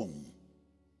shalom,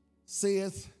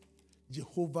 saith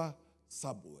Jehovah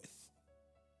Sabaoth.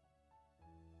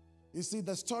 You see,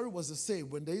 the story was the same.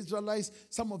 When the Israelites,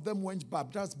 some of them went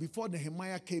back. That's before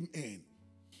Nehemiah came in.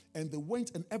 And they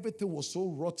went and everything was so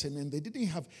rotten and they didn't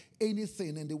have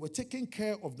anything and they were taking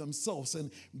care of themselves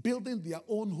and building their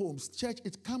own homes. Church,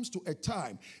 it comes to a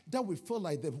time that we feel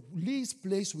like the least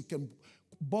place we can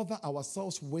bother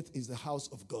ourselves with is the house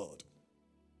of God.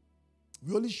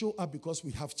 We only show up because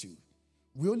we have to.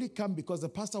 We only come because the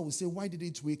pastor will say, why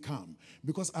didn't we come?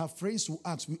 Because our friends will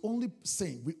ask, we only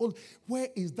sing. Where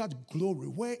is that glory?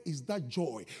 Where is that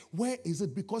joy? Where is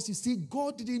it? Because you see,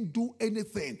 God didn't do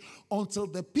anything until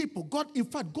the people, God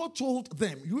told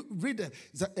them, you read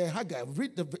Haggai,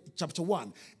 read the chapter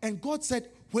 1, and God said,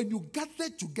 when you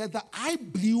gathered together, I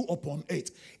blew upon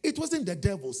it. It wasn't the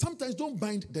devil. Sometimes don't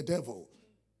bind the devil.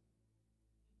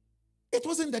 It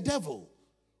wasn't the devil.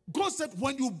 God said,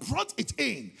 when you brought it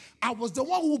in, I was the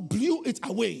one who blew it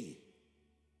away.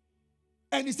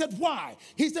 And he said, why?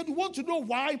 He said, you want to know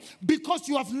why? Because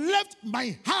you have left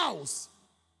my house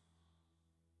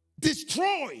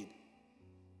destroyed.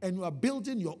 and you are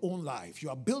building your own life, you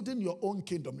are building your own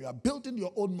kingdom, you are building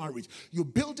your own marriage, you're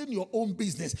building your own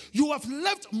business, you have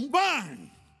left one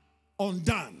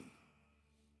undone.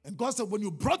 And God said, when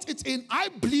you brought it in, I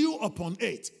blew upon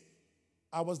it.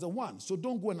 I was the one. So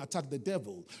don't go and attack the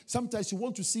devil. Sometimes you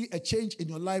want to see a change in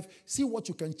your life. See what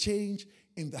you can change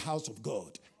in the house of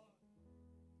God.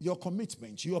 Your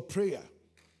commitment, your prayer,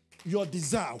 your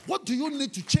desire. What do you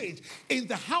need to change in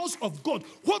the house of God?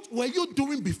 What were you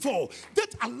doing before that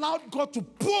allowed God to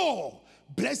pour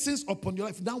blessings upon your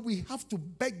life? Now we have to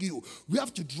beg you. We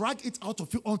have to drag it out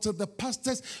of you until the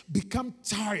pastors become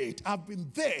tired. I've been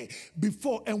there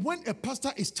before. And when a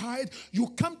pastor is tired, you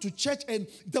come to church and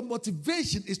the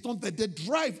motivation is not there. The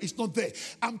drive is not there.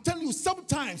 I'm telling you,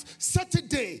 sometimes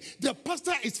Saturday, the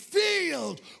pastor is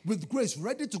filled with grace,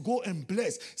 ready to go and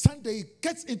bless. Sunday, he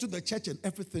gets into the church and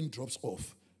everything drops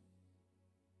off.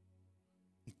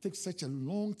 It takes such a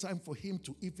long time for him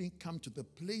to even come to the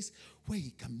place where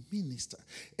he can minister.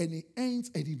 And he ends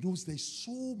and he knows there's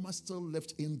so much still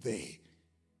left in there.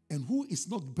 And who is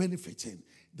not benefiting?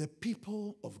 The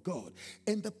people of God.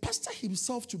 And the pastor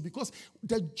himself too, because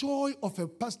the joy of a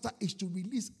pastor is to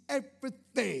release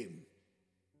everything.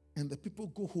 And the people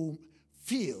go home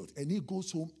filled and he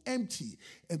goes home empty.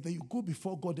 And then you go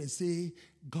before God and say,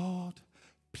 God,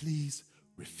 please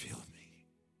refill me.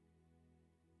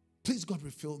 Please, God,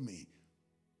 refill me.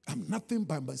 I'm nothing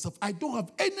by myself. I don't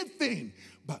have anything.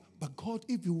 But God,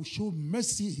 if you will show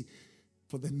mercy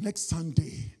for the next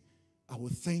Sunday, I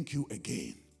will thank you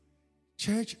again.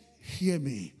 Church, hear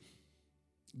me.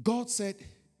 God said,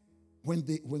 when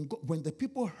the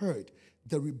people heard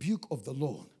the rebuke of the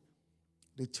Lord,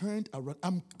 they turned around.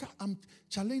 I'm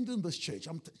challenging this church.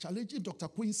 I'm challenging Dr.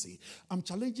 Quincy. I'm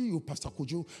challenging you, Pastor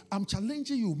Kojo. I'm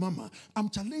challenging you, Mama. I'm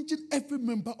challenging every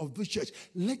member of this church.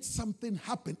 Let something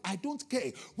happen. I don't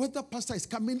care whether pastor is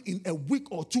coming in a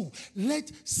week or two. Let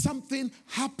something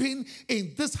happen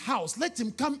in this house. Let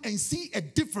him come and see a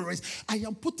difference. I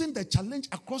am putting the challenge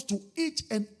across to each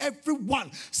and every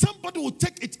one. Somebody will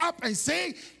take it up and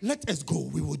say, let us go.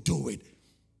 We will do it.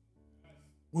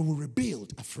 We will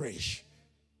rebuild afresh.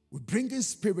 We're bringing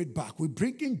spirit back. We're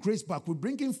bringing grace back. We're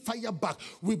bringing fire back.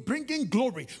 We're bringing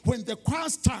glory. When the choir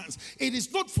stands, it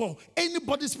is not for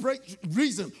anybody's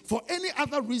reason, for any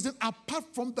other reason apart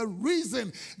from the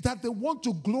reason that they want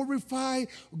to glorify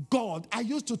God. I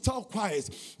used to tell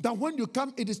choirs that when you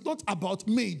come, it is not about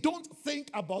me. Don't think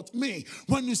about me.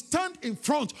 When you stand in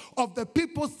front of the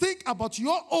people, think about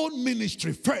your own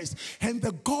ministry first and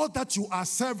the God that you are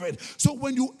serving. So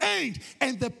when you end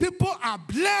and the people are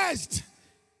blessed,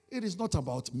 it is not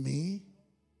about me.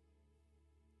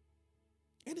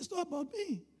 It is not about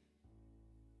me.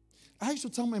 I used to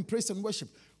tell my praise and worship,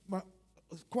 my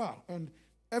choir and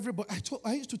everybody,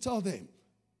 I used to tell them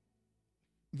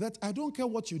that I don't care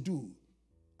what you do.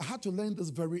 I had to learn this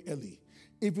very early.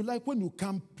 If you like, when you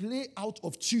come, play out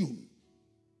of tune,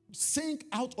 sing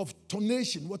out of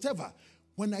tonation, whatever.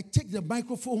 When I take the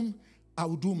microphone, I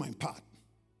will do my part.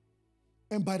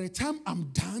 And by the time I'm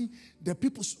done, the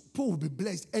people will be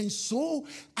blessed. And so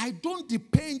I don't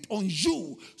depend on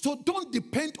you. So don't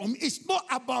depend on me. It's not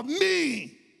about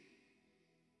me.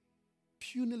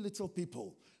 Puny little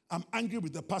people. I'm angry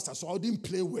with the pastor, so I didn't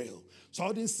play well. So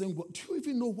I didn't sing well. Do you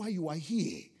even know why you are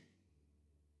here?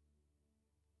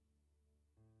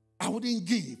 I wouldn't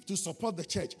give to support the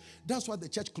church. That's why the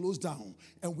church closed down.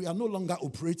 And we are no longer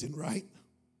operating, right?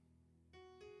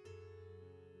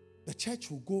 The church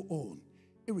will go on,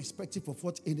 irrespective of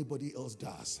what anybody else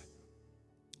does.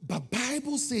 But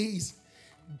Bible says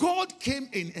God came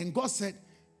in and God said,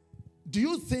 do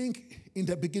you think in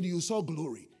the beginning you saw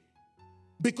glory?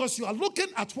 Because you are looking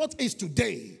at what is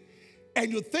today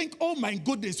and you think, oh my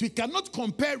goodness, we cannot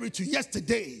compare it to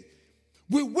yesterday.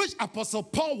 We wish Apostle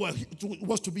Paul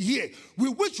was to be here. We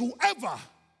wish whoever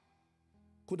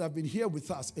could have been here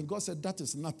with us. And God said, that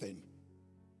is nothing.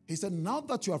 He said, now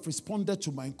that you have responded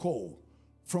to my call,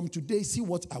 from today, see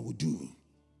what I will do.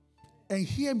 And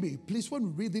hear me, please, when we're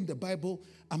reading the Bible,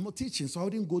 I'm not teaching, so I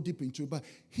didn't go deep into it, but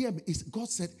hear me. God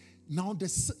said, now the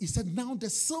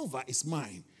silver is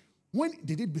mine. When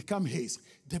did it become his?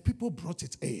 The people brought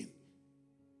it in.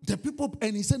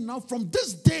 And he said, now from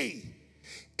this day,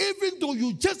 even though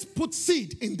you just put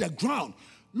seed in the ground,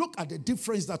 look at the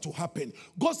difference that will happen.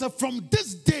 God said, from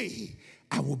this day,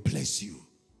 I will bless you.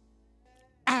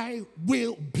 I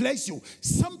will bless you.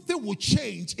 Something will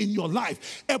change in your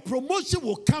life. A promotion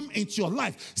will come into your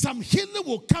life. Some healing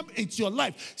will come into your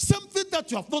life. Something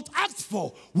that you have not asked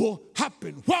for will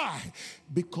happen. Why?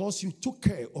 Because you took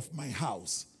care of my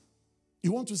house.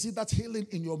 You want to see that healing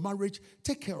in your marriage?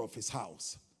 Take care of his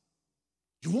house.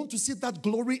 You want to see that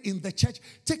glory in the church?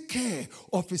 Take care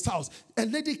of his house. A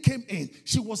lady came in.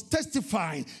 She was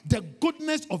testifying the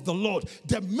goodness of the Lord,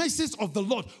 the mercies of the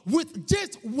Lord, with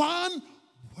just one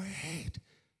word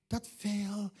that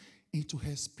fell into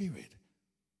her spirit.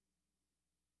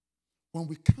 When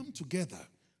we come together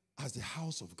as the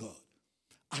house of God,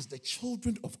 as the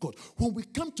children of God, when we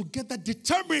come together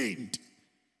determined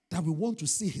that we want to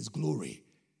see his glory,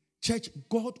 church,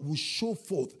 God will show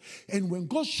forth. And when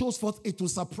God shows forth, it will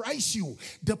surprise you.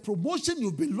 The promotion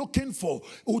you've been looking for,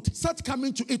 it will start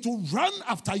coming to, it will run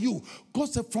after you. God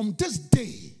said, from this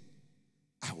day,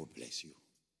 I will bless you.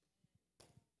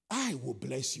 I will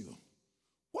bless you.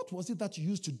 What was it that you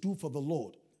used to do for the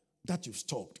Lord that you've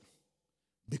stopped?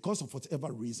 Because of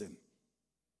whatever reason.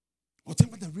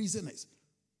 Whatever the reason is.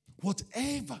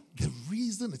 Whatever the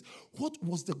reason is, what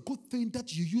was the good thing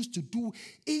that you used to do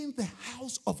in the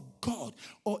house of God?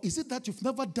 Or is it that you've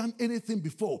never done anything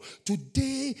before?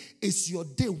 Today is your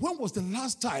day. When was the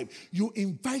last time you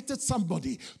invited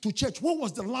somebody to church? When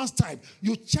was the last time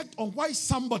you checked on why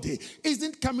somebody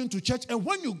isn't coming to church? And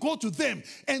when you go to them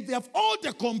and they have all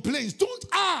the complaints, don't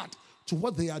add to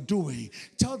what they are doing.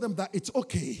 Tell them that it's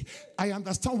okay. I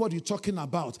understand what you're talking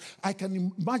about. I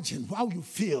can imagine how you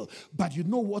feel. But you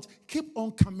know what? Keep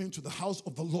on coming to the house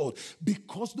of the Lord,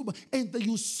 because and then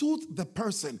you soothe the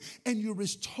person and you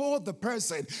restore the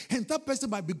person. And that person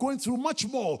might be going through much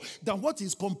more than what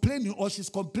he's complaining or she's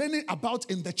complaining about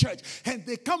in the church. And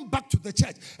they come back to the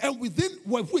church. And within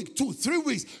a week, 2, 3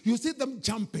 weeks, you see them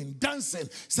jumping, dancing,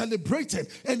 celebrating.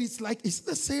 And it's like, it's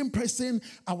the same person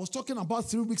I was talking about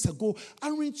 3 weeks ago.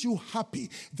 Aren't you happy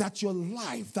that your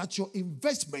life, that your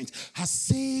investment has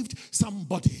saved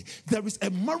somebody? There is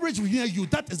a marriage near you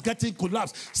that is getting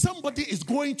collapsed. Somebody is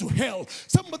going to hell.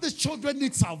 Somebody's children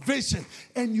need salvation.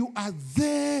 And you are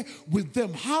there with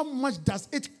them. How much does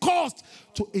it cost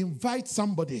to invite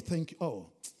somebody? Thank you. Oh.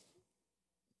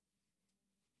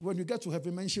 When you get to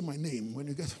heaven, mention my name. When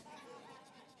you get...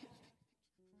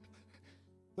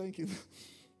 Thank you.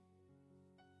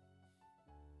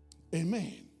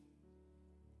 Amen.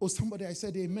 Oh, somebody, I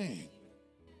said amen.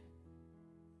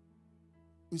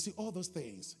 You see, all those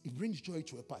things, it brings joy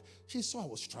to a part. She saw I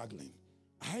was struggling.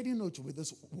 I didn't know it with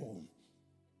this woman.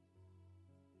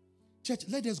 Church,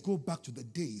 let us go back to the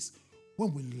days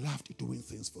when we loved doing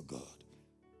things for God.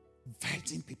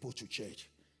 Inviting people to church,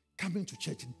 coming to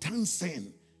church,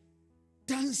 dancing,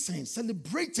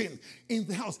 celebrating in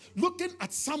the house, looking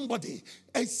at somebody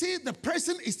and see the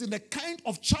person is in a kind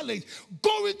of challenge,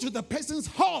 going to the person's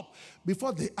help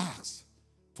before they ask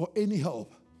for any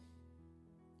help.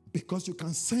 Because you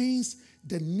can sense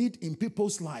the need in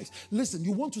people's lives. Listen,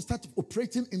 you want to start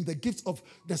operating in the gifts of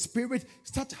the Spirit,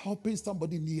 start helping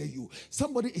somebody near you.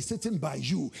 Somebody is sitting by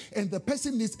you and the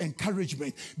person needs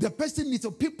encouragement. The person needs,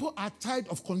 people are tired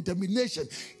of condemnation.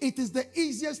 It is the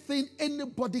easiest thing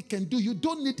anybody can do. You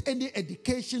don't need any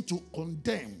education to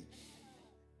condemn.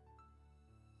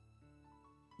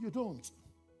 You don't.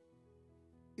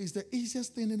 It's the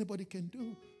easiest thing anybody can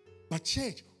do. But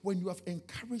church, when you have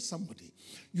encouraged somebody,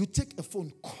 you take a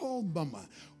phone, call mama.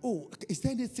 Oh, is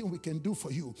there anything we can do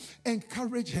for you?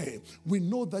 Encourage her. We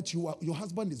know that your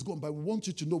husband is gone, but we want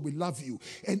you to know we love you.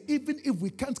 And even if we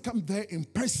can't come there in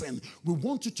person, we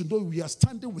want you to know we are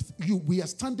standing with you. We are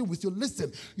standing with you.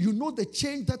 Listen, you know the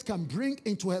change that can bring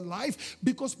into her life,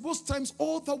 because most times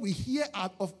all that we hear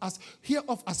of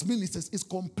as ministers is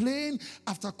complain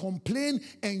after complain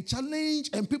and challenge,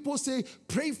 and people say,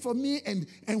 pray for me, and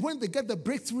when they get the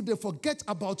breakthrough, they forget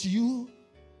about you.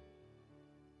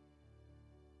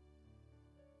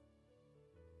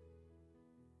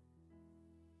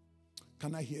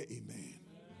 Can I hear amen?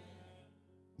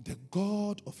 The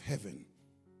God of heaven,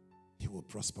 he will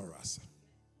prosper us.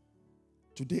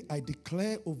 Today I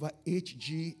declare over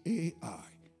HGAI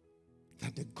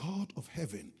that the God of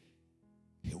heaven,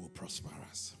 he will prosper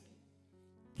us.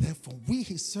 Therefore we,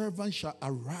 his servants, shall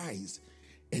arise,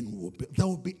 and there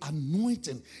will be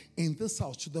anointing in this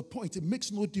house, to the point it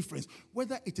makes no difference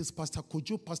whether it is Pastor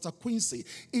Kojo, Pastor Quincy.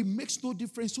 It makes no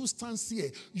difference who stands here.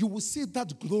 You will see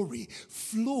that glory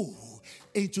flow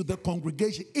into the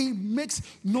congregation. It makes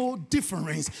no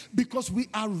difference, because we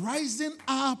are rising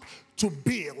up to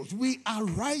build. We are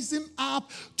rising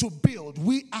up to build.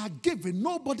 We are giving.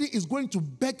 Nobody is going to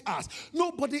beg us.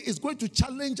 Nobody is going to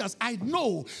challenge us. I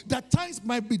know that times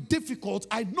might be difficult.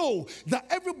 I know that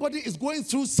everybody is going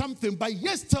through something. But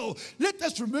yet still, let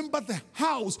us remember the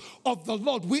house of the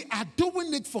Lord. We are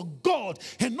doing it for God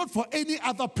and not for any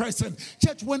other person.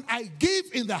 Church, when I give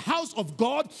in the house of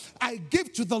God, I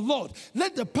give to the Lord.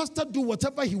 Let the pastor do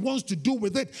whatever he wants to do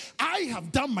with it. I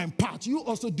have done my part. You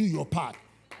also do your part.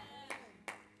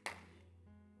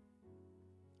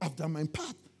 I've done my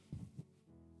part.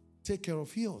 Take care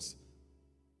of yours.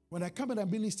 When I come and I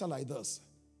minister like this,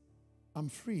 I'm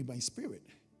free by spirit.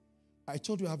 I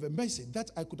told you I have a message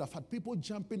that I could have had people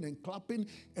jumping and clapping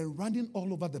and running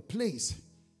all over the place.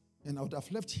 And I would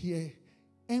have left here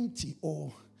empty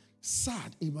or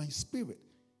sad in my spirit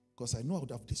because I know I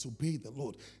would have disobeyed the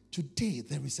Lord. Today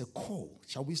there is a call.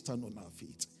 Shall we stand on our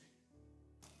feet?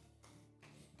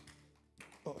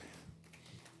 Oh.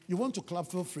 You want to clap,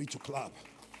 feel free to clap.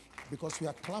 Because we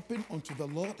are clapping unto the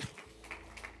Lord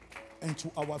and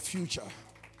to our future.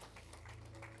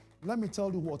 Let me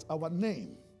tell you what, our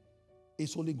name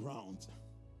is holy ground.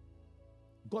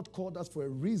 God called us for a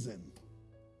reason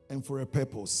and for a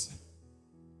purpose.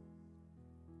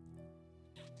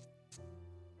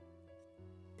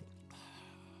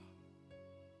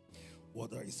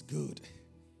 Water is good.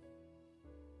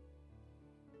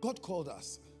 God called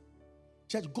us.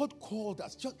 Church, God called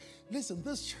us. Church, listen,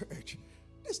 this church,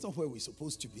 this is not where we're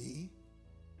supposed to be.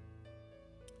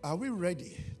 Are we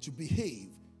ready to behave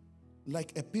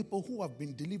like a people who have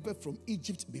been delivered from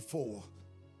Egypt before?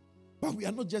 But we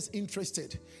are not just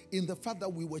interested in the fact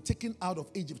that we were taken out of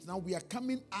Egypt. Now we are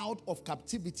coming out of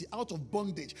captivity, out of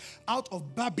bondage, out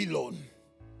of Babylon.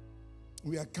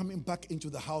 We are coming back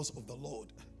into the house of the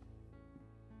Lord.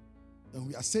 And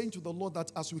we are saying to the Lord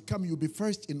that as we come, you'll be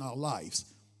first in our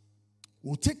lives.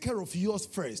 We'll take care of yours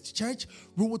first. Church,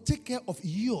 we will take care of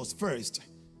yours first.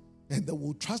 And then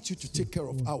we'll trust you to take care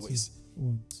of ours.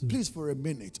 Please, for a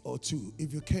minute or two,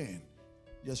 if you can,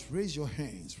 just raise your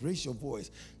hands, raise your voice.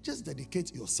 Just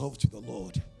dedicate yourself to the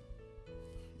Lord.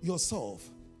 Yourself.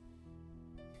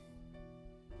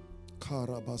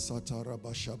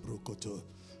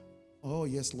 Oh,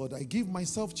 yes, Lord, I give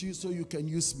myself to you so you can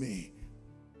use me.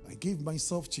 I give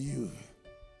myself to you.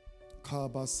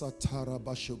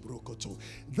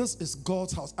 This is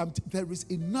God's house. There is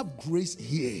enough grace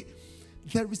here.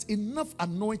 There is enough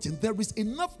anointing. There is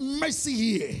enough mercy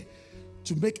here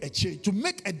to make a change, to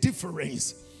make a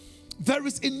difference. There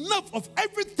is enough of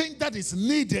everything that is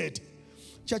needed.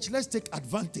 Church, let's take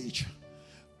advantage.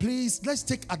 Please, let's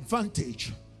take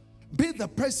advantage. Be the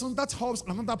person that helps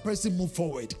another person move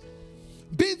forward.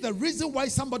 Be the reason why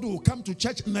somebody will come to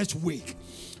church next week.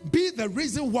 Be the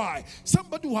reason why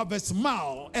somebody will have a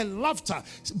smile and laughter.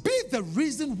 Be the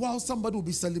reason why somebody will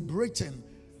be celebrating.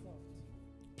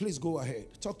 Please go ahead.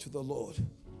 Talk to the Lord.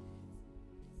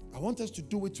 I want us to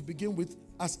do it to begin with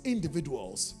as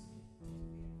individuals.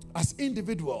 As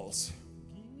individuals.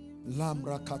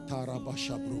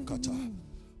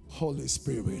 Holy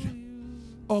Spirit.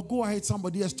 Or go ahead,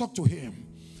 somebody else. Talk to him.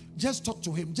 Just talk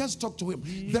to him. Just talk to him.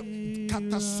 The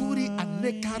katasuri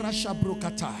anekara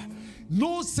shabrokata.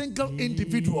 No single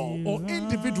individual or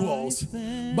individuals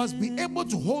must be able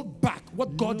to hold back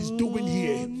what God is doing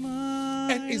here.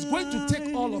 And it's going to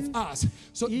take all of us.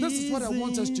 So this is what I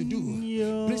want us to do.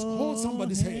 Please hold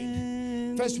somebody's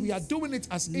hand. First, we are doing it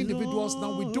as individuals.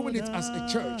 Now we're doing it as a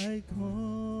church.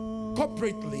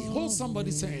 Corporately, hold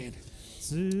somebody's hand.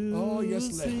 Oh, yes,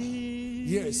 Lord.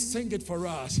 Yes, sing it for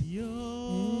us.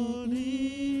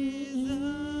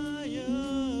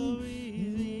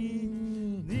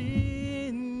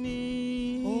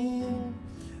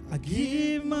 I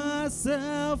give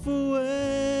myself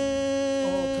away.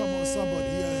 Oh, come on, somebody.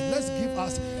 Yeah. Let's give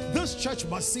us. This church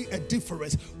must see a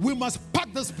difference. We must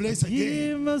pack this place again.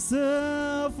 Give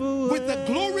myself away. With the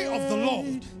glory of the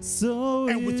Lord. So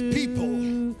and with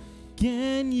people.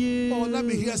 Can you? Oh, let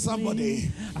me hear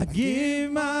somebody. I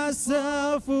give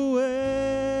myself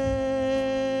away.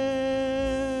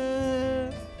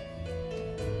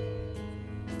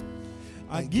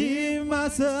 I give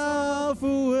myself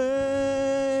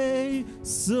away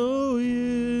so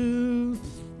you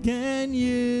can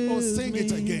use me. Oh, sing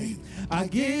it again. I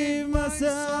give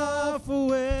myself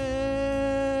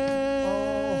away.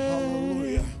 Oh,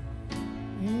 hallelujah.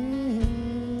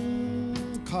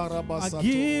 I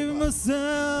give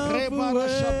myself away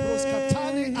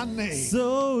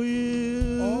so you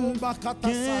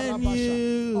can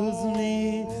use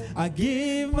me. I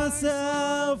give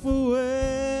myself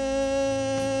away.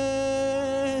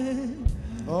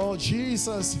 Oh,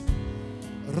 Jesus.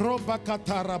 I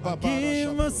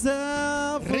give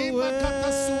myself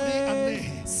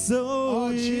away so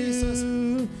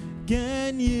you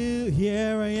can you.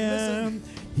 Here I am.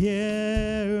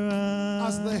 Here I am.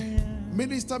 As the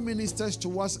minister ministers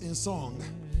to us in song,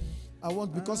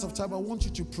 because of time, I want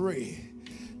you to pray.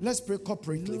 Let's pray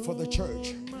corporately for the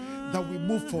church, that we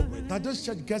move forward, that this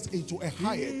church gets into a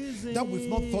height that we've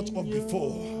not thought of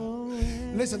before.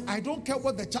 Listen, I don't care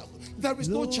what the church, there is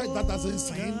no church that doesn't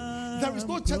sing. There is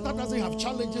no church that doesn't have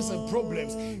challenges and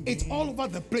problems. It's all over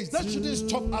the place. That shouldn't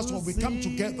stop us when we come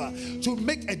together to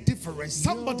make a difference.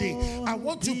 Somebody, I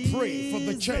want to pray for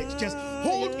the church. Just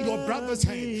hold your brother's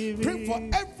hand. Pray for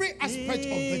every aspect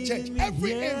of the church,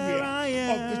 every area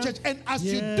of the church. And as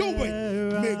you do it,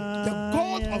 may the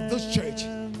God of this church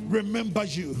remember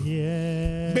you.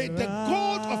 May the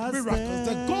God of miracles,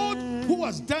 the God who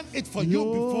has done it for you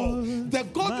before, the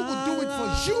God who will do it for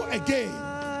you again.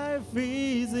 Life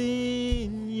is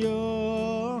in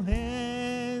your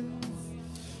hands.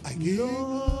 Again.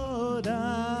 Lord,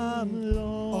 I'm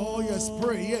lost. Oh, yes,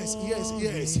 pray. Yes, yes,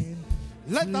 yes.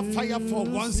 Let the fire fall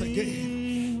once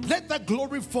again. Let the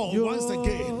glory fall once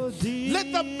again.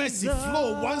 Let the mercy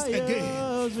flow once again.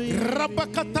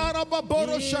 Rabakatara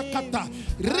baboro shakata.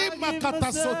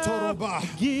 Rimakata sotoroba.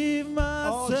 Give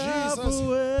myself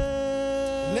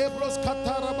away. Lebros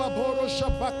katara baboro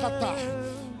shabakata.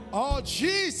 Oh,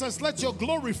 Jesus, let your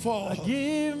glory fall.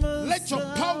 Let your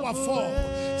power fall.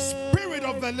 Spirit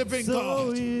of the living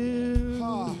God.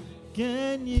 You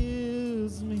can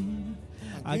use me.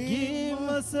 I give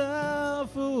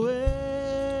myself away.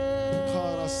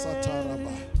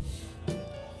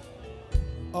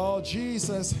 Oh,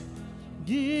 Jesus.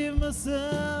 Give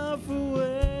myself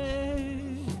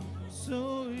away.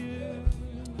 So you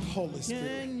Holy Spirit.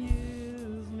 can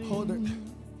use me. Hold it.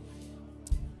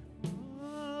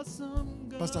 Awesome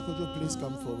God. Pastor, could you please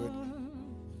come forward?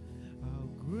 How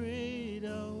great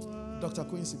thou art. Dr.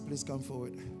 Quincy, please come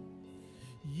forward.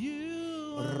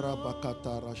 You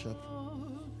Rabakata Rasha.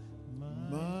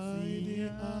 mighty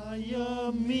are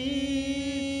your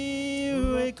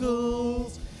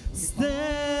miracles,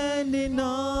 standing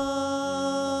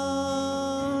on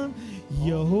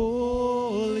your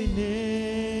holy name.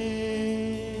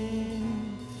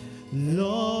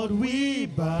 Lord, we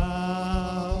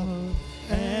bow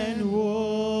and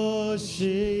worship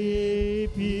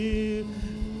you.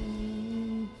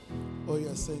 Oh,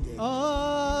 you're singing.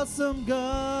 Awesome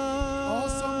God.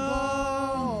 Awesome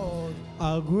God.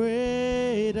 How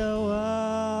great thou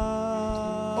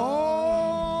art.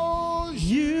 Oh,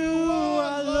 You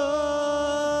are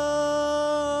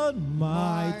Lord.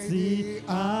 Mighty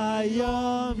are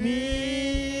your miracles,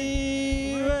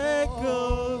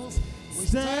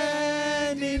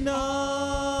 standing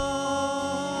on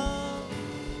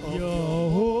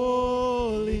your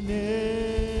holy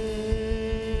name.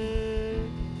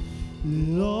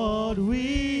 Lord,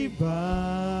 we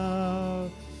bow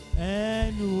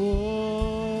and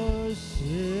worship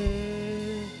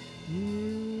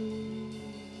you.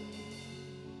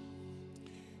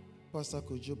 Pastor,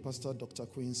 could you, Pastor Dr.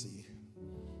 Quincy?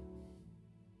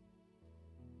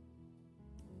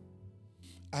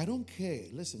 I don't care,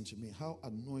 listen to me, how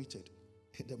anointed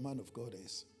the man of God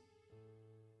is.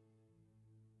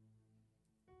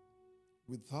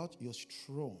 Without your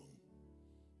strong,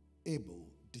 able,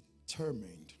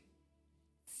 determined,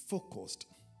 focused,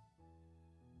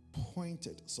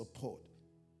 pointed support,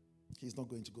 he's not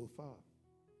going to go far.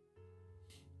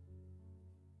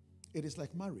 It is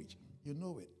like marriage. You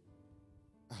know it.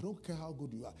 I don't care how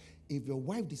good you are. If your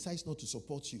wife decides not to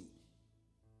support you,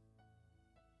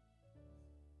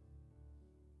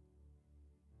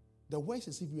 the worst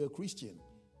is if you're a Christian.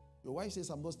 Your wife says,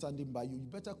 I'm not standing by you. You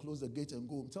better close the gate and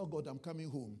go home. Tell God I'm coming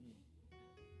home.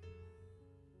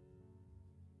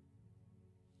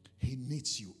 He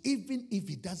needs you. Even if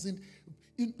he doesn't.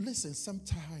 Listen,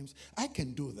 sometimes I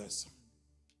can do this.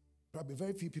 Probably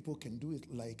very few people can do it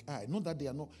like I. Not that they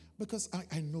are not. Because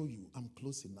I know you. I'm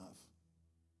close enough.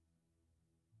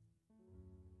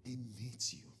 He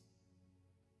needs you.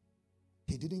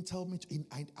 He didn't tell me to.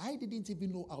 I didn't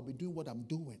even know I'll be doing what I'm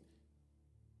doing.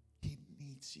 He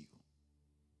needs you.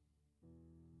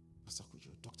 Pastor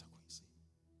Kujo, Dr. Quincy.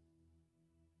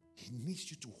 He needs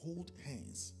you to hold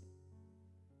hands.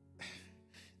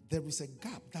 There is a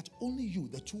gap that only you,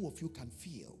 the two of you, can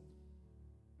feel.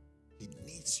 He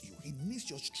needs you. He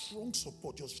needs your strong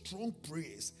support, your strong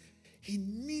prayers. He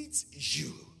needs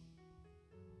you.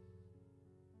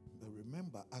 But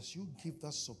remember, as you give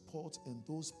that support and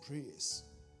those prayers,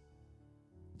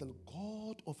 the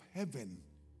God of heaven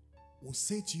will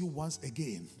say to you once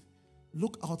again,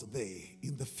 look out there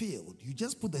in the field. You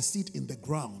just put the seed in the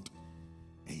ground,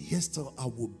 and yes, I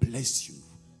will bless you.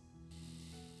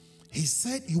 He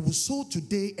said you will sow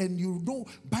today, and you know,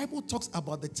 Bible talks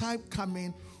about the time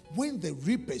coming when the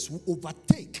reapers will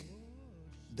overtake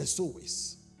the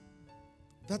sowers.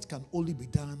 That can only be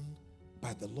done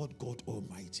by the Lord God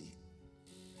Almighty.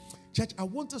 Church, I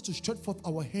want us to stretch forth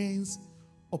our hands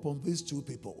upon these two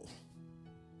people,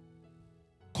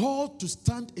 called to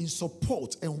stand in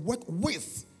support and work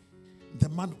with The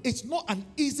man, it's not an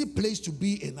easy place to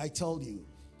be in, I tell you.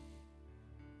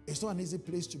 It's not an easy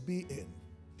place to be in.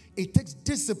 It takes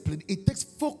discipline. It takes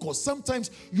focus. Sometimes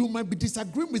you might be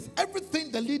disagreeing with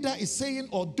everything the leader is saying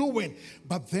or doing.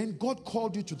 But then God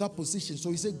called you to that position.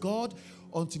 So he said, God,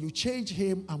 until you change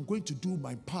him, I'm going to do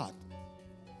my part.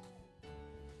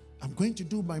 I'm going to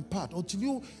do my part. Until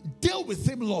you deal with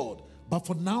him, Lord. But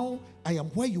for now, I am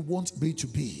where you want me to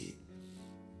be.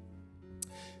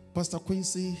 Pastor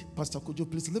Quincy, Pastor Kojo,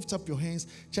 please lift up your hands.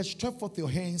 Church, stretch forth your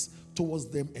hands towards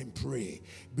them and pray.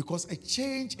 Because a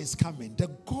change is coming. The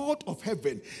God of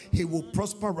heaven, he will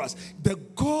prosper us. The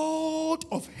God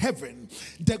of heaven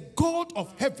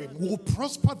will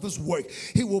prosper this work.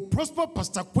 He will prosper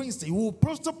Pastor Quincy. He will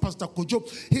prosper Pastor Kojo.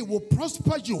 He will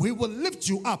prosper you. He will lift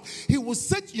you up. He will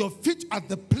set your feet at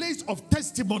the place of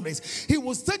testimonies. He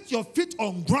will set your feet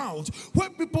on ground where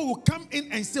people will come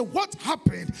in and say, what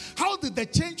happened? How did the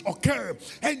change occur?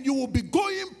 And you will be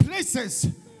going places.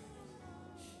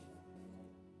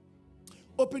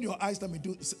 Open your eyes. Let me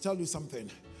tell you something.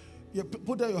 Yeah,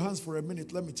 put down your hands for a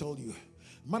minute. Let me tell you.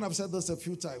 Man, I've said this a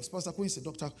few times. Pastor Quincy,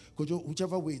 Dr. Kojo,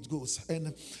 whichever way it goes.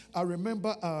 And I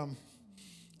remember,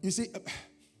 you see,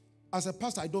 as a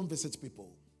pastor, I don't visit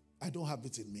people. I don't have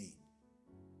it in me.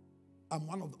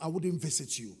 I wouldn't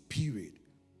visit you, period.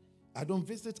 I don't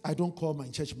visit. I don't call my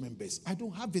church members. I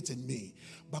don't have it in me.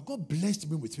 But God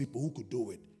blessed me with people who could do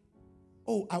it.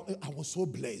 Oh, I was so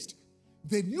blessed.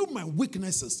 They knew my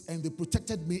weaknesses and they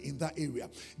protected me in that area.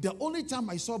 The only time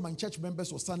I saw my church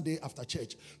members was Sunday after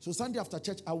church. So Sunday after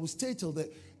church, I will stay till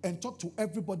and talk to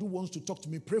everybody who wants to talk to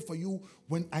me, pray for you.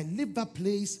 When I leave that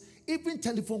place, even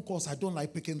telephone calls, I don't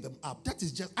like picking them up. That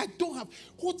is just, I don't have,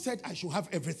 who said I should have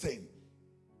everything?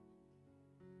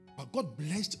 But God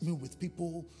blessed me with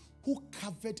people who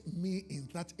covered me in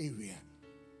that area.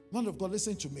 Man of God,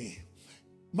 listen to me.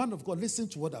 Man of God, listen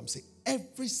to what I'm saying.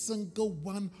 Every single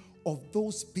one of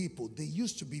those people, they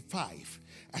used to be 5.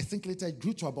 I think later it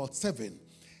grew to about 7.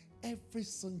 Every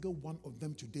single one of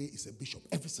them today is a bishop.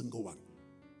 Every single one.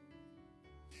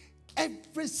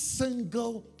 Every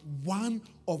single one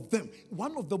of them.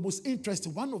 One of the most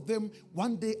interesting, one of them,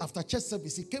 one day after church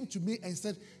service, he came to me and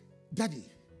said, Daddy,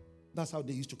 that's how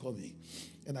they used to call me.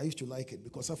 And I used to like it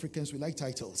because Africans, we like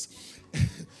titles.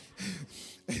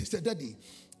 He said, Daddy,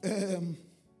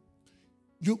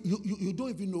 you don't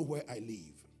even know where I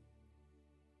live.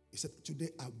 He said, today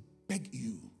I beg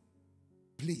you,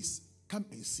 please come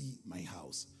and see my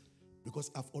house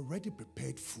because I've already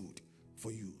prepared food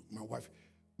for you, my wife.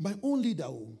 My own leader,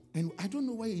 and I don't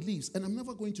know where he lives, and I'm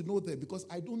never going to know there because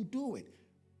I don't do it.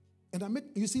 And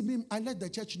you see me, I let the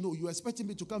church know you're expecting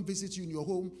me to come visit you in your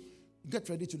home. Get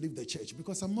ready to leave the church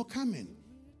because I'm not coming.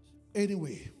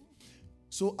 Anyway,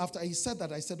 so after he said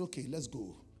that, I said, okay, let's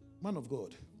go. Man of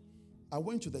God, I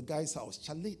went to the guy's house.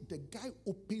 Charlie, the guy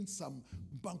opened some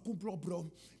banku bro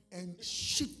and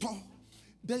shito.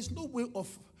 There's no way of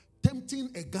tempting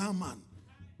a Ghana man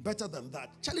better than that.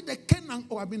 Charlie, the Kenan,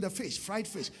 the fish, fried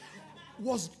fish,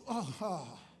 was,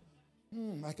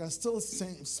 I can still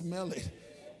smell it.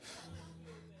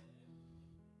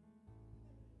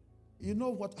 You know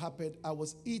what happened? I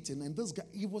was eating, and this guy,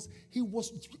 he was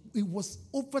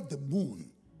over the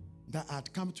moon that I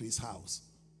had come to his house.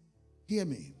 Hear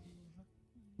me.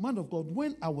 Man of God,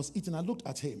 when I was eating, I looked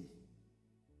at him,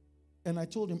 and I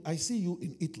told him, I see you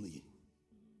in Italy,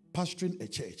 pastoring a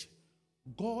church.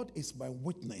 God is my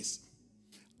witness.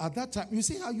 At that time, you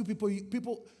see how you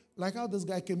people like how this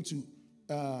guy came to,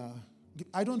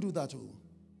 I don't do that.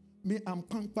 Me, I'm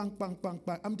pang, pang, pang, pang,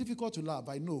 pang. I'm difficult to love,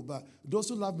 I know, but those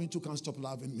who love me too can't stop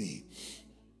loving me.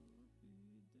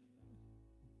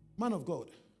 Man of God,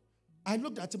 I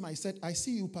looked at him, I said, I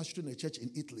see you pastoring a church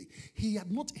in Italy. He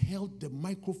had not held the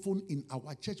microphone in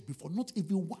our church before, not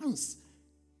even once.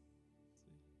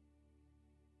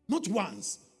 Not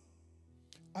once.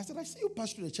 I said, I see you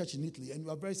pastoring a church in Italy and you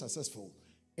are very successful.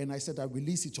 And I said, I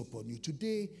release it upon you.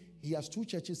 Today, he has 2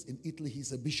 churches in Italy.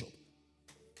 He's a bishop.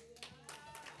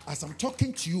 As I'm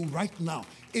talking to you right now,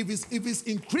 if it's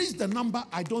increased the number,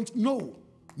 I don't know.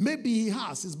 Maybe he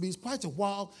has. It's been quite a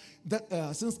while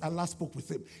that since I last spoke with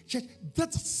him. Church,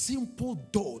 that simple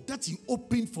door that he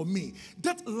opened for me,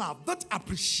 that love, that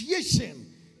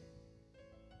appreciation,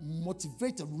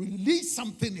 motivated, released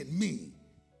something in me.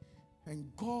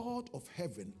 And God of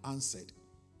heaven answered.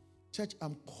 Church,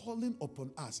 I'm calling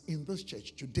upon us in this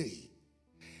church today.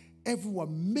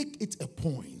 Everyone, make it a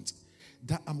point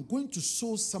that I'm going to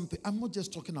sow something. I'm not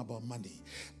just talking about money.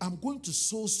 I'm going to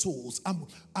sow souls.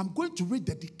 I'm going to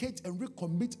rededicate and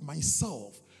recommit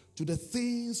myself to the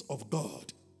things of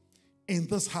God in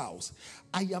this house.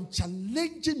 I am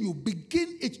challenging you.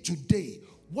 Begin it today.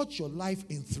 watch your life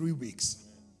in 3 weeks.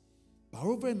 But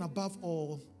over and above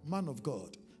all, man of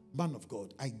God,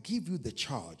 I give you the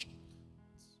charge.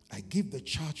 I give the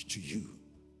charge to you.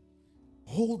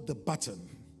 Hold the button.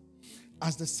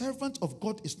 As the servant of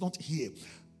God is not here,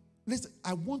 listen,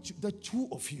 I want you, the two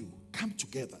of you, come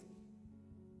together.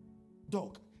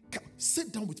 Dog, come,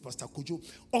 sit down with Pastor Kojo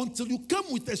until you come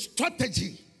with a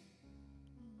strategy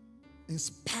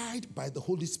inspired by the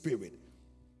Holy Spirit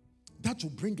that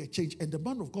will bring a change. And the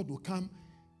man of God will come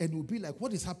and will be like,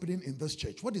 what is happening in this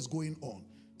church? What is going on?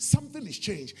 Something is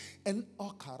changed. And I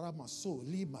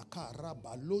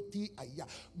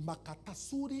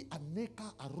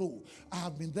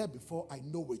have been there before, I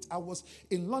know it. I was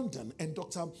in London and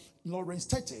Dr. Lawrence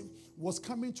Tete was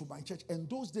coming to my church, and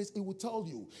those days he would tell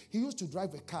you he used to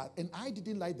drive a car, and I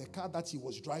didn't like the car that he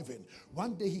was driving.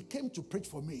 One day he came to preach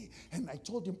for me, and I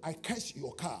told him, I curse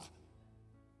your car.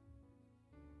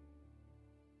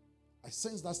 I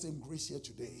sense that same grace here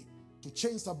today to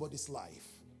change somebody's life.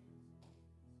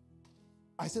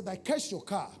 I said, I curse your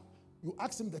car. You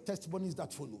asked him the testimonies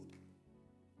that followed.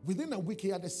 Within a week, he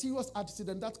had a serious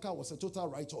accident. That car was a total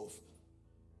write-off.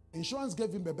 Insurance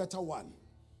gave him a better one.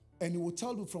 And he will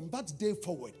tell you from that day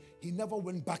forward, he never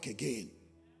went back again.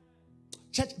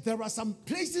 Church, there are some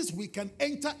places we can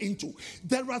enter into.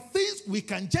 There are things we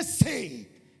can just say.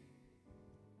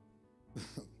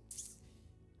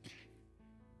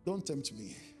 Don't tempt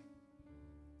me.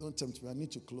 Don't tempt me. I need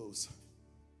to close.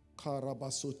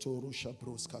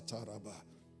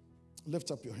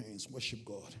 Lift up your hands. Worship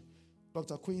God.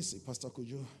 Dr. Quincy, Pastor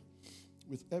Kojo,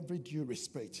 with every due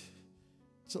respect.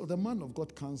 So the man of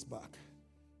God comes back.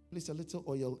 Place a little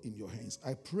oil in your hands.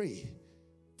 I pray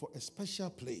for a special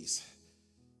place.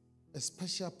 A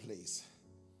special place.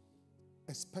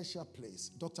 A special place.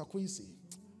 Dr. Quincy,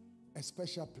 a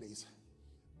special place.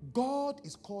 God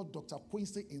is called Dr.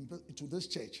 Quincy into this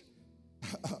church.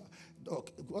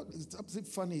 Doc, something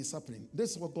funny is happening.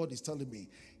 This is what God is telling me.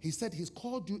 He said he's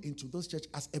called you into this church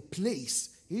as a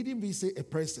place. He didn't even say a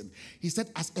person. He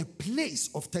said as a place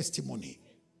of testimony.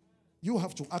 You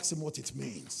have to ask him what it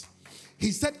means.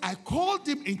 He said, I called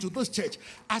him into this church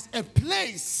as a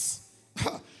place.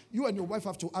 You and your wife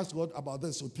have to ask God about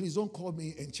this, so please don't call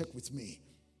me and check with me,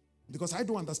 because I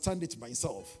don't understand it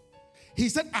myself. He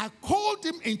said, I called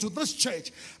him into this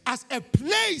church as a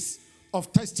place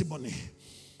of testimony.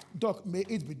 Doc, may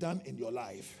it be done in your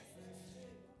life.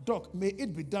 Doc, may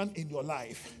it be done in your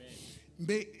life.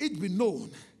 May it be known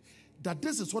that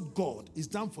this is what God is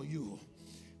done for you.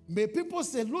 May people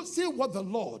say, look, see what the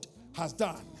Lord has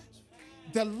done.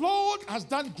 The Lord has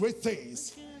done great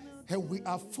things, and we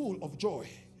are full of joy.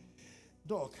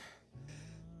 Doc,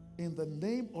 in the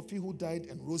name of He who died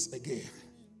and rose again,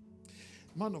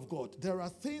 man of God, there are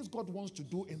things God wants to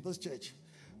do in this church.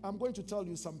 I'm going to tell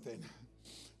you something.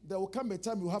 There will come a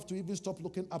time you have to even stop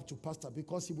looking up to Pastor,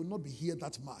 because he will not be here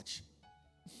that much.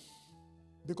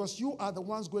 Because you are the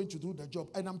ones going to do the job.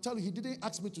 And I'm telling you, he didn't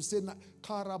ask me to say,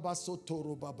 Karabaso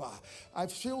Toro Baba. I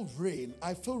feel rain.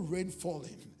 I feel rain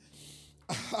falling.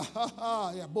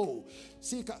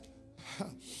 See,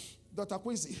 Dr.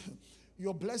 Quincy,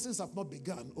 your blessings have not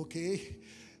begun, okay?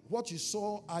 What you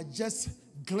saw are just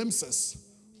glimpses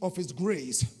of His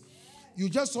grace. You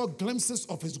just saw glimpses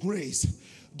of His grace.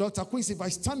 Dr. Quincy, if I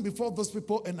stand before those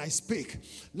people and I speak,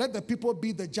 let the people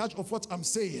be the judge of what I'm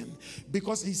saying.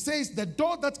 Because He says, the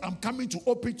door that I'm coming to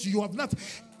open to you have not.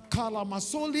 He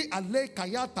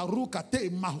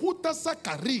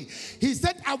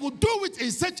said, I will do it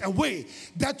in such a way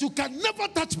that you can never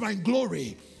touch my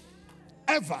glory.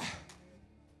 Ever.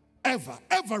 Ever,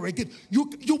 ever again. You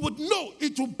would know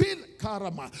it will be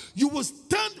karama. You will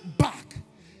stand back.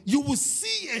 You will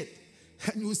see it.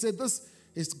 And you will say, this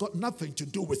has got nothing to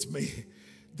do with me.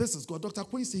 This is God. Dr.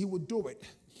 Quincy, He will do it.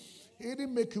 He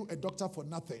didn't make you a doctor for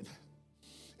nothing.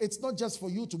 It's not just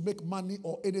for you to make money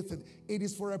or anything. It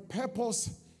is for a purpose.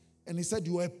 And He said,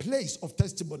 you are a place of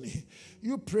testimony.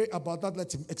 You pray about that.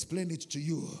 Let Him explain it to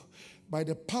you. By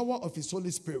the power of His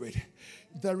Holy Spirit,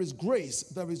 there is grace,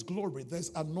 there is glory, there is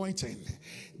anointing,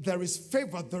 there is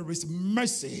favor, there is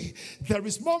mercy. There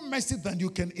is more mercy than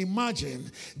you can imagine.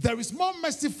 There is more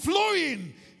mercy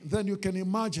flowing than you can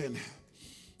imagine.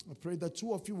 I pray that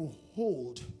two of you will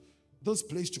hold this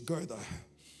place together,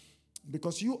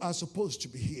 because you are supposed to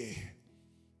be here.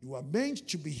 You are meant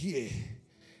to be here.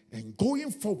 And going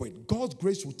forward, God's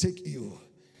grace will take you,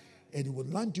 and He will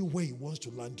land you where He wants to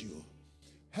land you.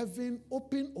 Heaven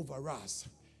open over us,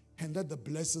 and let the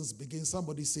blessings begin.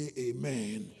 Somebody say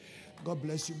amen. God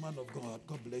bless you, man of God.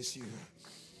 God bless you.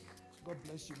 God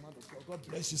bless you, man of God. God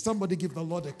bless you. Somebody give the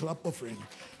Lord a clap offering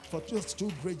for just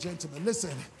two great gentlemen.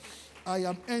 Listen, I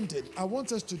am ended. I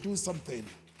want us to do something.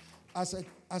 As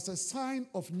a sign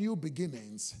of new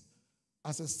beginnings,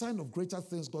 as a sign of greater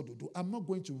things God will do, I'm not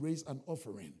going to raise an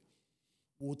offering.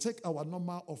 We'll take our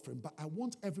normal offering, but I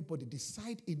want everybody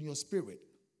decide in your spirit.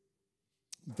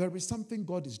 There is something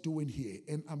God is doing here,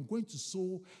 and I'm going to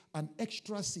sow an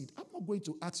extra seed. I'm not going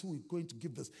to ask who is going to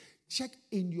give this. Check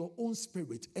in your own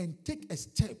spirit and take a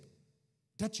step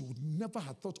that you would never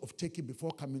have thought of taking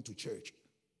before coming to church.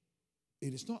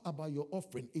 It is not about your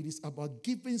offering. It is about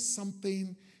giving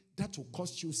something that will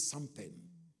cost you something.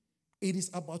 It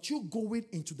is about you going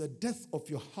into the depth of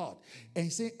your heart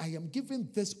and saying, I am giving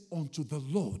this unto the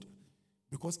Lord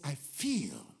because I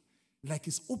feel like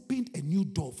it's opened a new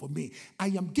door for me. I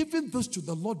am giving this to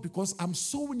the Lord because I'm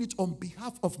sowing it on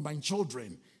behalf of my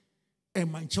children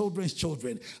and my children's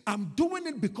children. I'm doing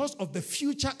it because of the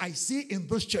future I see in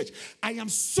this church. I am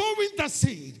sowing that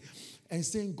seed and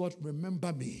saying, God,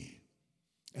 remember me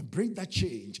and bring that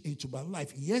change into my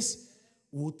life. Yes,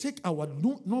 we'll take our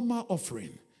normal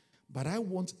offering, but I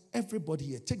want everybody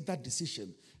here, take that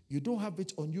decision. You don't have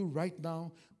it on you right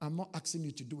now. I'm not asking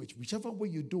you to do it. Whichever way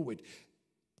you do it,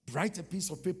 write a piece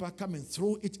of paper, come and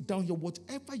throw it down here,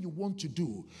 whatever you want to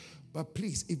do. But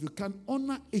please, if you can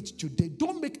honor it today,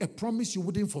 don't make a promise you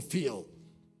wouldn't fulfill.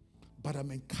 But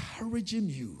I'm encouraging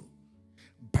you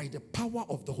by the power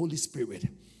of the Holy Spirit.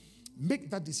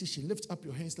 Make that decision. Lift up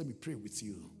your hands. Let me pray with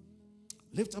you.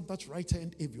 Lift up that right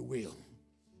hand if you will.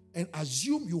 And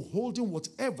assume you're holding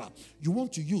whatever you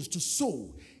want to use to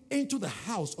sow into the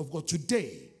house of God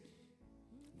today.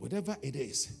 Whatever it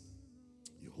is.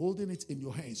 You're holding it in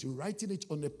your hands. You're writing it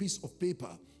on a piece of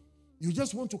paper. You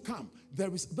just want to come.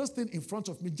 There is this thing in front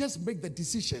of me. Just make the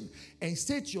decision and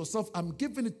say to yourself, I'm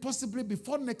giving it possibly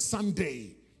before next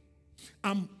Sunday.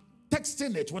 I'm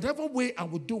texting it, whatever way I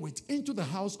will do it, into the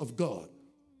house of God.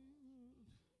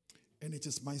 And it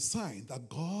is my sign that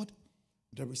God,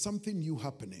 there is something new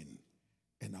happening.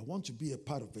 And I want to be a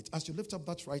part of it. As you lift up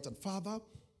that right hand, Father,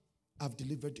 I've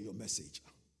delivered your message.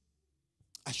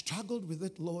 I struggled with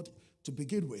it, Lord, to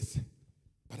begin with.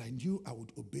 But I knew I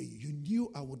would obey you. You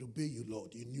knew I would obey you,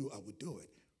 Lord. You knew I would do it.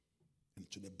 And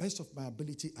to the best of my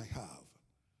ability, I have.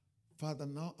 Father,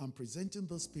 now I'm presenting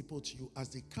those people to you as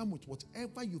they come with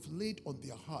whatever you've laid on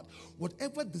their heart,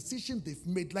 whatever decision they've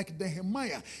made, like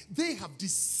Nehemiah, they have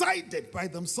decided by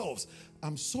themselves,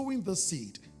 I'm sowing the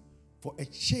seed for a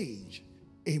change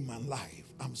in my life.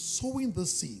 I'm sowing the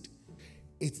seed.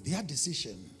 It's their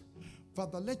decision.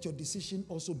 Father, let your decision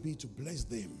also be to bless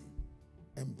them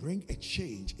and bring a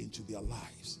change into their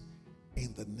lives.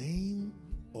 In the name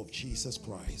of Jesus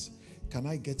Christ. Can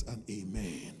I get an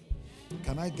amen?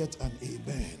 Can I get an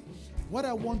amen? What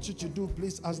I want you to do,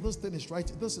 please, as this thing is right,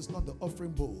 this is not the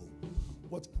offering bowl.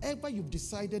 Whatever you've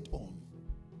decided on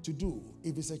to do,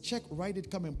 if it's a check, write it,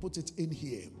 come and put it in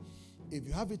here. If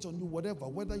you have it on you, whatever,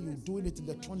 whether you're doing it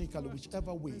electronically,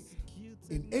 whichever way,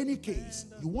 in any case,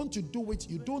 you want to do it,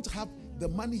 you don't have the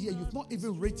money here, you've not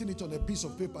even written it on a piece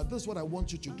of paper. This is what I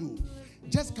want you to do.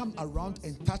 Just come around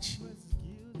and touch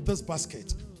this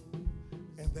basket.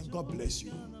 And then God bless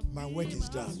you. My work is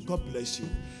done. God bless you.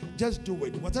 Just do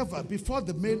it. Whatever, before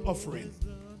the main offering,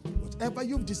 whatever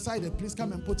you've decided, please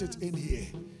come and put it in here.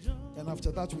 And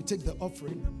after that, we take the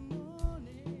offering.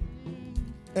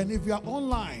 And if you are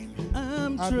online,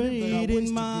 I'm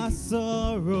trading my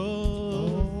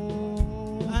sorrow.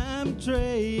 I'm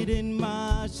trading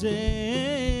my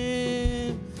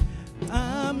shame.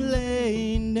 I'm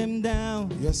laying them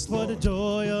down, yes, for the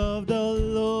joy of the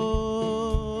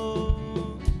Lord.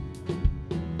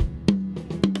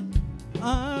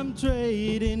 I'm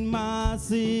trading my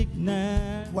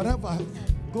sickness. Whatever,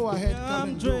 go ahead.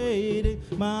 I'm trading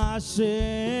my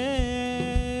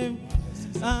shame.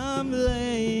 I'm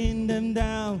laying them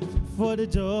down for the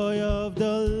joy of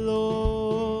the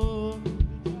Lord.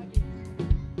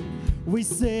 We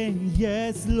sing,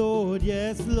 yes, Lord,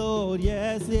 yes, Lord,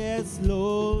 yes, yes,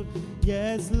 Lord,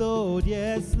 yes, Lord,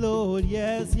 yes, Lord,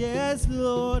 yes, yes,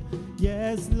 Lord,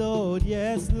 yes, Lord,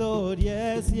 yes, Lord,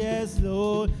 yes, yes,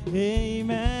 Lord,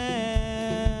 amen.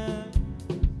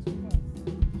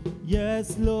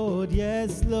 Yes, Lord,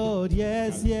 yes, Lord,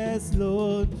 yes, yes,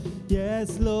 Lord,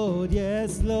 yes, Lord,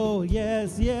 yes, Lord,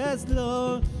 yes, yes,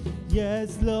 Lord,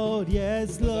 yes, Lord,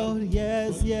 yes, Lord,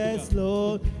 yes, yes,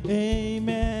 Lord,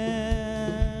 amen.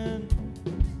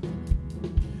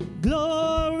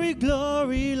 Glory,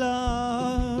 glory,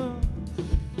 Lord,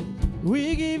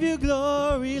 we give you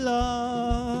glory,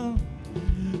 Lord.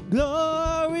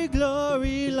 Glory,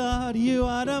 glory, Lord, you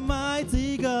are the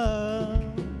mighty God.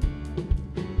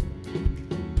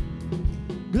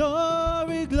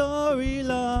 Glory, glory,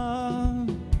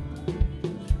 Lord,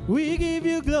 we give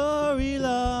you glory.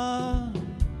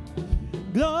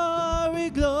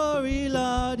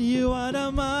 You are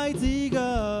the mighty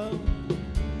God.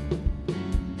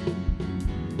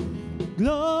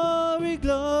 Glory,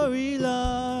 glory,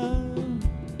 Lord.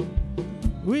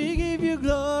 We give you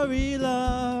glory,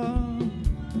 Lord.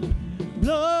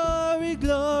 Glory,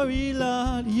 glory,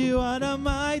 Lord. You are the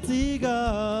mighty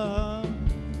God.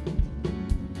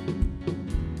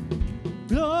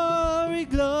 Glory,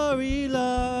 glory,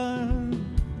 Lord.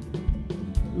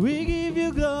 We give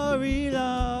you glory,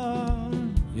 Lord.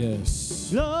 Yes.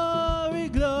 Glory,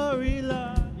 glory,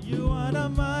 Lord. You are the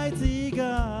mighty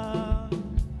God.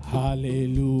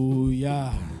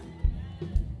 Hallelujah.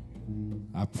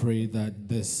 I pray that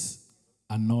this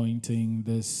anointing,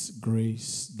 this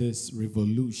grace, this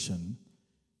revolution,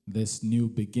 this new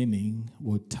beginning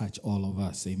will touch all of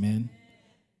us. Amen.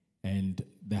 And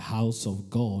the house of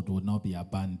God will not be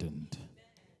abandoned.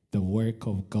 The work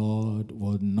of God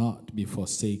will not be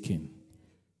forsaken.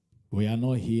 We are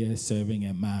not here serving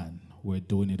a man. We're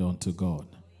doing it unto God.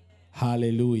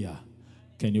 Hallelujah.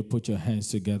 Can you put your hands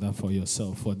together for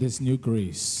yourself, for this new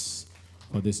grace,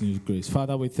 for this new grace.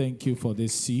 Father, we thank you for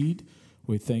this seed.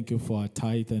 We thank you for our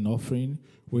tithe and offering.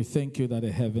 We thank you that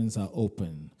the heavens are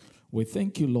open. We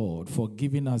thank you, Lord, for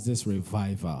giving us this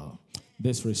revival,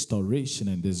 this restoration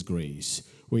and this grace.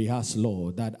 We ask,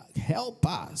 Lord, that help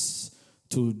us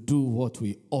to do what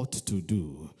we ought to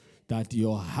do, that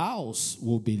your house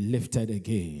will be lifted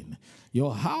again.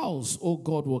 Your house, oh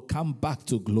God, will come back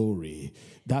to glory.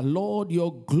 That, Lord,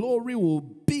 your glory will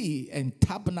be and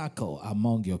tabernacle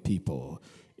among your people.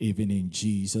 Even in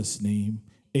Jesus' name,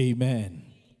 amen.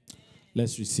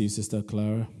 Let's receive Sister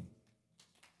Clara.